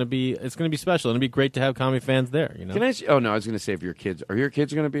it's going to be special. It'll be great to have comedy fans there. You know. Can I? Oh no, I was going to say if your kids are your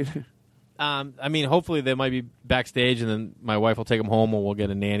kids going to be there? I mean, hopefully they might be backstage, and then my wife will take them home, or we'll get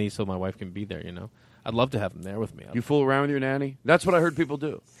a nanny so my wife can be there. You know, I'd love to have them there with me. You fool around with your nanny? That's what I heard people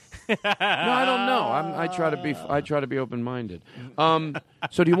do. No, I don't know. I try to be open minded. So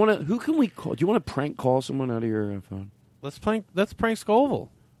do you want to? Who can we call? Do you want to prank call someone out of your phone? Let's prank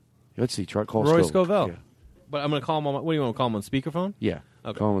Scoville. Let's see. Try call Roy Scoville. Yeah. But I'm going to call him on. What do you want to call him on speakerphone? Yeah.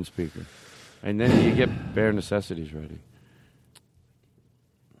 Okay. Call him on speaker, and then you get bare necessities ready.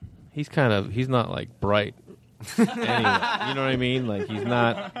 He's not like bright. Anyway, you know what I mean? Like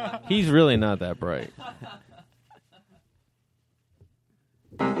he's really not that bright.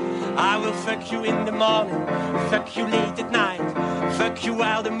 I will fuck you in the morning, fuck you late at night, fuck you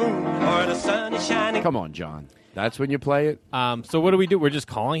while the moon or the sun is shining. Come on, John. That's when you play it? So what do we do? We're just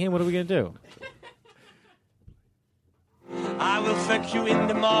calling him? What are we going to do? I will fuck you in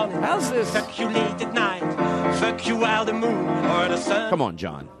the morning. How's this? Fuck you late at night, fuck you while the moon or the sun. Come on,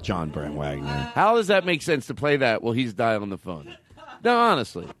 John. John Brent Wagner. How does that make sense to play that while he's dialing the phone? No,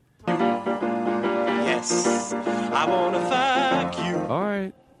 honestly. Yes, I want to fuck you. All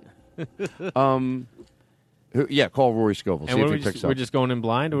right. Yeah, call Rory Scovel. See And if what he picks up. we're just going in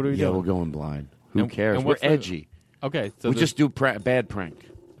blind, or what are we Yeah, doing? we're going blind. Who And- cares? and We're what's the- edgy. Okay, so we just do bad prank.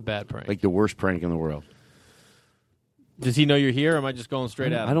 Bad prank. Like the worst prank in the world. Does he know you're here, or am I just going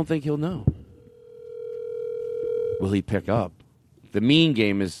straight at him? I don't think he'll know. Will he pick up? The mean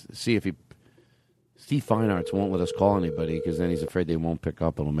game is see if he... Steve Fine Arts won't let us call anybody because then he's afraid they won't pick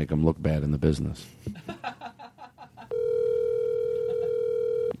up and it'll make him look bad in the business. Do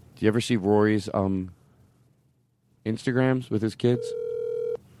you ever see Rory's Instagrams with his kids?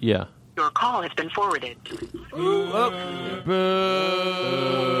 Yeah. Your call has been forwarded.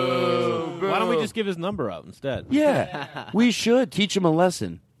 Why don't we just give his number out instead? Yeah, we should teach him a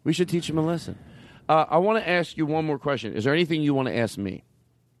lesson. We should teach him a lesson. I want to ask you one more question. Is there anything you want to ask me?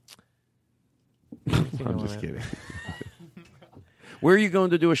 I'm just kidding. Where are you going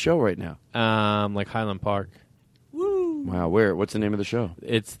to do a show right now? Like Highland Park. Woo! Wow, where? What's the name of the show?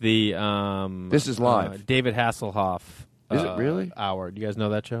 It's the This is live. David Hasselhoff Is it really? Hour. Do you guys know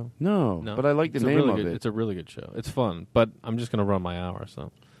that show? No, but I like the It's a name really of good, it. It's a really good show. It's fun, but I'm just going to run my hour.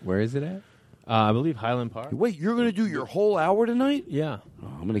 So where is it at? I believe Highland Park. Wait, you're going to do your whole hour tonight? Yeah. Oh,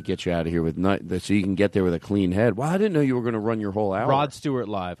 I'm going to get you out of here with so you can get there with a clean head. Well, I didn't know you were going to run your whole hour. Rod Stewart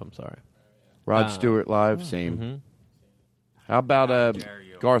live. I'm sorry. Rod Stewart live, same. Mm-hmm. How about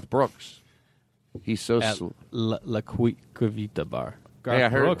Garth Brooks? He's so At La Quivita Bar. Garth Hey, I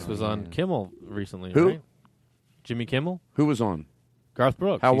heard- Brooks was on Kimmel recently. Who? Right? Jimmy Kimmel. Who was on? Garth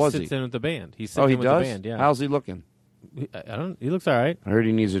Brooks. How he was sits he? in with the band. He's Oh, sitting he in with does? the band. Yeah. How's he looking? I don't. He looks all right. I heard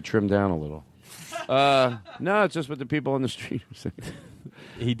he needs to trim down a little. No, it's just what the people on the street are saying.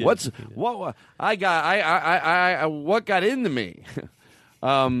 He did. What got into me?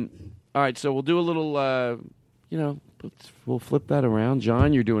 All right, so we'll do a little. We'll flip that around.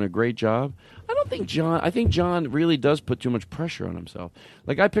 John, you're doing a great job. I think John really does put too much pressure on himself.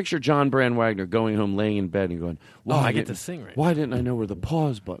 Like I picture John Brand Wagner going home, laying in bed, and going, I get to sing right. Why didn't I know where the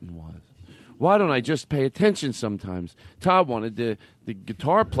pause button was? Why don't I just pay attention sometimes? Todd wanted the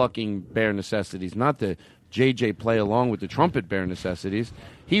guitar plucking bare necessities, not the JJ play along with the trumpet bare necessities.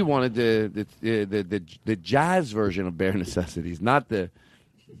 He wanted the jazz version of bare necessities, not the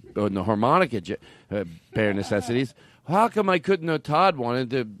harmonica bare necessities. How come I couldn't know Todd wanted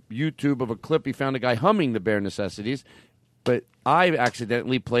the YouTube of a clip he found a guy humming the bare necessities, but I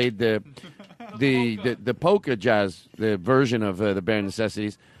accidentally played the polka jazz, the version of the bare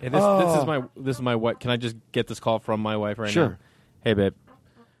necessities. Hey, this is my wife. Can I just get this call from my wife right now? Sure. Hey, babe.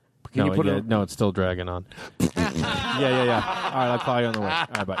 Can you put it on? No, it's still dragging on. yeah. All right, I'll call you on the way. All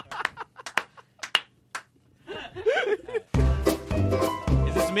right, bye.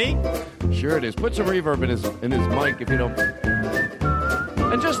 Is this me? Sure it is. Put some reverb in his mic if you don't.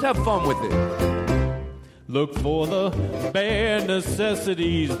 And just have fun with it. Look for the bare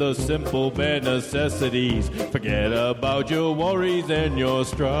necessities, the simple bare necessities. Forget about your worries and your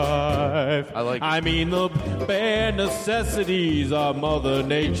strife. I mean the bare necessities are Mother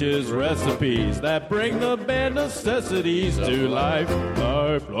Nature's recipes that bring the bare necessities to life.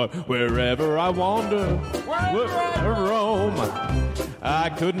 Wherever I wander, wherever I roam, I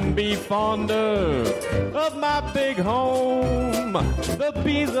couldn't be fonder of my big home. The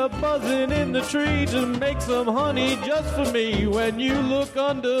bees are buzzing in the tree to make some honey just for me. When you look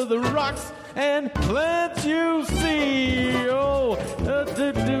under the rocks and plants you see,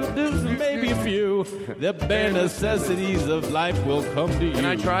 maybe a few. The bare necessities of life will come to you. Can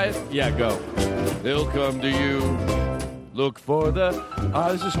I try it? Yeah, go. They'll come to you. Look for the...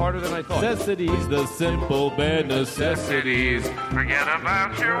 this is harder than I thought. Necessities, the simple bare necessities. Forget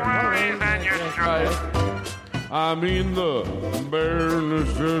about your worries and your strife. I mean the bare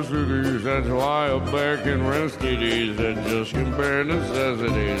necessities. That's why a bear can rest at ease. That's just the bare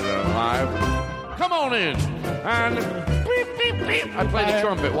necessities of life. Come on in. And beep, beep, beep. I play the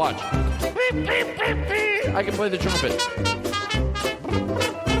trumpet. Watch. Beep, beep, beep, beep. I can play the trumpet.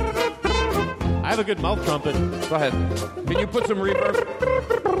 I have a good mouth trumpet. Go ahead. Can you put some reverb?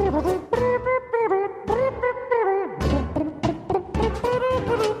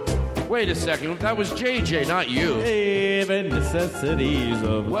 Wait a second. That was JJ, not you. Even necessities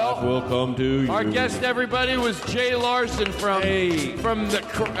of life will come to you. Our guest, everybody, was Jay Larson from the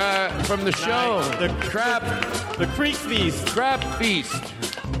show, the Creek Feast, Crab Feast.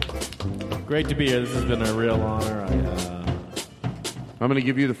 Great to be here. This has been a real honor. I'm going to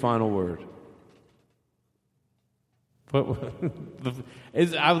give you the final word.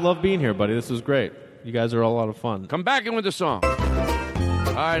 I love being here, buddy. This was great. You guys are a lot of fun. Come back in with the song. All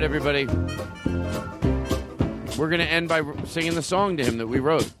right, everybody. We're going to end by singing the song to him that we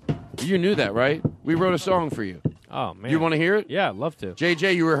wrote. You knew that, right? We wrote a song for you. Oh, man. You want to hear it? Yeah, I'd love to.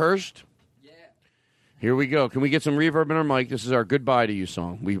 JJ, you rehearsed? Yeah. Here we go. Can we get some reverb in our mic? This is our goodbye to you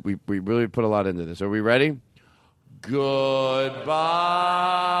song. We really put a lot into this. Are we ready? Goodbye,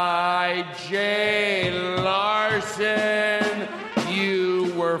 Jay Larson.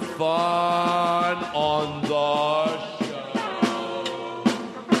 You were fun on the show.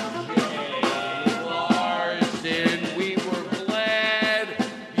 Jay Larson, we were glad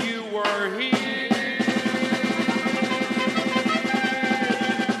you were here.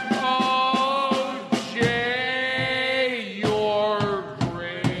 Oh, Jay, you're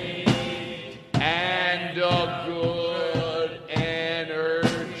great and a good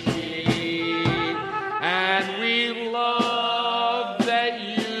energy, and we love that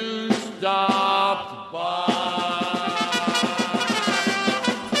you stopped by.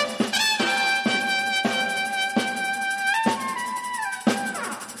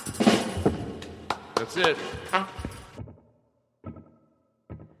 That's it.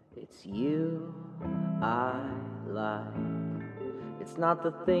 It's you I like. It's not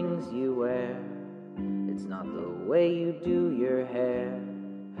the things you wear, it's not the way you do your hair,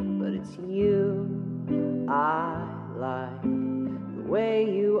 but it's you I like. The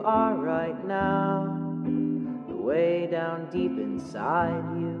way you are right now, the way down deep inside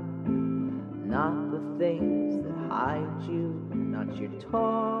you. Not the things that hide you, not your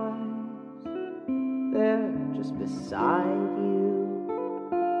toys, they're just beside you.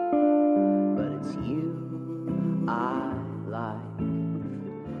 But it's you I like.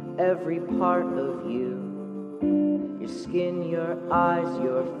 Every part of you, your skin, your eyes,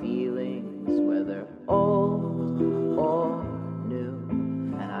 your feelings, whether old or new.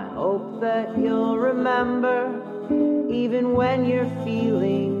 And I hope that you'll remember, even when you're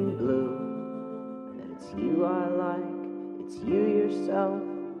feeling blue, that it's you I like, it's you yourself,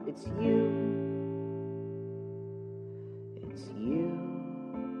 it's you. It's you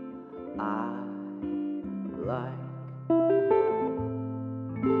I like.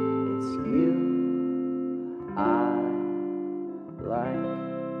 It's you I like.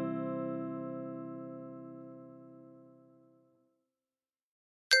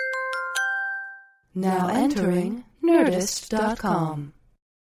 Now entering Nerdist.com.